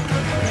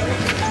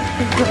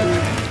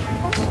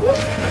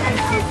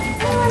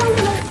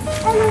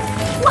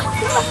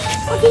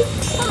 Okay,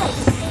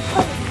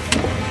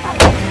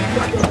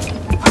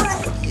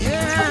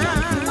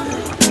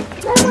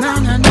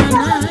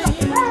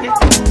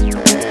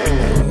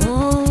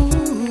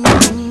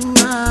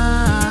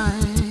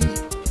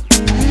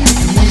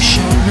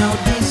 Emotional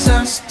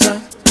disaster,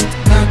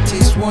 that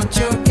is what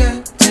you're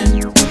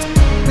getting.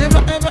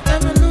 Never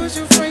ever lose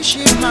your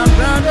friendship, my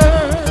brother.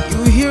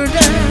 You hear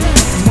that?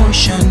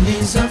 Emotion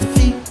is a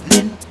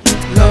feeling,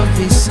 love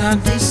is a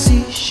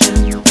decision.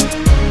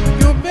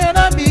 You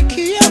better be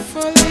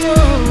careful, yo.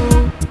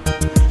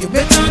 You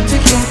better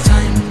take your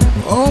time,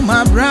 oh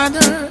my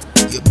brother.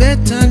 You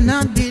better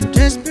not be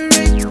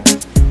desperate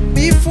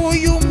before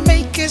you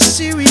make a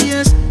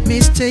serious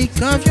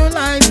mistake of your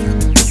life.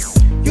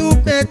 You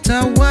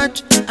better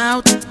watch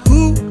out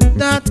who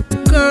that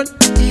girl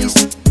is.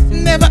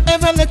 Never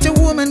ever let a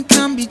woman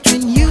come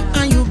between you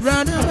and your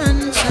brother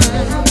and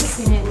sister.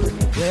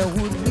 Where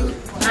would you?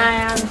 I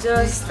am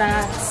just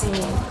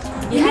starting.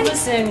 You haven't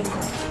seen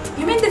anything.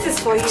 You mean this is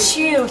for you?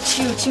 Chill.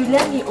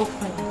 Let me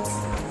open it.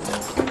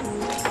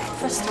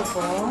 First of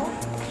all,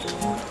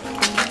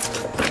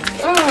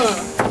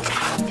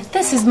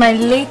 this is my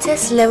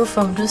latest level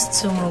from those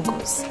two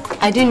moguls.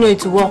 I didn't know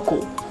it would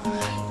work.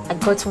 I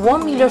got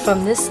 1 million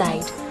from this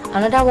side,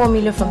 another 1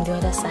 million from the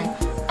other side,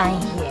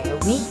 and here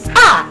we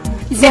are.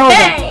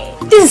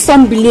 Zelda, this is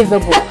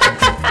unbelievable.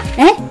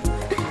 Eh?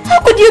 How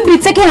could you be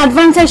taking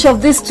advantage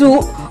of these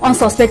two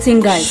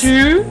unsuspecting guys?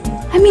 True.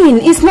 I mean,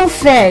 it's not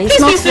fair.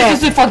 Please,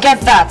 forget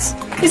that.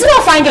 Is it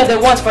not fine girl they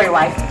want for a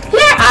wife? Here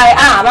I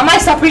am I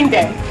suffering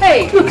them?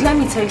 Hey, look, let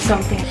me tell you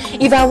something.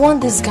 If I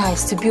want these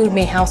guys to build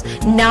me a house,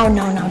 now,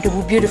 they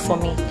will build it for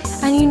me.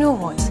 And you know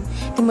what?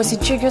 The most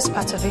injurious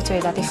part of it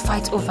is that they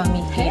fight over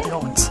me a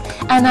lot.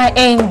 And I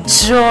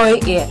enjoy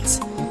it.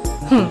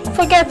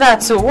 Forget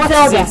that too. What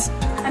is it?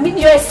 I mean,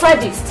 you're a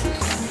sadist.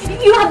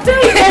 You are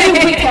very, very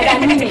wicked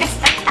and mean.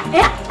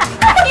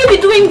 How do you be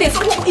doing this?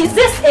 Is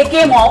this a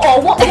game or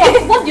what do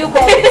you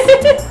call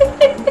this?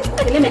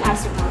 Okay, let me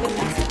ask you.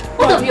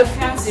 What of your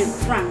fiancé,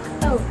 Frank?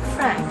 Oh,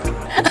 Frank.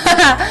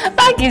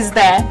 Frank is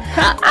there.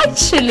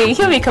 Actually,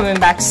 he'll be coming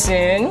back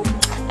soon.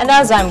 And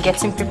that's why I'm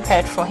getting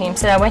prepared for him,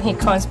 so that when he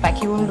comes back,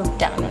 he won't look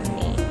down on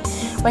me.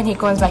 When he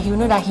comes back, he will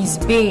know that his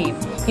babe,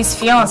 his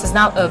fiance, is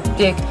now a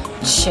big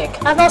chick.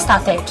 I've not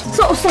started.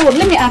 So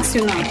let me ask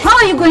you now. How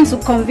are you going to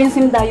convince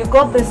him that you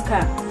got this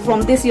car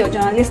from this your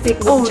journalistic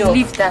job? Oh,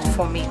 leave that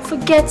for me.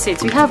 Forget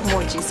it. We have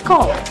emojis.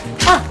 Come.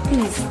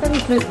 Please, let me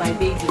close my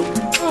baby.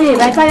 Babe,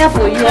 I tire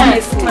for you,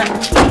 honestly.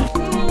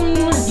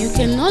 You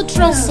cannot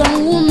trust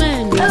some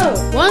women.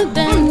 What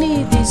they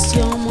need is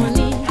your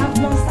money.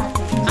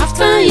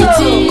 After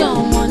eating your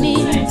money.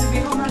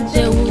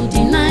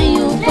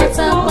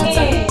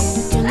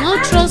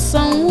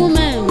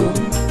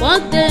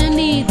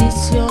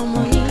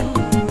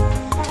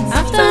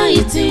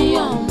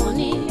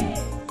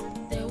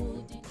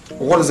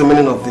 what is the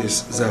meaning of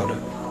this, Zelda?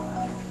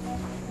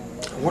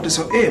 What is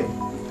your aim?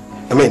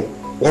 I mean,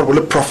 what will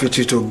it profit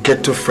you to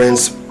get two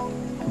friends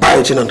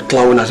biting and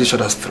clawing at each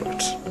other's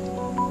throats?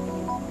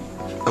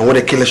 And when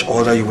they kill each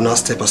other, you will not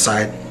step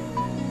aside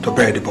to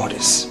bury the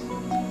bodies.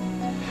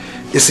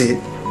 You see,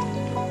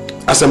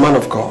 as a man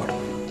of God,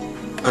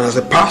 and as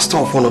a pastor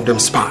of one of them,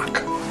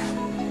 Spark,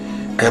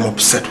 I am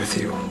upset with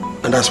you,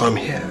 and that's why I'm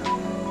here.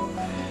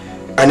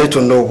 I need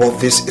to know what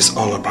this is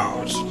all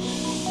about.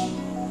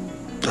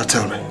 Now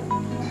tell me,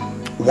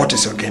 what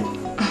is your game?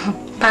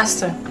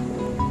 Pastor,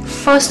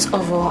 first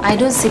of all, I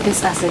don't see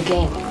this as a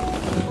game.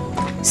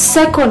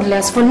 Secondly,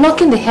 as for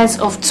knocking the heads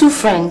of two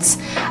friends,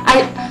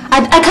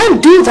 I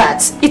can't do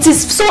that. It is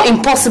so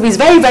impossible. It's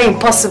very, very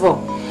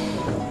impossible.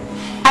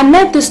 I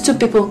met these two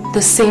people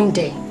the same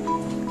day,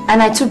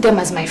 and I took them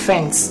as my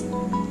friends.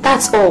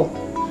 That's all.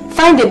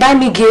 Fine, they buy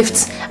me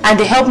gifts and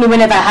they help me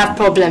whenever I have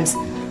problems.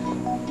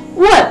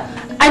 Well,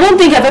 I don't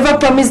think I've ever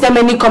promised them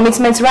any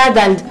commitment rather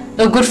than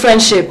a good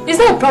friendship. Is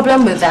there a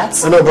problem with that?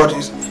 I know, but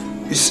it's...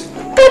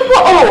 People,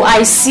 oh,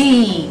 I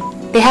see.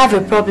 They have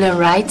a problem,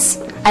 right?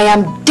 I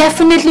am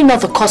definitely not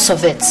the cause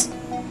of it.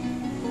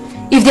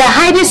 If they are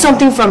hiding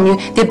something from you,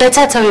 they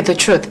better tell you the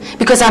truth.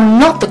 Because I'm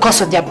not the cause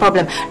of their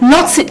problem.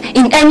 Not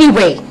in any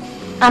way.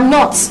 I'm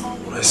not.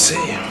 I see.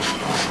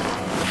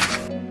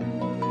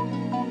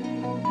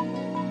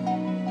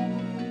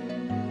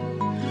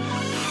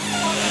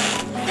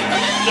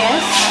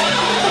 Yes?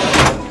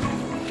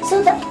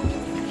 So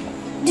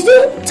did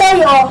you tell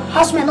your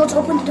housemate not to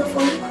open the door for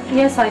me?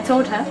 Yes, I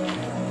told her.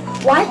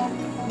 Why?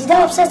 Did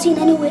that upset you in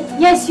any way?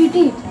 Yes, you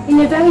did. In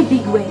a very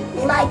big way.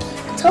 Like,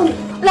 tell me.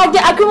 Like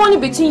the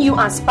agreement between you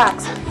and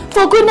Sparks.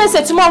 For goodness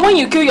sake, tomorrow when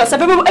you kill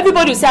yourself,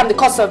 everybody will say I'm the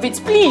cause of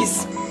it.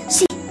 Please.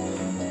 See,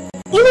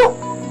 you know,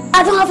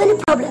 I don't have any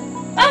problem.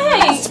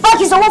 Hey!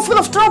 Spark is the one full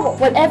of trouble.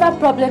 Whatever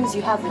problems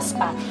you have with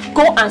Spark,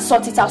 go and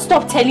sort it out.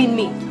 Stop telling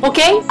me,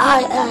 okay?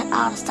 I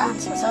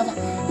understand. So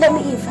let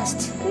me in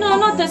first. No,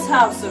 not this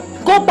house.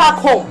 Go back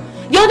home.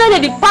 The other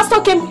day, the pastor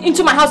came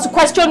into my house to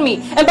question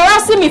me,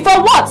 embarrassing me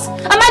for what?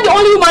 Am I the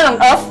only woman on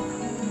earth?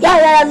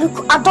 Yeah,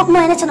 look, I don't know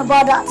anything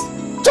about that.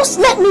 Just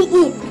let me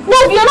in. No,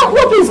 you're not.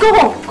 No, please, go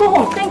home. Go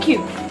home. Thank you.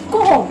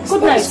 Go home.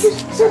 Good night.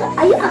 Excuse,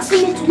 are you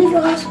asking me to leave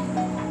your house?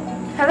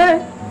 Hello?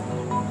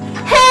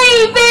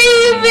 Hey,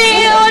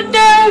 baby! Oh,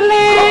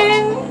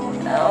 darling!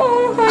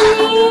 Oh,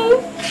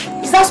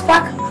 honey! Is that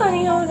Spark?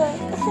 Honey, hold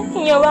on.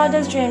 In your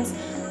wildest dreams,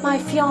 my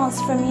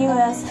fiancé from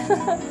US.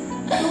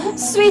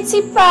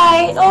 Sweetie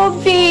pie, oh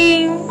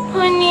babe,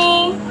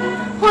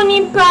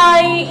 honey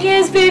pie.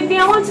 Yes, baby,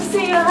 I want to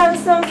see your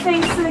handsome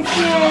face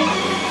again.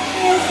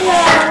 Yes,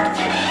 love.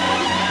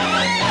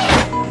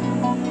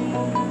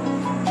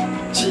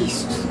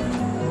 Jesus.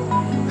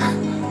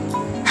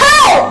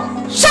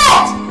 How?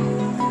 Shut!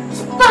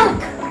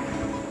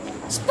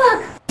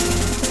 Spark!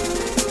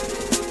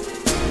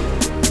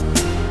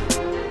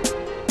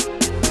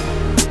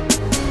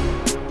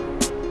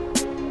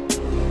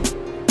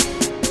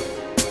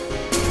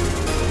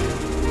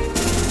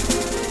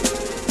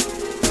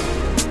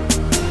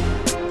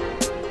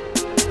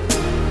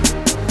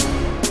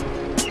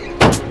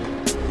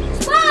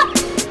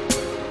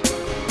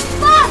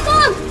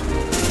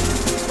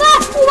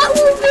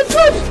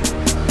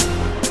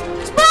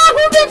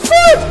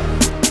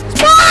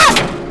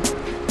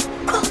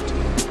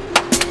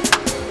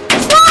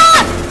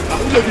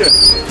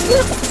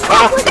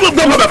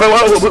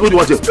 What do you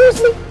want here?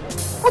 Excuse me.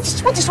 What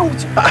is wrong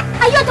with you?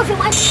 Are you out of your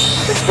mind?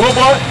 Small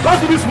boy,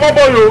 don't be small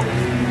boy, you.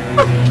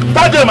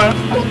 Touch him, man.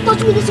 Don't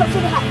touch me, this is your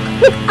favorite hand.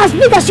 Look, as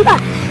big as you are.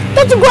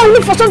 Can't you go and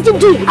look for something to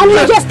do? And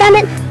you're just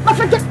standing. My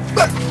friend,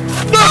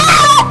 no!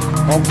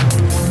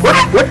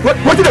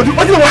 What did you do?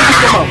 What do you want to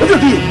do, man? What did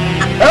you do?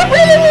 Huh? What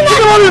do you mean?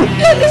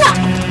 Leave me now.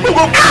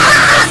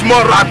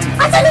 Small rat.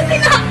 I said leave me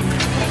now.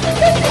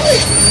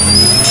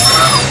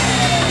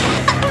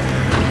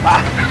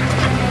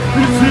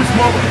 This is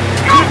small boy.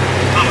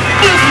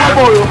 Small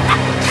boy.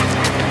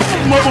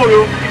 Small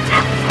boy.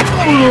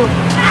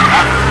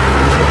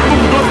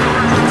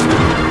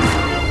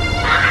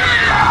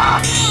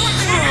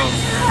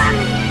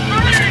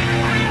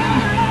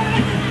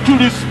 Kill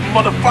this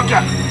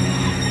motherfucker.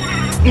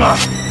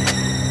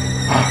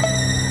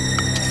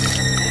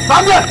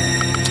 Stand there.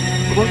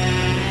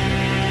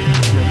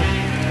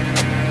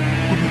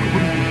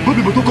 Go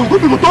be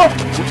motor.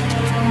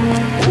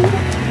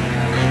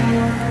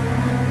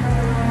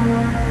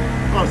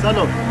 Come on, stand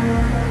up.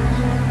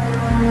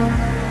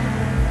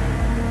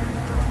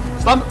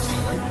 Stand.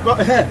 Go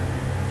ahead.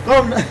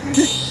 Come.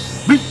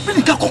 Bring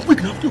the car. Come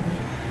quick now.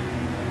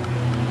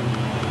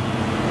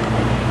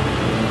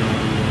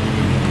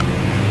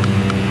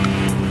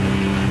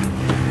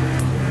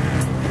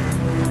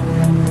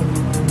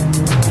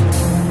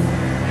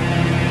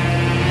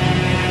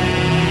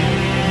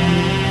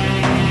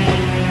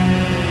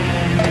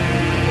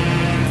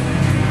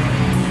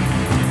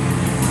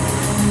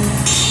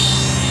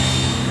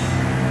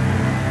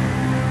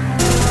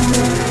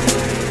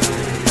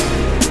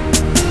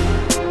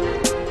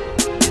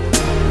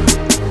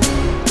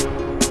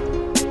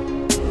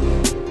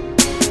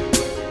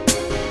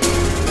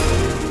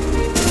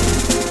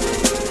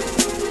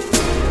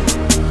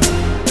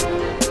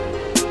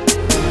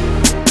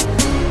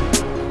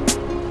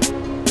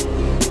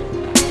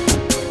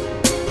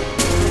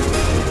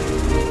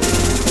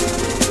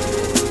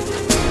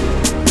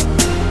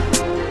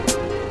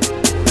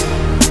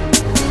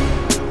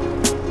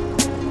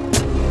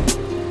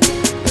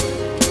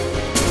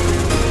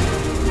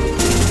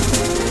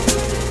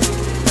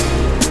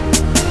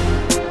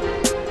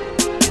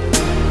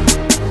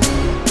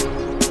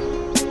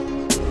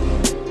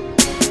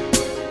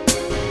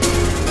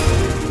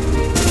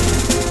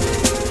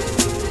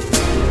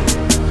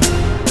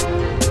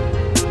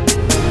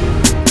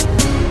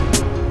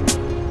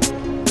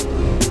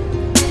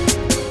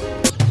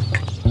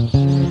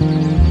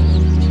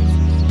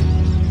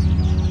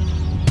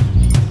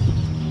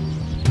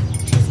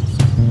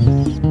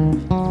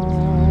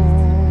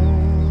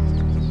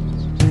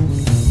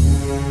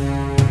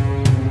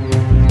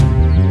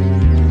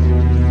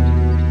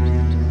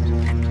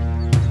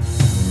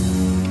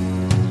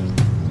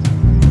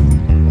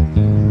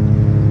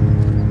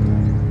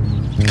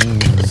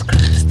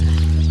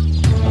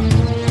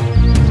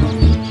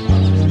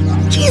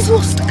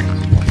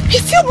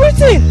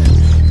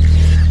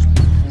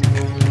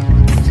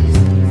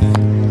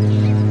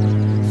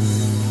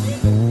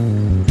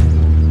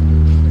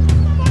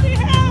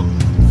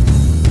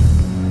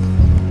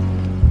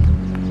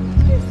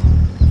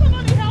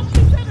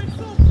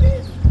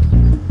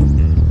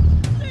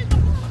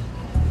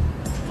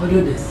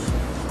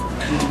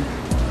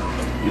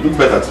 You look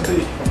better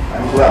today.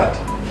 I'm glad.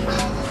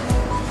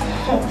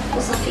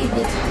 Because I feel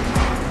better.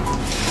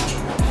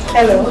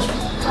 Hello.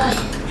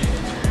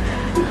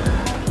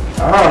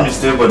 Hi.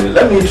 Mr. Ebony,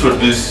 let me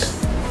introduce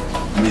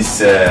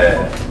Miss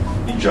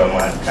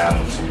Ijoma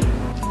Kanu to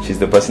you. She's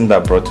the person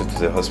that brought you to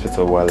the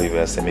hospital while you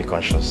were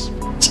semi-conscious.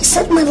 She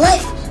saved my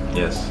life.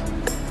 Yes.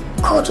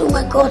 God, oh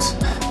my God.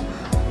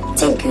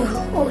 Thank you.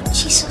 Oh,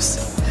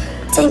 Jesus.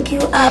 Thank you.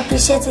 I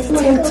appreciate it.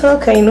 It's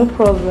okay, no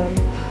problem.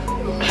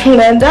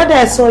 And that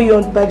day I saw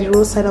you by the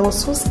roadside, I was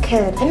so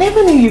scared. I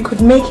never knew you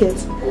could make it.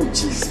 Oh,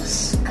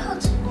 Jesus. God.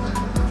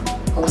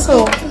 Oh,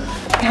 so,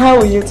 how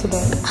are you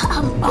today?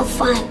 I'm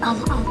fine. I'm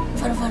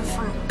very, very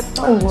fine.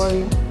 Don't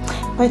worry.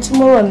 By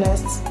tomorrow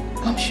next,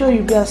 I'm sure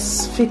you'll be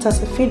as fit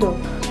as a fiddle.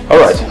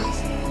 Alright.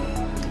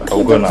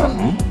 I'll go now.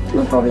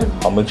 No problem.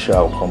 I'll make sure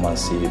I'll come and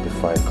see you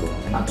before I go.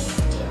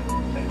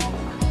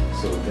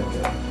 So, take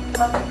care.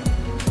 Okay.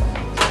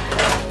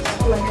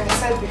 Like I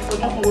said before,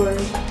 don't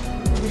worry.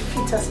 You'll be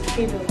fit as a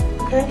fiddle.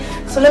 Okay?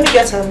 So let me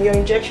get your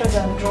injections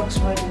and drugs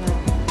right now.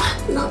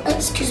 No,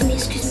 excuse me,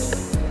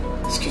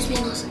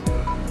 nurse.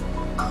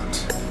 God,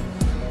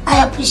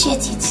 I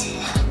appreciate it.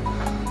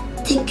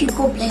 Thank you,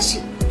 God bless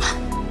you.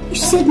 You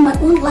saved my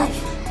own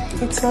life.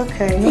 It's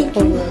okay, no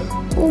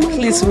problem. Oh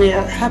Please, we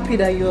are happy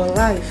that you're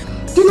alive.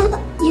 You know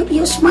that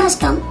your smiles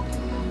can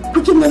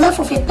quicken the life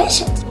of a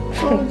patient.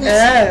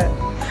 Yeah.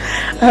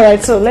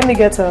 Alright, so let me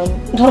get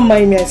don't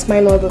mind me, I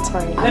smile all the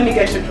time. Let me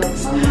get your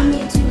drugs.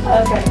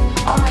 Okay.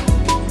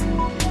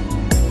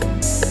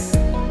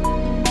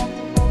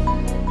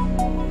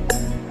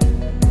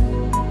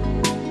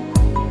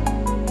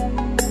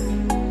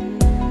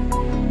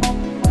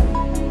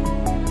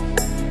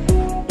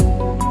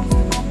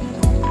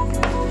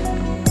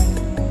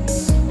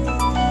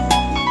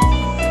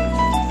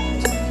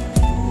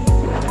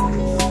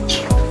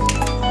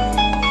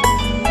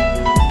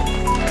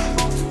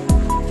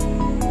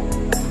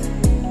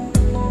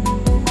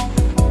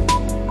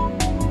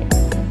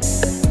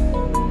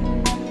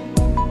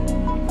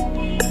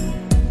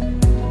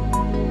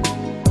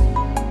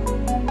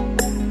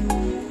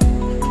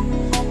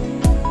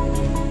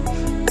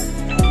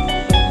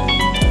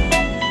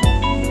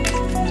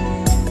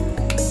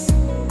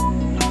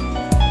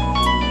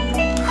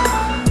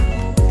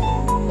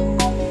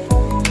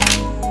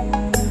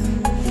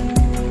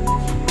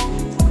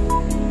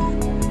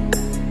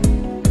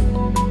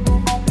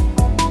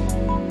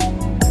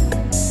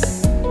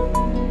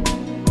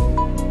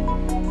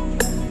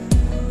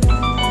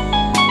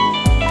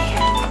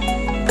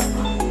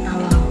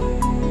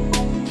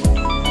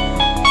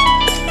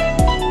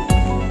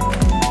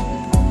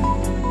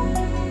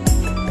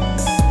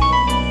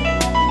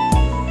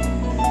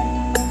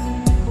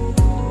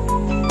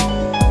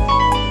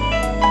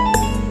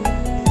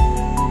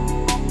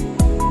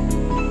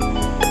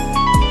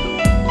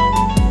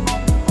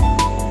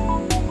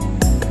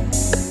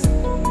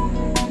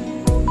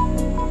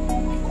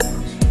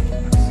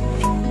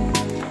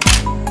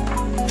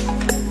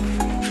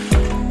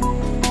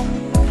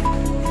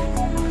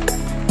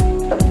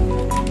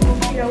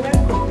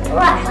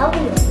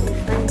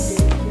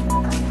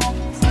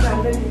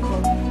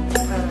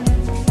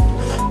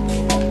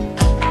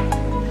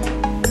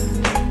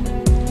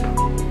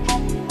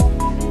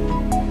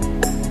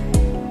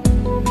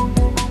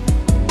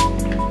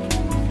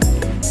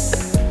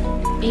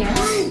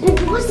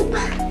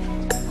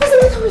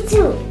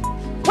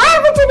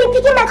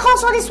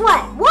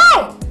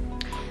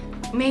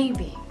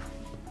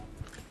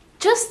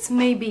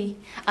 Maybe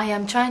I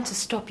am trying to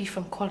stop you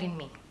from calling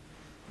me.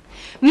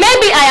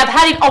 Maybe I have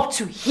had it up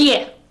to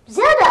here.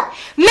 Zelda!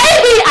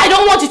 Maybe I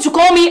don't want you to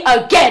call me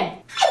again.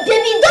 Hey,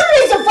 baby, don't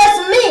raise your voice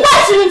to me.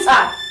 Why shouldn't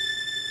I?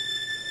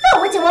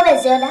 No, wait a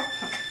moment, Zelda.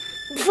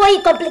 Before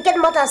you complicate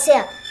matters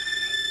here.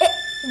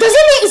 Does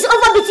it mean it's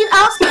over between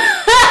us?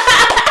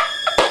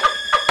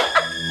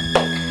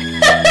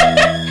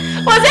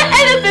 Was there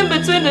anything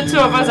between the two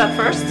of us at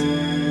first?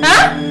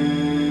 Huh?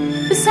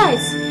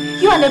 Besides,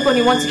 you and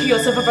Ebony want to kill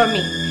yourself over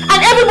me.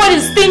 And everybody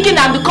is thinking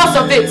I'm the cause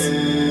of it.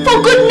 For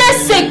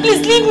goodness sake,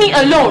 please leave me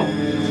alone.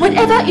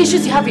 Whatever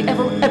issues you have with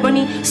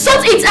Ebony,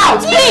 sort it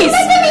out, please.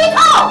 You're messing it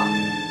up.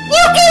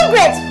 You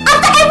ingrate.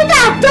 After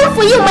everything I've done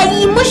for you, my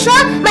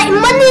emotion, my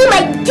money,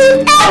 my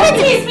gift,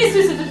 everything.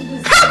 Please.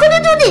 How could you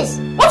do this?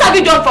 What have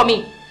you done for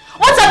me?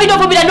 What have you done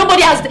for me that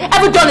nobody has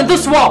ever done in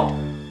this world?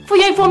 For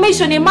your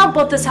information, a man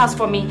bought this house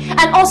for me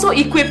and also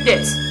equipped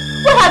it.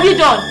 What have you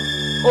done?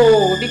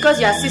 Oh,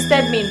 because you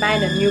assisted me in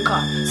buying a new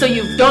car. So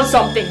you've done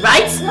something,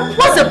 right?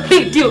 What's the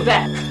big deal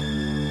there?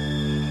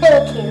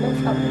 Okay, no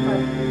problem.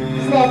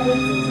 It's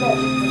everything.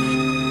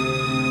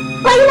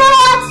 But you know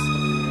what?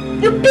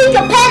 You pick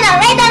your pen and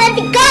write down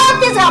every kind of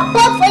things I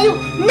bought for you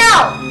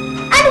now.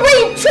 And when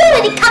you threw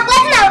in the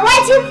calculating and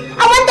writing,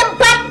 I want them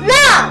back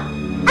now.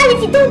 And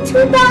if you don't do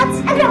that,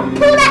 I'm gonna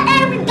pull that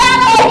every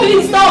guy. Oh,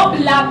 please stop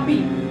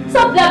blabbing.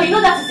 Stop blabbing. You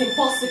know that is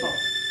impossible.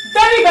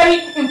 Very, very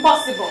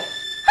impossible.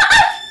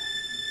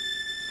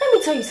 Let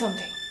me tell you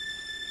something.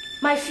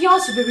 My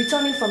fiancé will be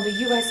returning from the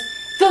US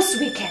this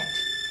weekend.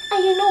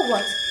 And you know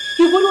what?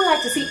 He wouldn't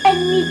like to see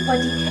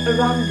anybody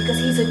around me because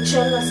he's a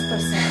jealous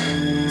person.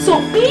 So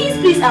please,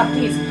 please, and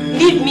please,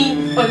 leave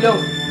me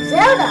alone.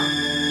 Zelda,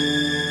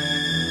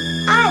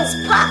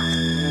 Spark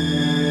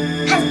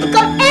has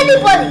become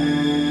anybody.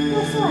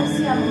 That's what I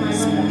see about my mother.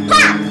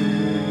 Spark!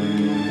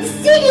 The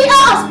CEO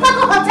of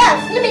Sparkle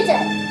Hotels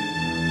Limited.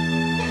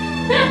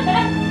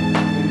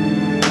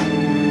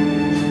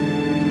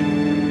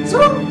 So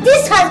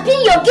this has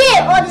been your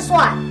game all this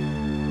while.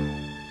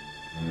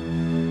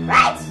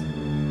 Right?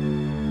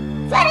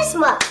 Very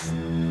smart.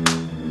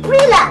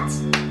 Brilliant.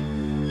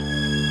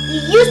 You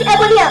used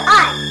Ebony and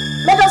I,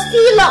 made us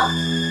feel loved,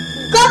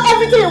 got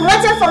everything you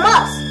wanted from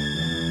us.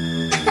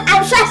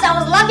 I'm sure as I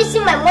was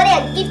lavishing my money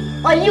and gift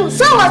on you,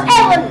 so was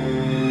Ebony.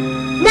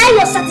 Now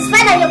you're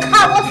satisfied and your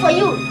car worked for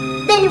you.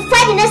 Then you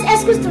find the next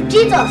excuse to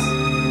cheat us.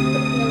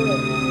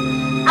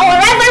 Our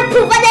rival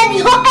provided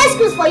the whole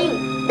excuse for you.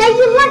 Then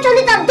you launch on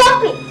it and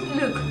dump it.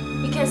 Look,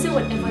 you can say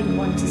whatever you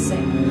want to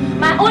say.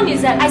 My own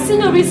is that I see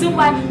no reason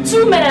why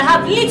two men that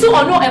have little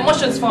or no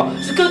emotions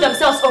to kill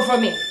themselves over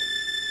me.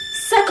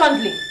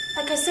 Secondly,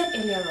 like I said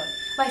earlier on,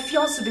 my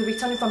fiancé will be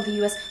returning from the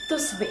US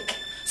this week.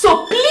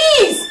 So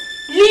please,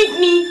 leave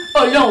me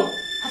alone.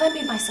 Have I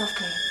made myself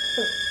clear?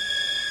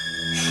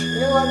 You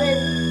know what, babe?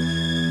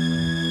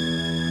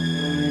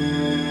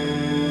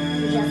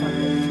 You hear from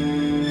me.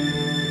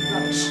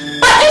 Rubbish.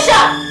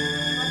 Patricia!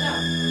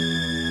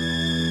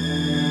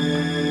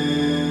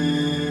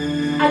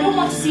 I don't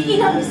want to see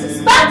either Mr.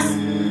 Sparks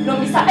nor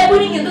Mr.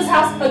 Ebony in this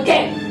house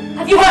again.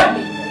 Have you heard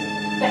me?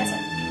 Better.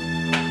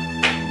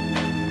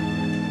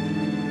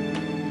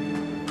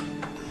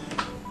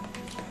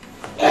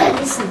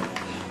 Listen,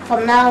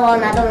 from now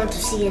on, I don't want to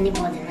see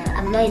anybody now.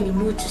 I'm not in the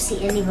mood to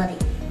see anybody.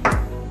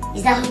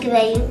 Is that okay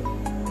by you?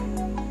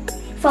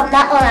 From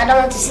now on, I don't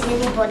want to see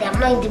anybody. I'm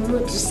not in the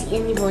mood to see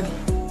anybody.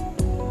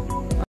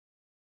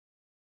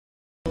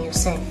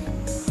 Yourself.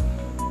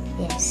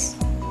 Yes.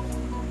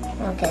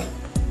 Okay.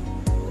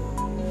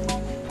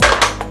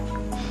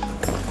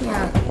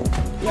 Yeah,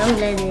 young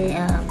lady,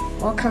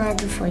 what can I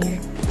do for you?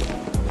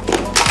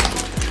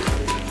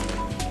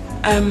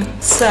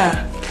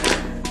 Sir,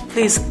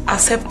 please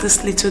accept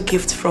this little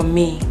gift from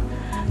me.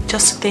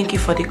 Just to thank you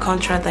for the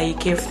contract that you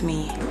gave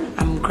me.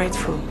 I'm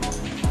grateful.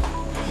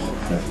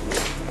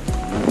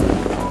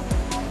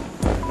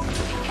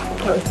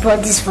 Oh, you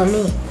brought this for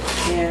me?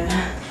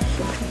 Yeah.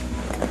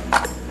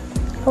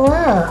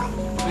 Wow.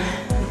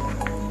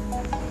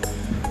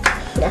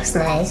 That's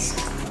nice.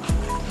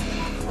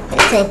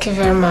 Thank you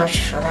very much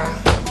for that.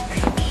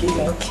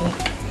 Thank you.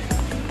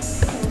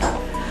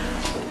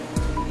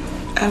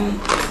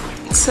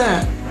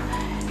 Sir,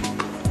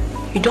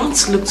 you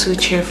don't look too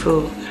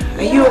cheerful.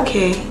 Are you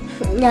okay?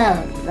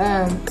 No,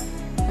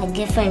 my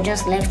girlfriend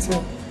just left me.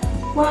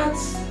 What?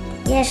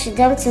 Yeah, she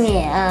dumped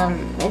me.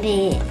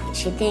 Maybe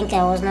she think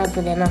I was not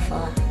good enough for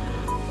her.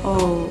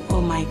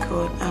 Oh my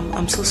God.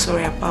 I'm so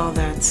sorry about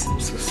that. I'm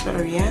so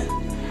sorry, yeah?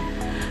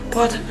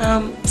 But,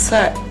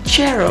 sir,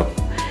 cheer up.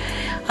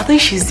 I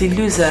think she's the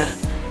loser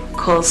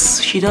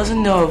because she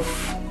doesn't know of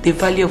the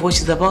value of what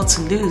she's about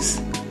to lose.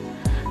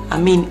 I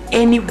mean,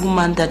 any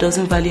woman that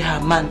doesn't value her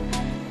man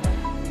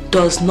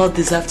does not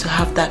deserve to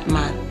have that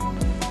man.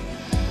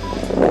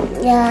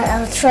 Yeah,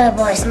 I'll try,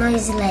 but it's not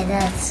easy like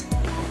that.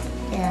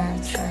 Yeah,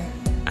 I'll try.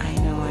 I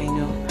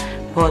know.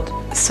 But,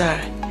 sir,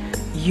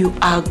 you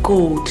are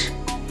gold.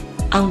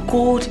 And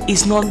gold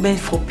is not meant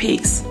for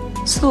pigs.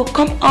 So,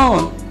 come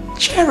on,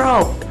 cheer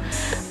up.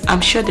 I'm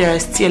sure there are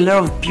still a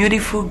lot of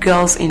beautiful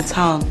girls in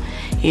town,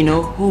 you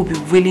know, who will be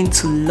willing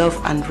to love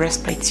and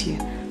respect you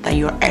than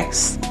your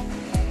ex.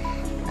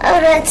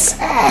 Alright,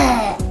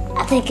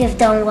 I think you've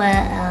done well.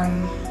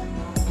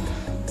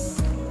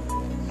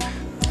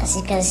 As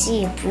you can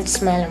see, you put a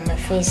smile on my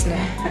face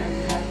now.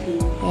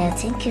 Yeah,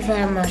 thank you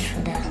very much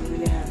for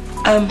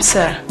that.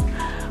 Sir,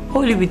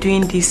 what will you be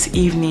doing this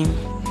evening?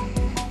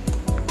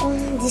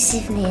 This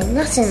evening,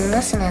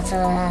 nothing at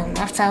all.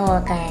 After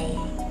work, I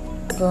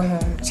go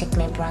home, take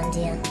my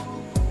brandy and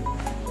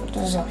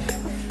doze off.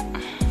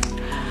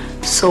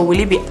 So will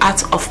it be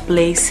out of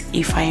place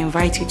if I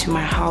invite you to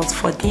my house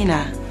for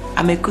dinner?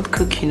 I'm a good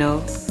cook, you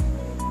know.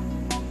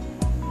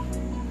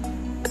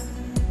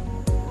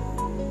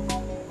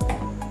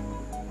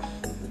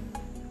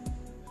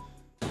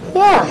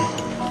 Yeah.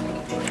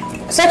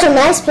 Such a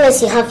nice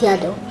place you have here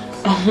though.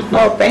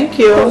 Oh, thank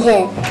you.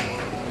 Yeah.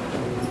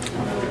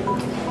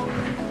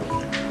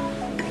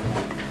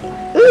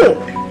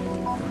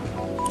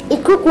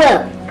 It cooked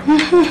well.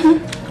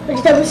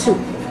 Vegetable soup.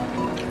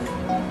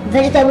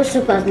 Vegetable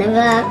soup has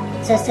never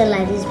tasted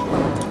like this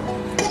before.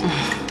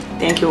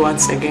 Thank you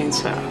once again,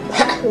 sir.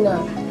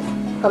 No.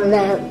 From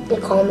now, they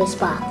call me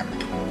Spark.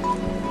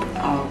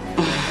 Oh.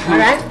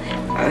 Alright?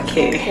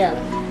 Okay. Yeah.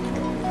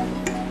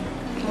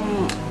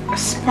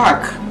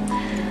 Spark.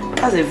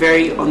 That's a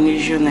very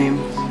unusual name.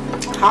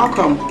 How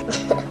come?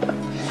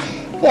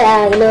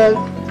 Yeah, you know,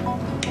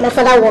 my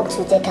father worked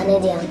with a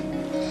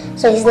Canadian.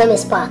 So his name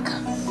is Spark.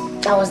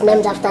 I was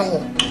named after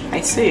him.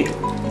 I see.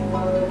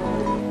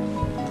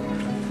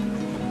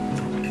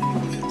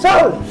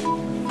 So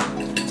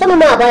me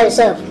more about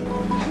yourself.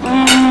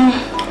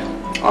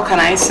 What can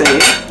I say?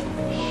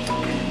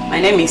 My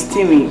name is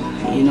Timmy,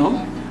 you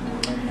know.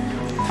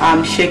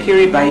 I'm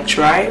Shekiri by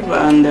tribe,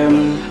 and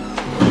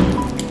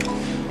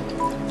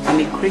I'm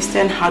a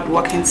Christian,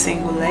 hardworking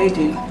single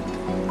lady.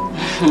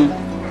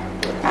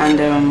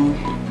 And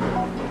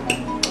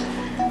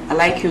I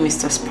like you,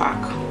 Mr.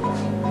 Spark.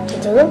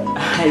 You do?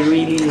 I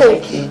really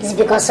like you. It's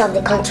because of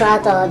the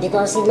contract or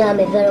because you know I'm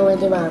a very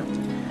wealthy man?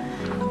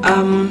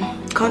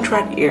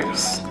 Contract,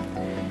 yes.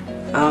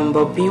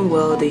 But being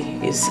wealthy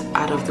is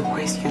out of the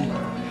question.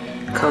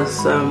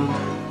 Because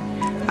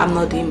I'm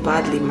not doing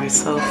badly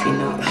myself, you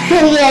know.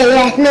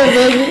 yeah, no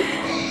baby.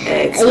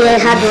 Excellent. You're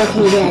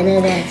hardworking, yeah, I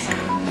know that.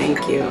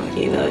 Thank you.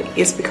 You know,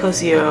 it's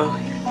because you are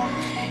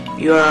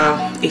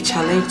a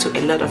challenge to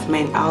a lot of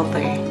men out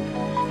there.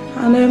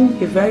 And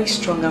you're very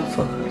strong and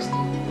focused.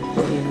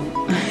 You know.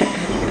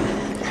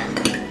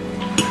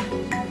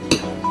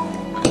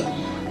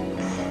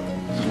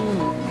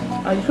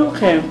 Are you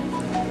okay?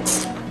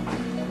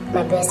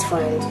 My best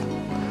friend.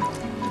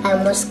 I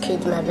almost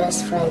killed my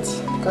best friend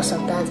because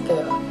of that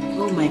girl.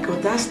 Oh my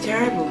God, that's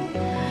terrible.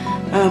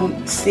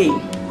 See,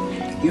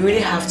 you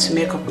really have to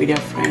make up with your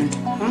friend.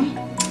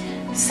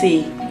 Huh?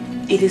 See,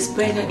 it is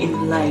better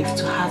in life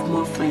to have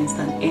more friends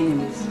than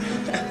enemies.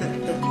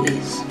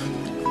 Please.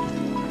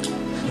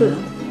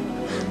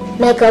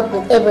 Make up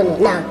with Ebony.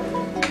 Now,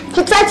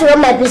 he tried to run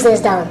my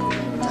business down.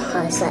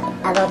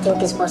 I don't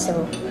think it's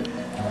possible.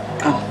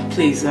 Oh,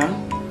 please,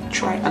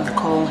 try and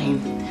call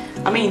him.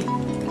 I mean,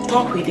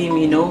 talk with him,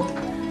 you know.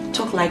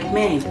 Talk like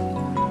men.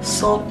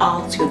 Sort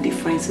out your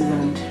differences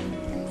and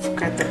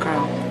forget the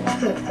crowd.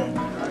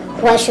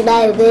 Why should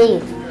I obey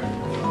you?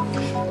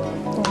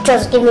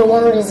 Just give me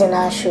one reason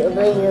I should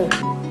obey you.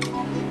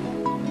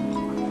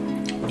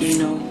 You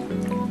know,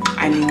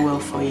 I mean well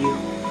for you.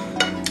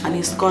 And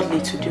it's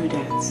godly to do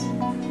that.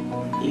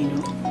 You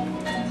know.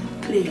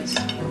 Please.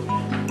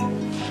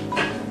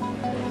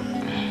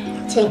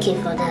 Thank you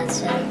for that,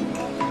 sir.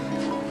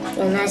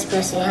 You're a nice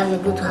person. You have a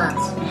good heart.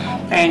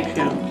 Thank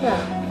you.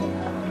 Yeah.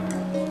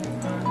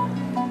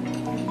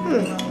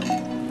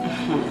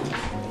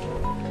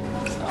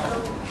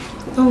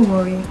 Don't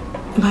worry.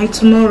 By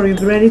tomorrow, you'll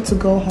be ready to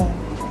go home.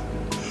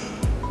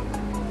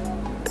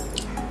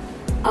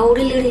 I will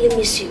really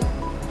miss you.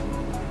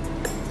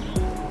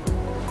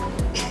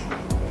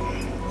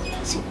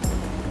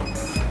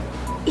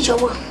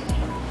 Ijeoma,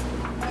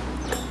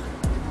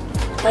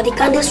 you're the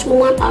kindest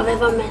woman I've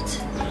ever met.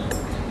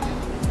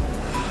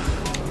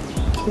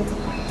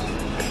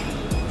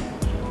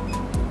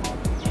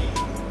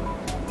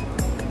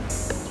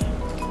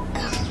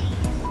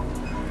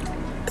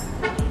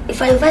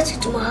 If I invite you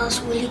to my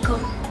house, will you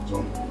come?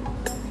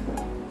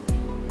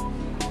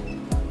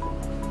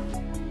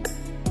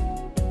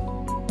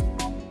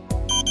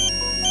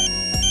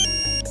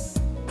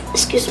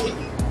 Excuse me.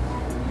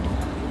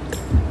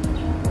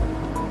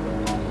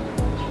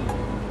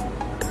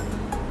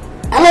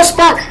 Hello,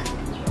 Spark.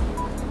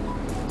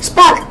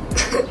 Spark,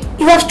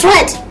 you have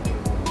tried,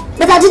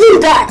 but I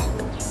didn't die.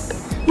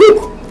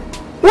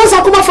 Look, once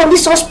I come out from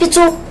this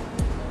hospital,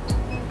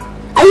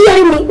 are you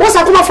hearing me? Once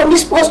I come out from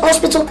this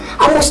hospital,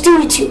 I must stay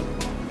with you.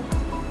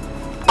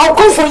 I'll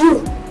come for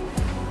you.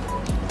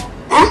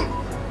 Huh?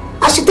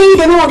 I should tell you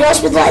the name of the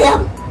hospital I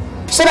am,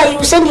 so that you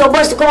will send your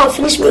boys to come and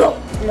finish me up.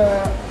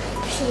 No,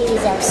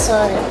 please, I'm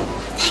sorry.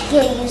 That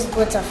girl used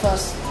both of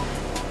us.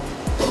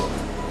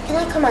 Can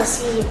I come and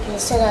see you,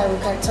 please, so that we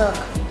can talk?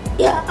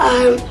 Yeah,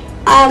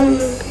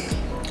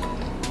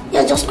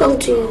 yeah, just come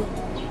to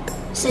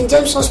St.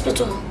 James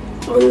Hospital,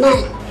 room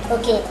 9.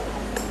 Okay.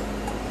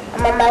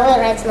 I'm on my way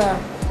right now.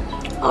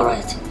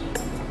 Alright.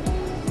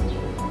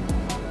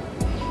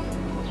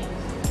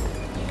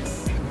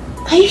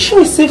 Are you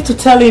sure it's safe to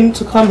tell him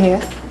to come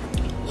here?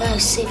 Yeah,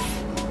 it's safe.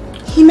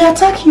 He may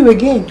attack you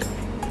again.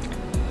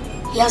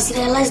 He has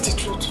realized the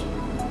truth.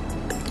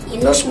 He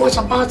knows much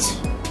about...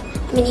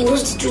 he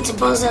knows the truth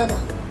about Zelda.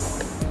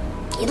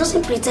 He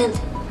doesn't pretend.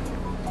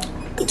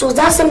 It was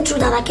that same truth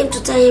that I came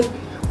to tell him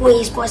when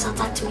his boys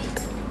attacked me.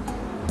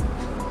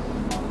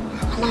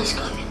 And now he's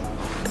coming.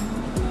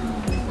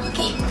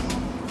 Okay.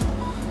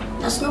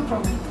 That's no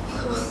problem.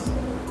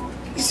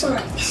 It's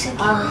alright. It's okay.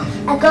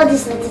 I got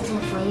this little thing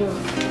for you.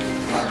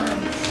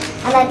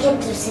 And I came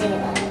to say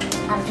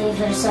I'm very,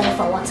 very sorry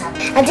for what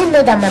happened. I didn't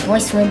know that my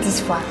voice went this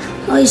far.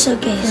 Oh, it's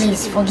okay.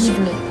 Please, forgive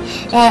me.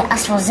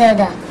 As for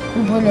Zelda,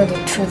 we both know the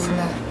truth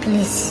now.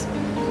 Please,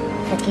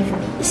 forgive me.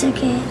 It's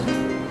okay.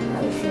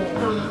 How you feel?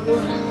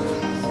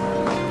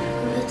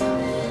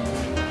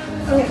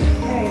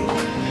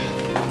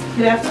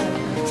 Good afternoon.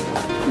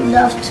 Good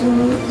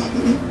afternoon.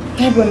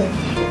 Hey, Bonnie.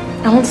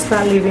 I want to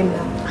start leaving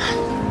now.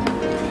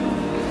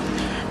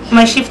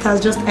 My shift has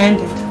just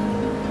ended.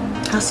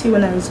 I'll see you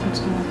when I resume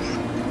tomorrow.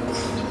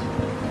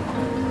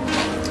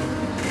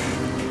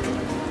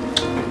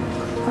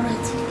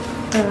 Alright.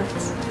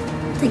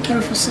 Alright. Take care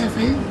of yourself,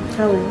 eh?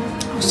 I will.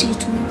 I'll see you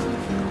tomorrow.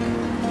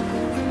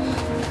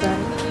 Bye.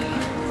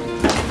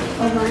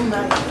 Bye-bye.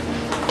 Bye.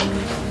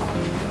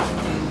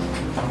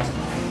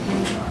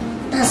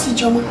 That's it,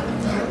 Joma.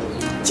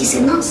 She's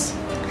a nurse.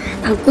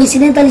 And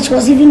coincidentally, she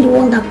was even the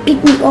one that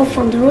picked me up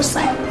from the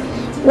roadside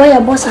where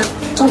your boss had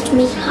taught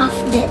me half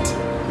dead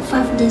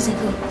 5 days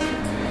ago.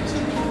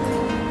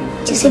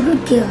 She's a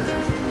good girl.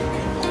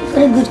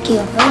 Very good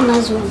girl. Very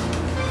nice one.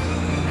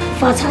 In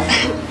fact,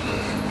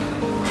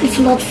 if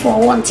not for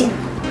one thing,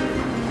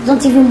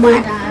 don't even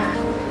mind her.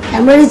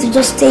 I'm ready to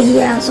just stay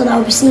here so that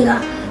I'll be seeing her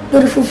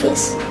beautiful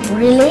face.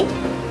 Really?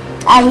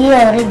 Are you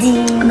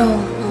already? No,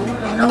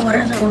 don't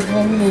worry.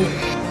 Really?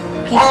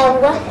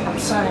 What? I'm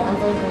sorry, I'm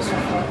very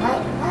sorry. How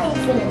are you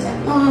feeling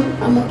then?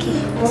 I'm okay.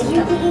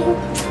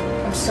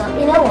 I'm sorry.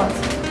 You know what?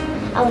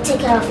 I will take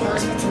care of your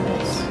hospital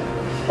bills.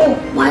 Oh,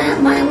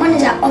 my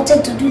manager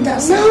opted to do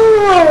that. No,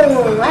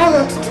 I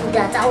want to do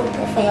that. I will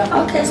pay for your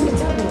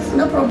hospital bills.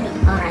 No problem.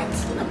 Alright,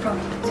 no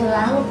problem. So I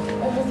hope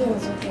everything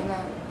is okay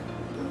now.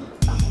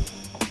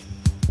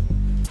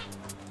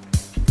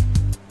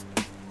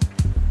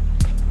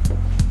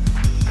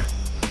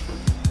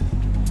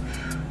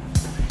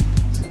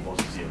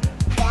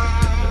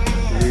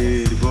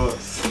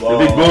 The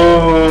big boss!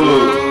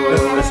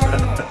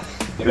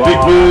 The big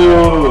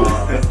boss!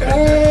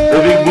 The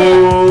big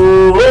boss!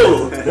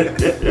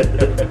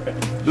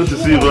 Good to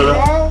see you, brother.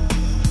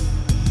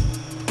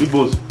 Big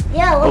boss.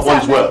 Yeah, what's all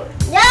up? is well.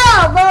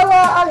 Yeah,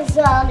 all is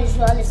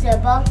well,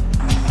 but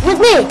with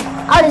me,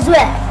 all is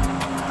well.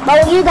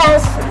 But with you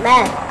guys,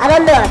 man, I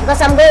don't know,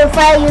 because I'm going to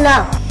fire you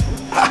now.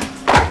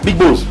 Big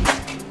boss,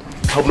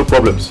 I have no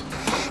problems.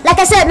 Like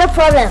I said, no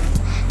problem.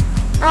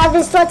 I've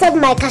instructed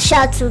my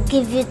cashier to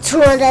give you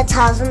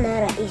 200,000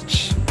 naira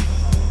each.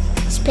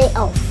 It's pay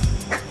off.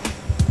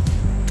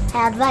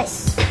 I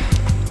advise.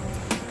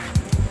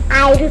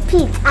 I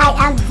repeat,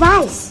 I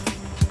advise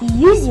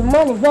you use your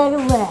money very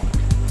well.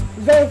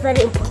 Very,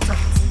 very important.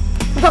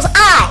 Because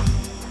I,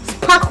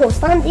 Sparkle,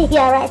 standing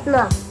here right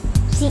now,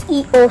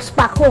 CEO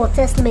Sparkle,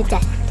 tells me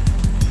that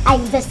I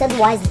invested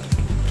wisely.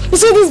 You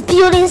see, these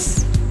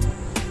buildings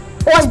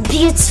was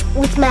built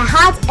with my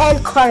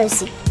hard-earned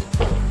currency.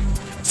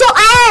 So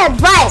I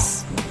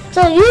advise,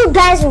 so you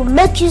guys will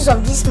make use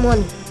of this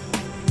money.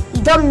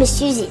 You don't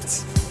misuse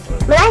it.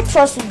 When I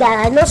trust you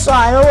guys,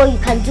 I know what you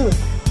can do.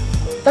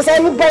 Because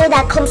anybody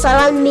that comes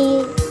around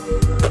me,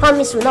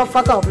 promise will not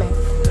fuck up, man.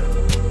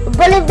 You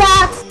believe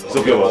that? It's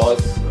okay, boss.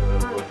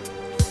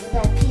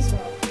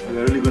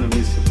 We're really gonna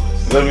miss you,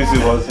 boss. We're gonna miss you,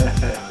 boss.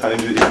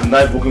 And it's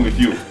nice working with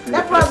you.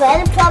 No problem,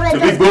 any problem.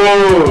 The big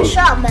boss!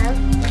 Sure, man.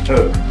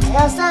 You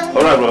understand?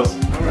 Alright, boss.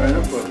 Alright,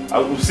 no problem. I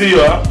will see you,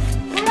 huh?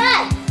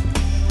 Alright.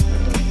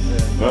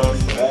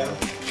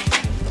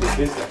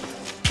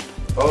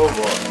 Oh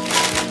boy.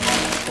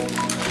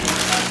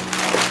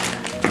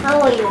 How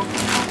are you?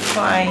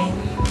 Fine.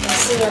 I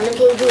see you're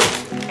looking good.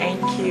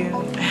 Thank you.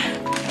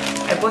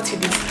 I bought you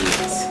this gift.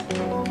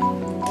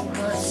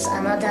 What's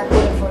another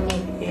day for me?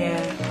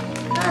 Yeah.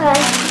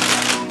 Alright.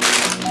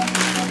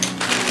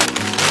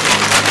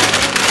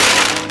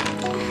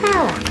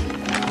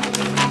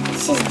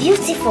 She's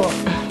beautiful.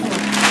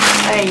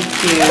 Thank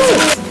you.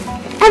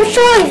 I'm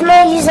sure you've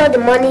not used all the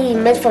money you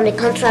made from the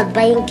contract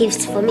buying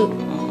gifts for me.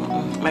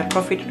 My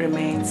profit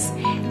remains.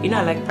 You know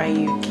I like buying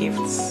you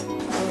gifts.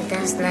 Oh,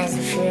 that's nice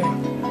of you.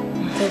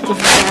 Thank you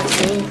for that,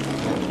 babe.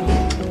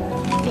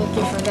 Thank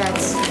you for that.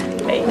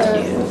 Thank you.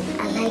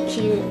 I like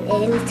you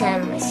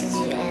anytime I see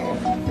you. I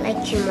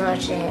like you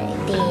much day,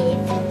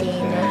 every day.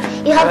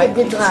 You have a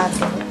good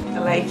heart. I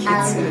like you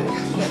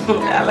too.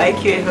 I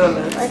like you a whole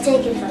lot. I'll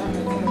take you for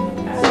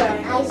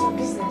everything. How's your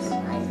business?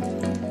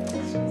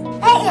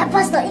 Hey,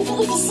 Pastor, if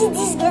you see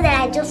this girl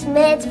that I just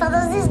met,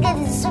 Pastor, this girl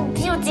is so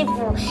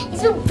beautiful,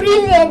 it's so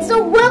brilliant,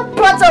 so well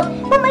brought up.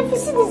 Mama, if you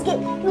see this girl,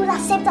 you will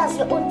accept her as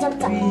your own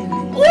daughter.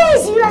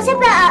 Yes, you will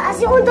accept her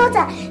as your own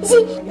daughter. You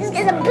see, this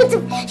girl is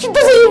beautiful. She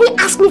doesn't even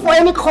ask me for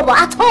any cover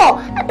at all.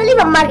 I believe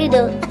I'm married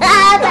though.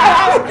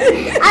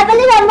 I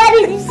believe I'm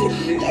married. You see,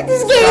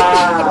 this girl.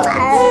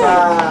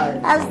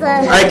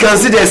 I can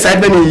see the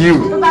excitement in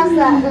you.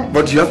 Pastor.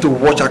 But you have to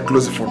watch her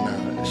closely for now.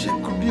 She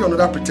could be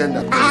another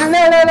pretender. No,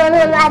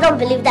 I don't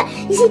believe that.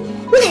 You see,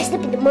 when I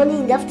sleep in the morning,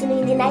 in the afternoon,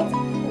 in the night,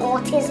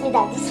 God tells me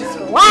that this is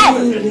your wife.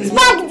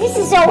 Spark, this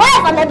is your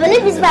wife, and I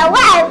believe it's my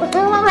wife.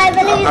 I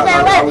believe it's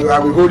my wife. I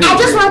will hold you. I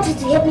just want you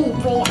to help me in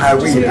prayer. I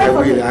will.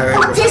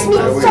 God tells me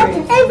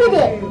something every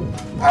day.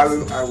 I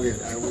will.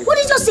 What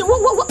did you say?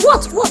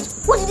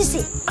 What did you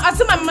say? I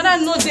said my mother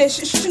no there.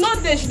 She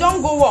not there. She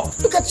don't go work.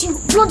 Look at you,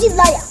 bloody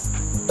liar.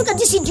 Look at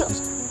this idiot.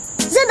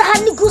 Zeda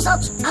hardly goes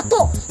out at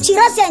all. She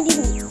rests here in the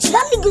evening. She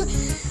hardly goes.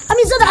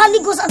 Zeda hardly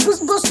goes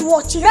to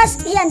work. She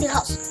rests here in the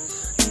house.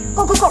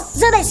 Go.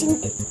 Zeda is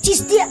in.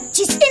 She's there.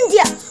 She's in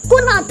there. Go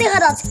now and tell her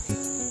that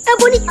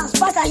Ebony and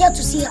Spark are here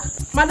to see her.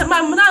 My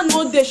mother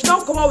no there. She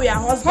don't come out with her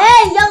husband.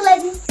 Hey, young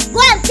lady, go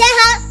and tell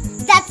her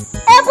that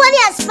Ebony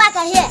and Spark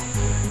are here.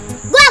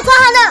 Go and call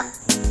her now.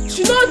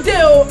 She not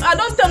there. Oh, I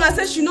don't tell her. I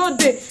say she not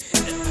there.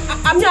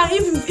 I mean,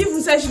 if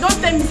you say she don't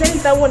tell me say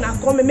that one I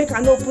come and make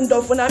her no open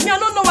door for now. I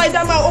don't know why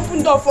that man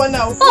open door for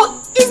now.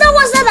 Oh, is that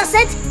what Zeda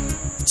said?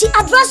 She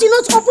advised you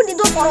not to open the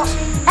door for us.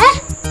 Eh?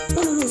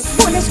 No. Go,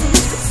 let's go.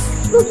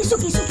 No, it's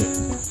okay.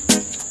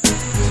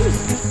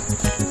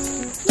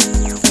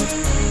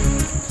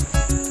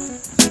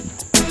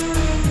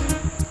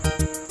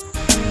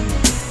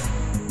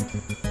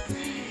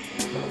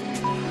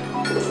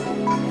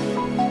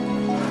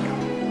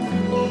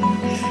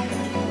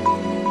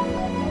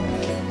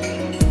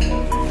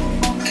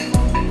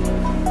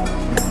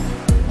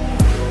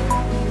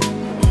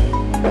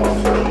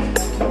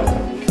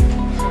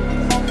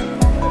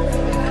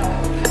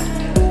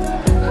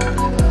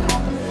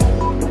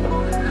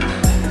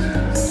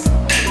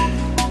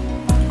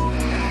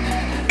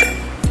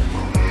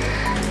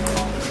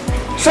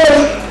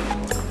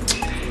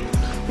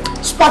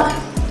 Spark.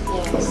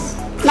 Yes.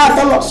 Now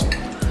tell us,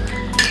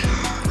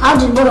 how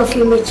did both of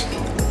you meet?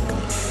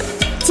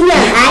 Timmy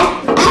and I?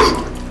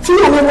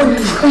 Timmy and I.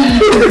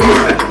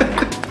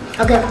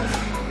 Okay,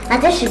 I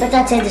think she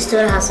better tell the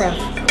story herself.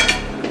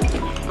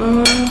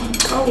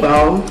 Oh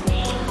well,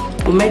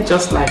 we met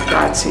just like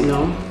that, you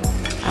know.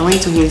 I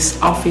went to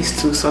his office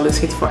to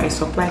solicit for a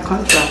supply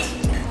contract.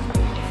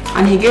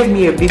 And he gave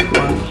me a big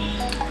one.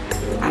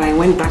 And I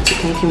went back to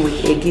thank him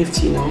with a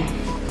gift, you know.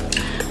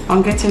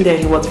 On getting there,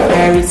 he was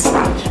very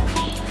sad.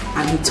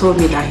 And he told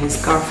me that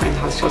his girlfriend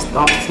has just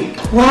dumped him.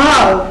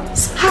 Wow,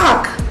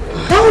 Spark!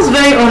 That was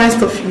very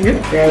honest of you.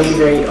 Very,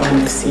 very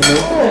honest, you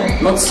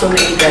know. Not so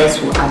many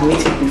guys will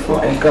admit it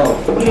before a girl.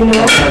 You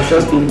know, has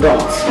just been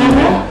dumped, you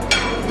know.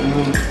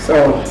 So,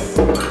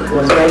 it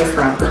was very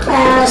frank.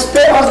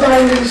 Spray us down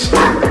English. Go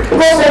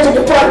straight to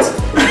the point.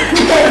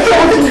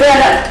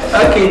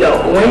 Okay,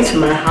 now, we went to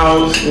my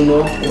house, you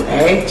know, we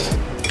ate.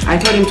 I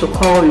told him to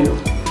call you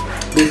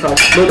because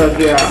both of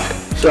you are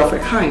two of a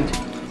kind.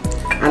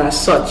 And as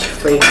such,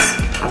 friends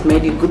have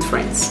made you good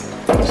friends.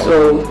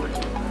 So,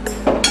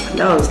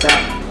 that was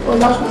that. Oh,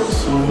 that's nice.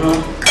 So,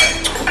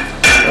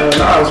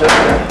 that was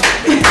right.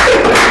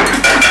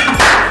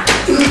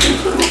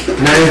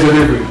 Nice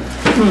delivery.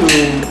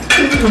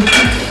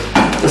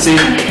 You see,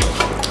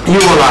 you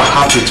all are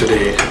happy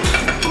today,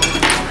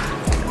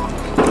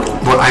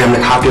 but I am the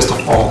happiest of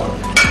all.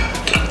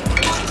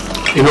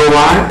 You know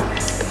why?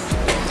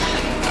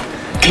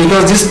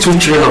 Because these two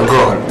children of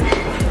God,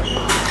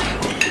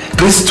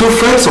 these two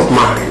friends of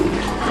mine,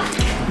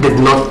 did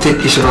not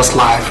take each other's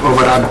life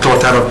over that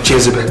daughter of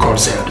Jezebel called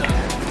Zelda.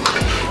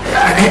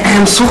 I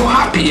am so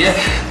happy.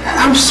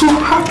 I'm so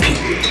happy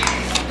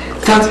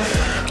that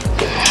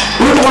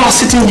we all are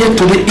sitting here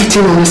today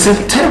eating on the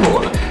same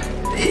table.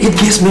 It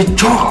gives me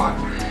joy.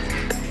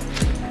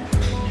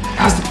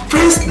 As the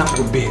friends that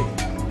will be,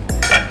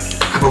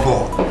 above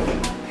all,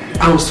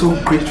 I'm so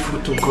grateful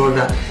to God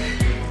that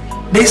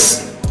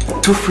these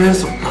two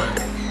friends of mine,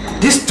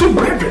 these two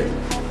brethren,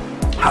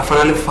 have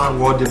finally found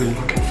what they've been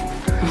looking for.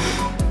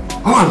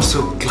 Oh, I'm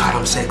so glad,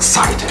 I'm so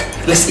excited.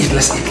 Let's eat,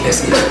 let's eat,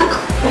 let's eat.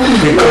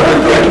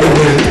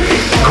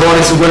 God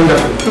is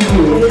wonderful.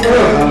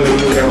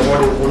 Hallelujah,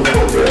 what a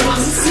wonderful.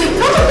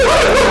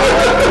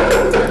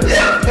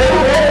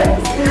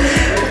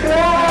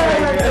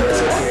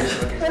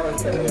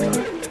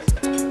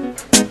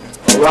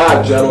 All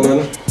right, gentlemen,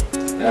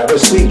 have a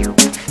seat.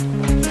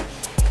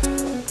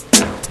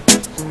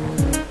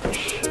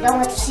 Don't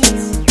want to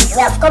sit.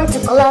 We have come to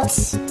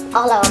collect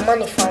all our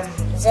money from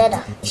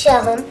Zeda. Is she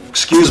at home?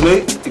 Excuse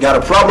me, you got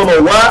a problem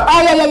or what?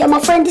 Oh, yeah, my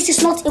friend, this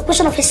is not a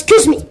question of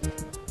excuse me.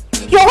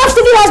 Your wife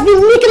TV has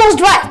been making us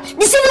dry,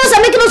 deceiving us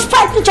and making us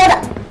fight each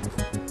other.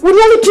 We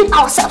nearly killed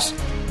ourselves.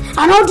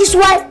 And all this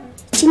while,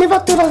 she never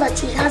told us that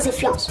she has a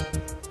fiance.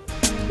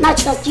 Now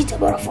she has cheated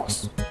both of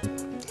us.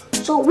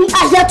 So we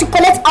are here to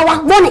collect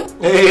our money.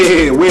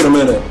 Hey, wait a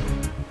minute.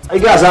 Are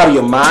you guys out of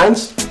your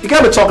minds? You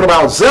can't be talking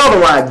about Zelda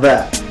like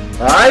that,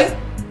 alright?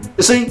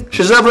 You see,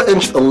 she's every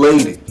inch a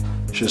lady.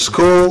 She's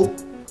cool,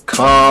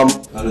 calm,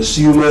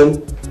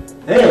 unassuming,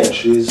 and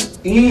she's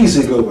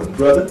easygoing,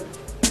 brother.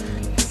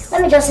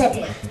 Let me just help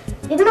you.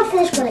 You've not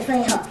finished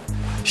qualifying her.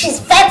 She's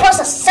vipers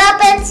as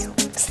serpents,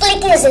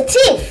 slinky as a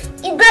thief.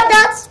 You grab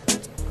that?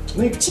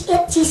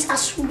 She's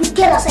as wicked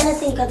as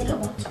anything you can think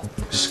about.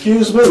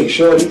 Excuse me,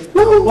 shorty.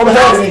 No, what the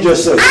hell did you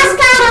just say? Ask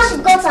her how she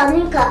got her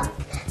new car.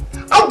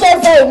 I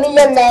gave her ₦1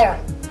 million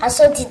and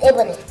so did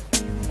Ebony.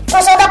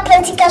 Plus other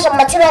plenty cash and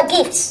material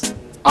gifts.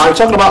 I'm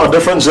talking about a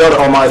different Zelda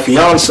or my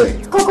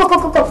fiance. Go.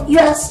 You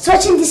are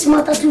stretching this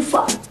matter too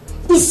far.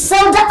 Is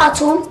Zelda at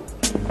home?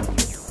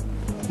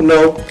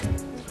 No,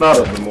 not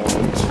at the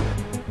moment.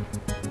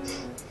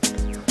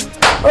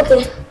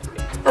 Okay.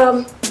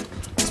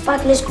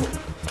 Spark, let's go.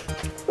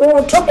 We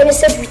will drop a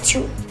message with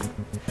you.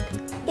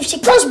 If she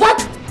comes back,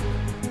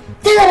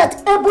 tell her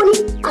that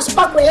Ebony and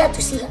Spark were here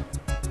to see her.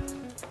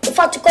 In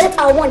fact, to collect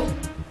our money.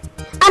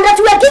 And that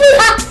we are giving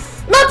her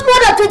not more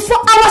than 24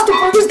 hours to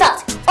produce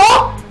that.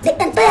 Or the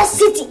entire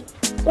city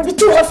will be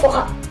too hot for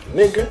her.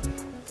 Nigga,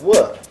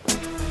 what?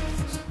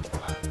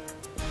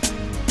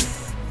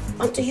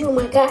 And to you,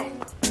 my guy,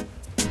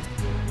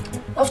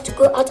 you have to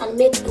go out and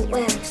make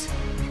inquiries.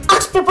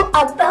 Ask people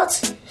about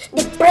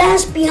the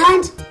brands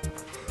behind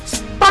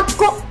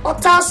Sparko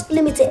Hotels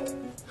Limited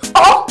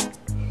or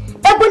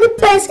Ebony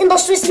Pens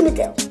Industries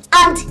Limited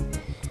and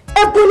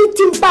Ebony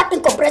Timber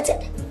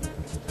Incorporated.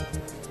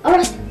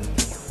 Alright,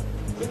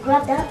 you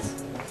grab that?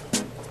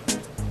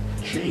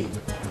 Gee,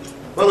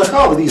 where the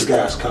hell did these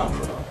guys come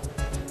from?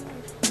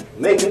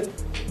 Naked,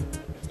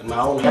 in my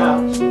own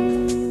house.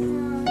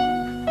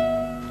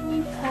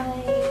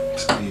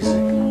 It's easy.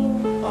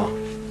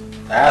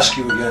 I ask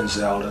you again,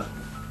 Zelda,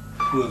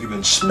 who have you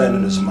been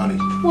spending this money?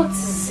 What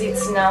is it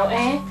now,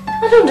 eh?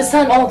 I don't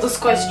understand all those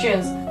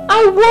questions.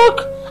 I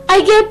work,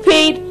 I get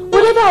paid.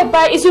 Whatever I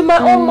buy is with my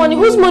own money.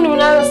 Whose money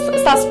will I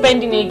start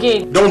spending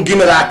again? Don't give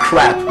me that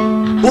crap.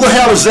 Who the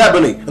hell is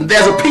Ebony? And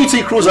there's a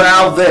PT cruiser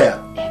out there.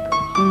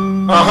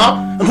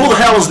 And who the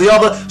hell is the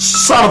other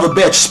son of a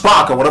bitch,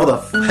 Spark, or whatever the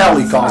hell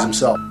he calls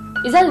himself?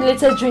 Is that the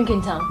latest drink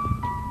in town?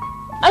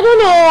 I don't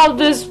know all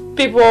these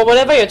people or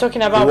whatever you're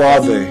talking about. Who are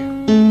they?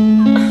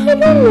 I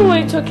don't know what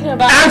you're talking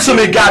about. Answer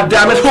me,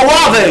 goddammit! Who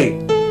are they?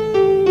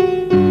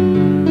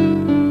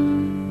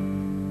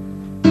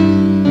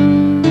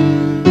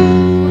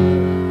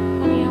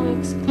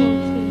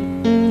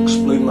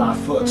 Explain my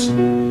foot.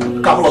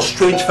 A couple of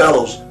strange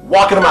fellows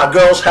walk into my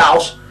girl's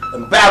house,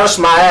 embarrass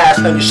my ass,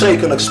 and you say you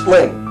can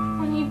explain.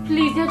 Honey,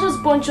 please, they're just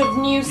a bunch of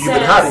nuisance. You've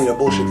been hiding your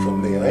bullshit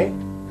from me, eh?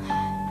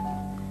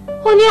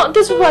 Honey,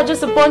 these people are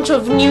just a bunch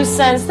of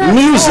nuisance.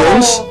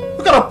 Nuisance?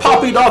 What kind of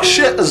puppy dog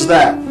shit is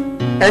that?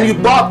 And you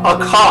bought a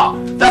car.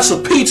 That's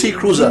a PT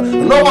Cruiser.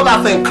 You know what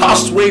that thing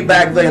cost way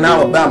back there in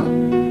Alabama?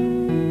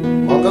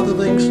 Among other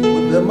things,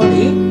 with their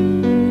money.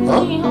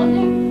 Huh?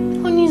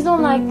 Honey, it's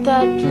not like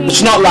that, please.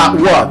 It's not like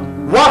what?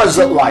 What is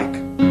it like?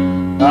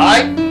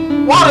 Alright?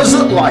 What is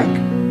it like?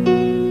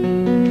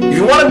 If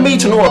you wanted me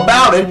to know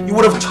about it, you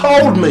would have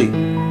told me.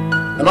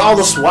 And all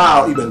this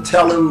while, you've been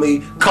telling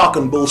me cock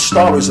and bull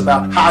stories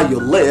about how you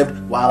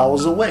lived while I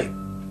was away.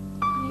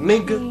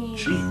 Nigga,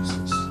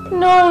 Jesus.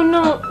 No,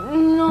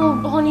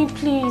 honey,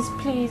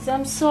 please,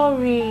 I'm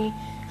sorry.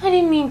 I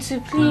didn't mean to,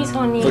 please,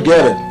 honey.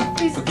 Forget it.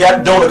 Please. Forget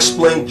it, don't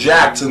explain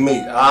jack to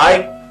me,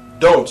 alright?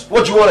 Don't.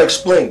 What do you want to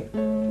explain?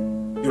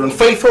 Your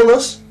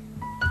unfaithfulness?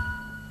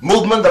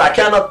 Movement that I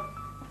cannot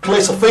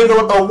place a finger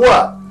on, or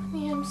what?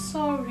 Honey, I'm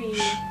sorry.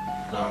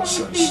 Nonsense.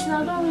 Honey, please,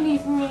 now don't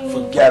leave me.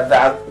 Forget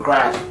that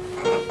crap.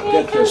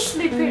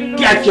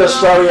 Get your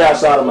sorry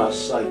ass out of my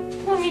sight.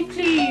 Honey,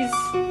 please.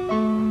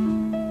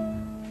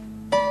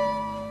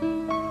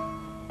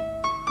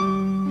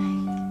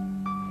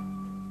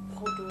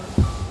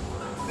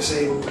 You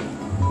see,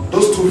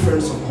 those two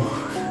friends of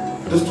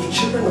mine, those two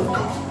children of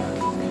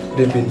God,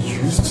 they've been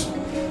used,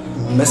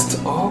 messed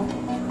up,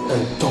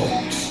 and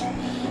dumped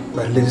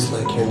by ladies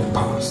like you in the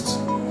past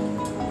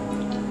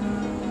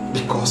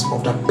because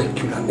of that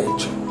peculiar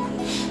nature.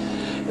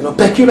 You know,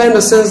 peculiar in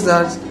the sense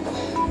that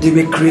they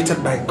were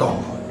created by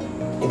God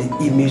in the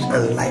image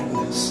and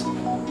likeness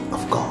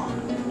of God.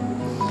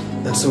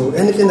 And so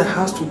anything that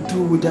has to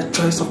do with their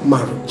choice of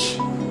marriage,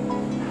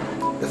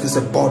 it is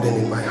a burden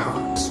in my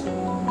heart.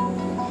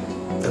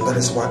 And that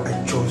is why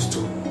I chose to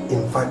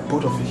invite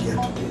both of you here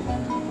today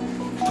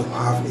to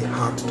have a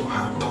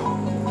heart-to-heart talk.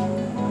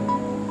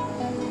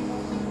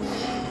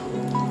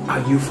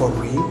 Are you for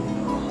real?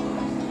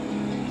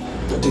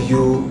 Do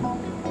you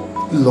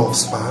love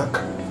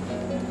Spark?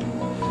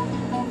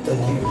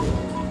 And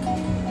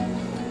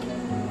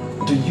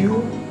do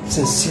you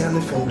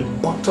sincerely from the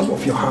bottom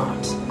of your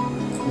heart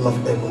love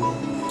Ebony?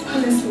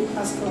 Honestly,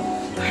 Pastor, I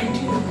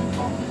do.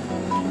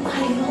 I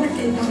love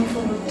Ebony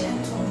from the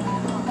depth of my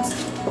heart.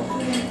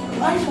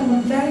 Right from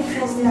the very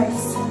first day I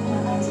set my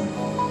eyes on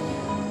her.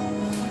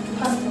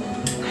 Pastor,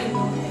 I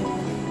love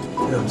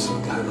Ebony. Yeah, I'm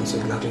so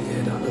glad to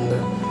hear that.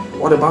 And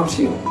what about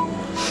you?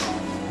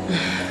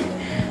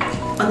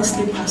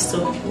 Honestly, Pastor,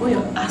 what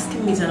you're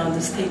asking me is an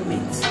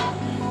understatement.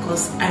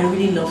 Because I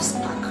really love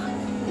Spark.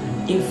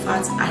 In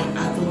fact, I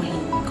adore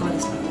him. God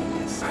is my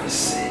witness. I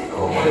see.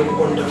 Oh, what a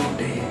wonderful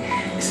day.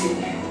 You see,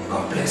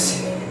 God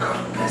bless you.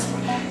 God bless you.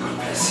 God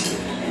bless you.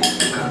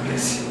 God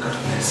bless you. God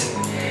bless you.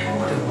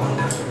 What a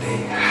wonderful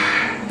day.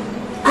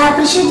 I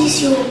appreciate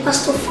this, your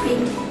pastor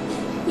friend.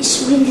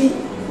 He's really,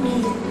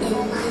 really a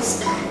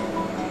nice guy.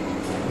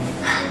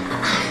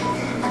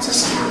 I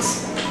just can't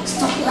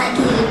stop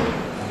liking him.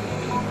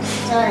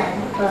 It's alright,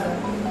 no problem.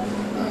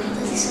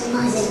 That is so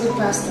nice. He's a good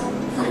pastor.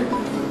 Very good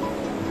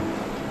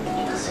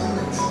one. That's so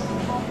nice.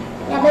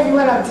 Yeah, maybe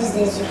one of these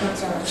days you come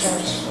to our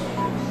church.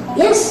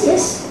 Yes.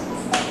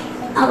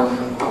 I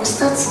will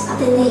start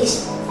attending his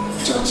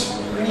church.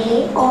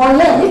 Really? Oh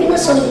yeah, maybe not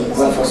Sunday.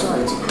 Going for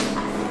Sunday.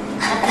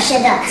 I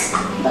appreciate that.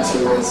 That's so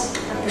nice. I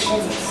appreciate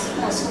it.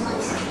 That's so nice.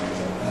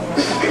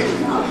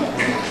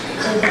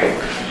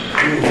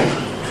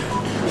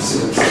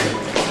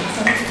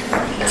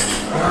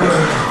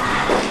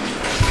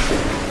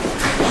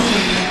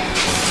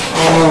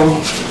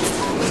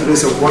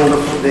 Today's a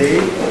wonderful day,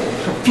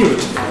 a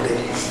beautiful day.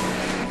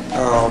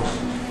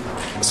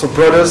 So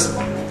brothers,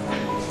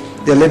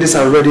 the ladies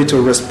are ready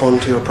to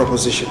respond to your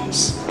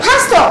propositions.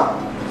 Pastor!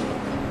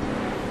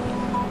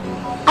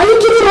 Are you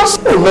kidding us?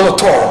 Oh,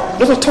 not at all.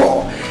 Not at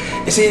all.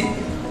 You see,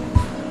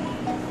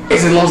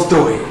 it's the Lord's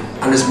doing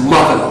and it's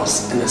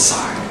marvelous in His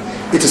sight.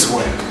 It is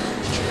well.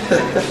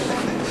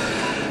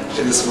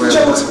 It is well,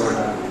 it is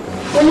well.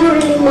 Will you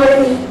really marry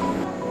me?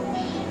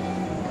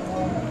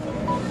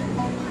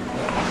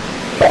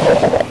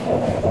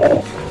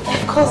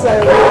 Of course I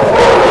will.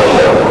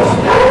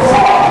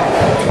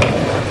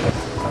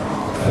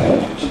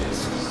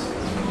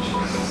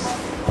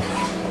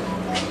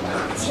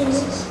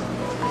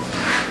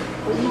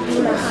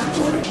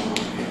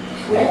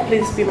 Will you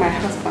please be my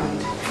husband?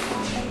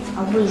 I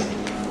will. If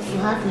you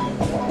have me.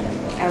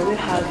 I will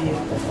have you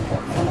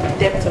from the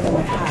depth of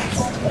my heart,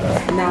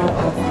 now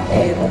and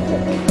forever.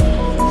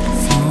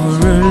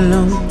 For a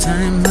long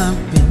time I've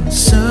been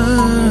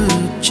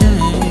searching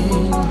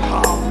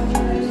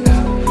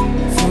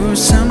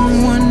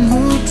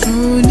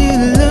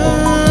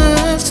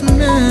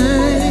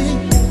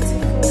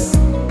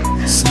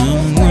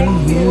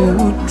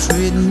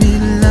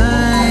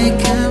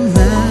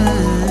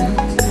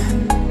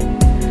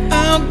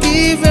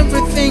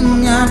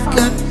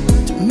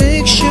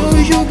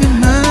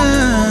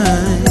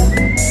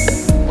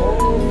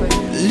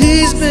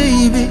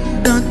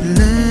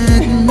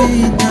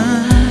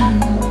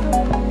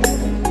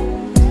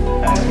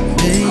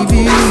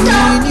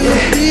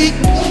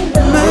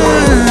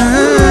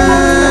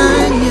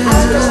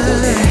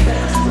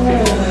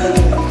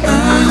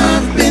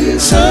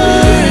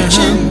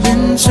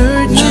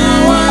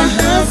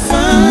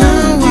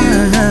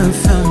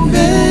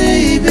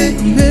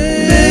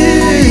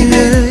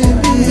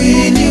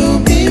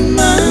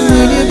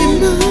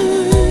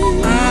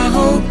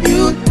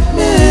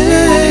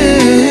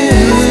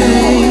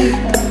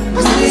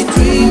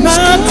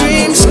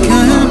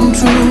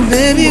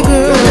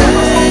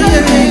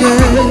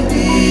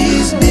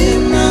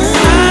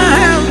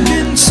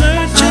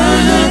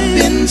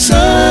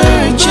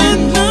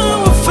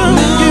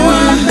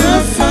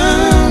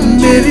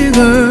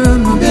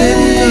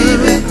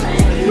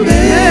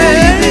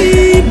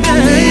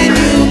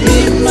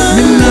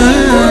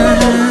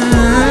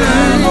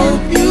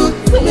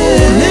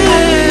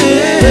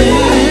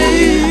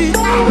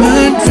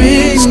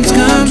dreams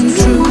come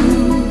true.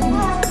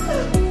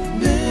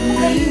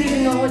 I don't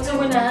even know what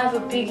when I have a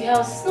big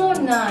house. It's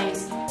not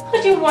nice.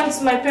 How do you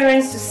want my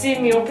parents to see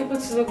me or people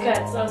to look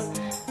at us?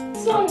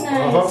 It's not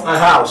nice. A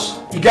house.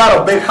 You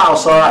got a big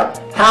house, alright.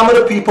 How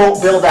many people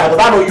build that house?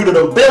 I know you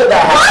didn't build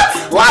that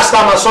house. What? Last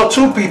time I saw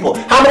 2 people.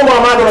 How many more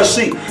am I going to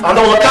see? I'm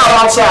going to look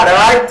out outside,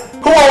 alright?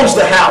 Who owns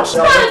the house?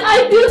 Son,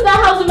 I built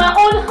that house with my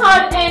own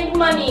hard-earned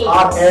money.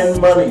 Hard-earned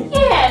money?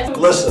 Yes.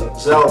 Listen,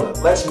 Zelda,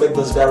 let's make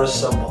this very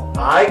simple,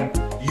 alright?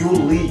 You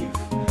leave.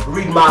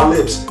 Read my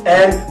lips.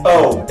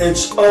 N-O.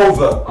 It's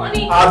over.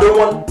 Honey. I don't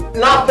want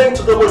nothing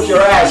to do with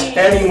your ass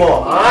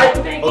anymore, alright?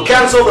 We'll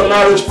cancel the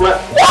marriage plan.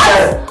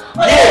 What?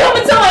 Yeah. Come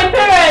and tell my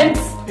parents.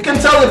 You can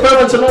tell your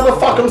parents another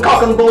fucking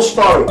cock and bull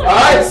story,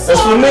 alright?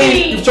 As for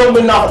me, you've told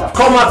me nothing. I've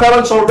called my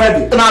parents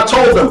already, and I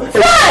told them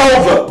it's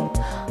over.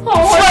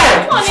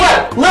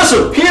 Fred,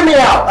 listen, hear me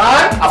out,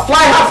 alright? I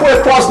fly halfway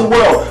across the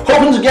world,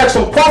 hoping to get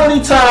some quality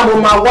time with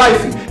my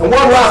wifey. And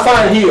what do I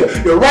find here?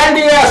 Your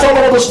randy ass all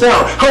over this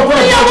town, hoping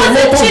to get your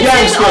local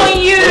gangsters.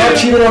 You're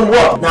cheating on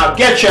what? Now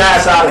get your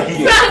ass out of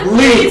here.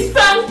 Leave.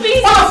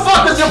 Please. What the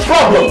fuck is your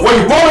problem? Were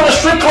you born in a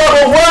strip club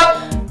or what?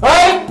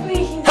 Right?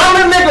 How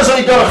many niggas are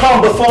you gonna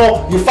harm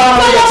before you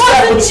finally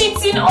accept it?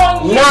 Cheating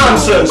on you.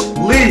 Nonsense.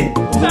 Leave.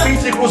 The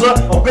PT was a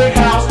big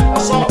house.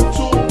 I saw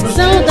 2.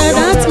 So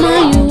that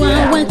man you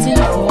are waiting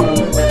for,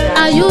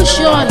 are you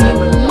sure he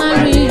will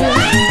marry you?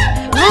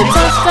 Not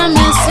after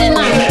messing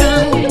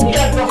around,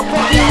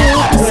 he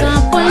will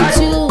disappoint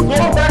you.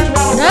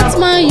 That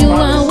man you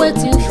are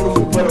waiting for,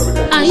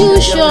 are you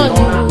sure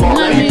he will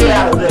marry you?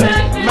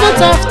 Not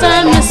after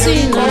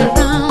messing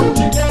around,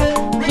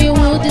 he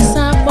will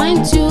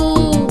disappoint you.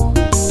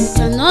 You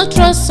cannot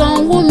trust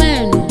some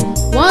women,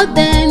 what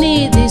they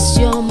need is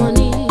your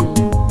money.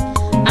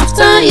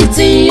 After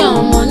eating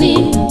your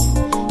money,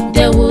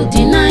 they will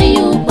deny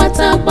you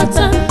pata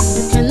pata.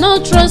 You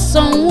cannot trust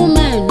some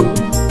women,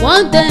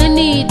 what they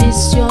need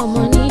is your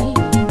money.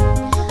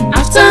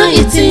 After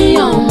eating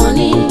your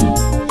money,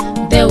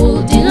 they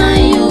will deny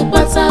you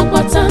pata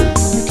pata.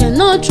 You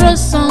cannot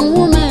trust some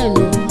women,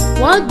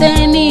 what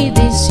they need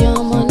is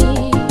your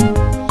money.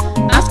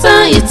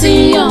 After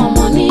eating your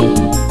money,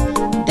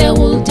 they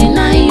will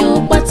deny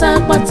you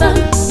pata pata.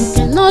 You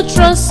cannot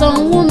trust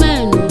some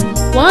women,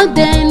 what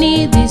they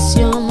need is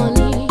your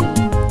money.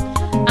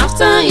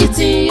 After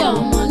eating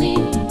your money,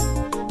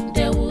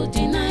 they will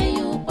deny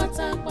you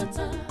pata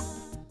pata.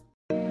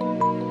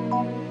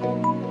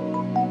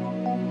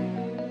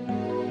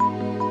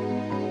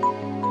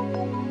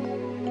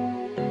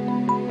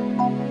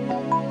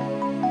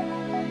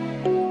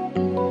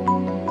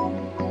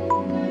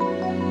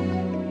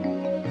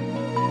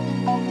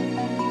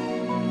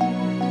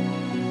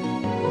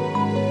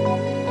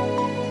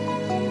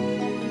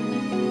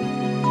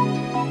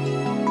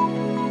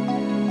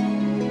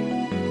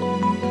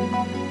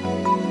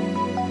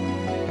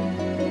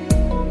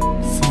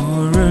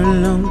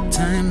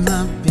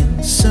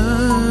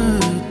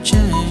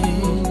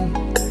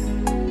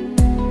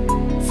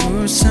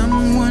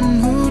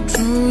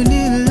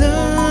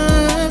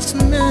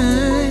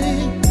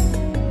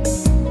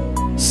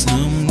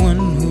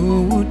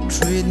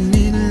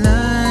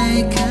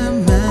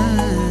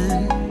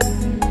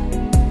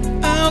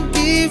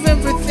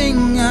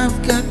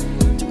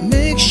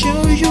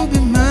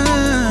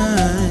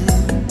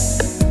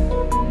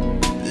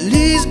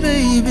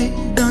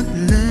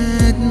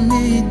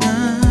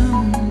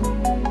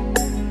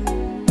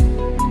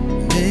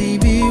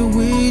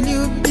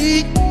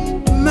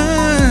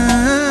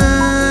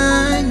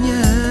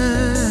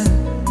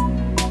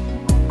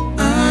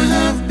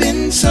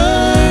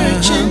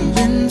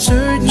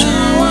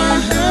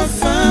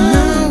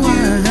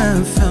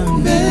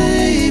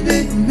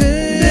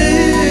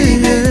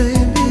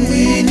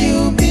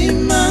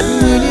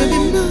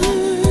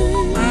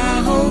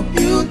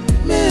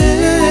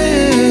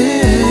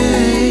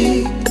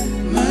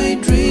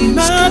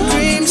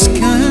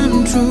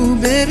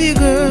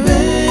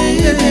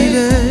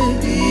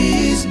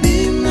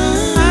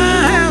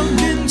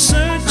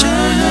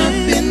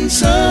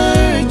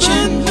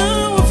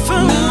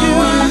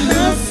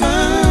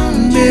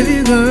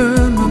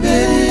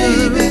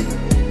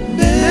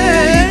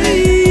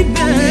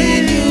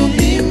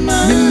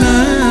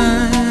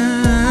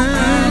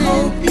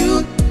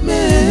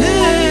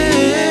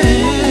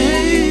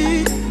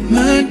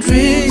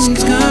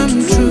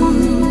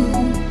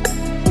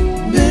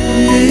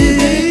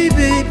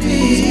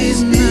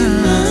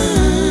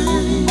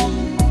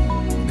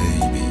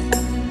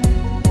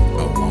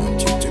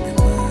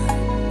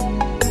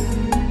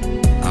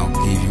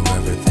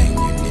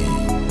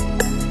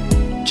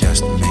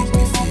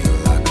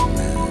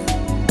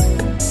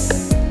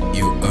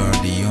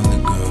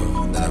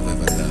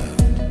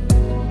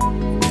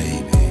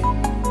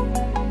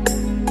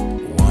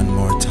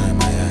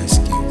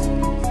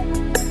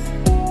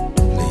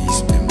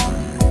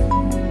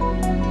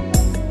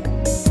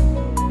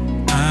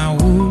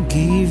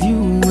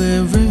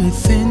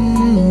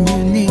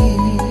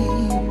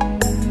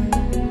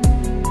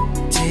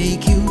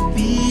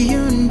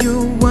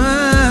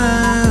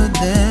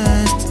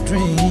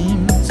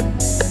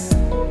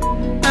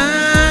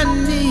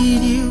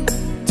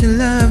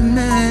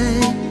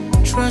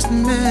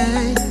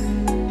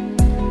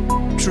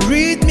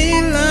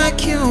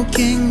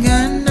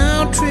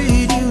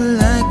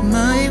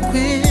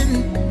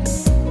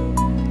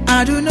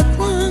 I do not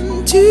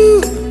want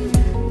you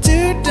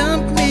to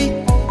dump me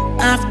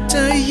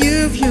after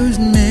you've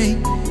used me.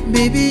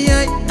 Baby,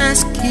 I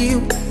ask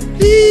you,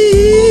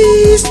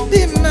 please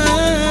be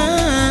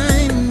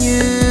mine,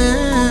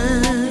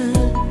 yeah.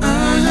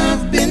 I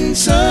have been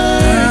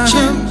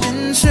searching,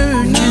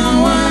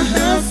 now I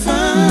have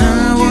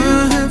found you,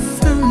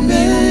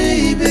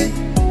 baby,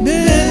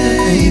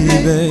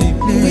 baby,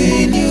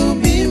 will you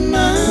be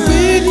mine?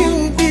 Will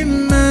you be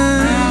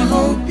mine? I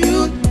hope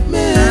you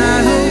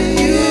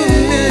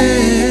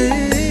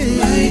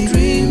my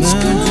dreams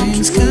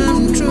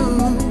come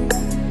true,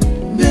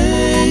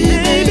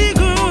 baby,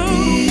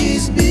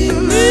 please be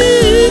mine.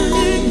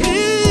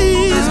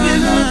 I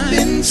have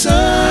been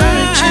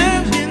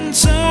searching,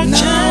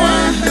 now I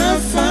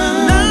have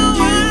found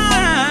you,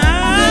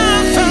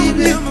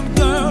 baby,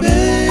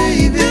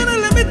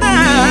 don't let me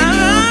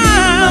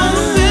down,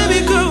 baby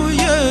girl,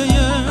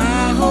 yeah. I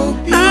hope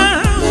you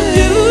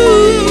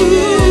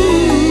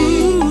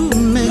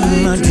make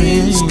my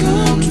dreams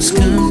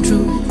come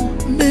true,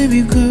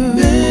 baby girl,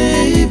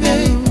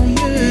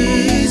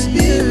 please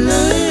be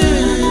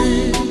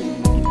mine.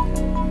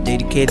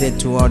 Dedicated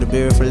to all the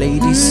beautiful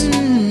ladies,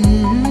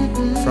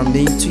 from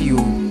me to you.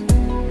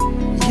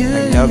 I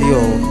love you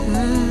all.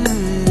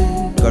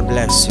 God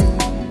bless you.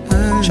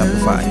 Chapter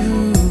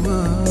 5.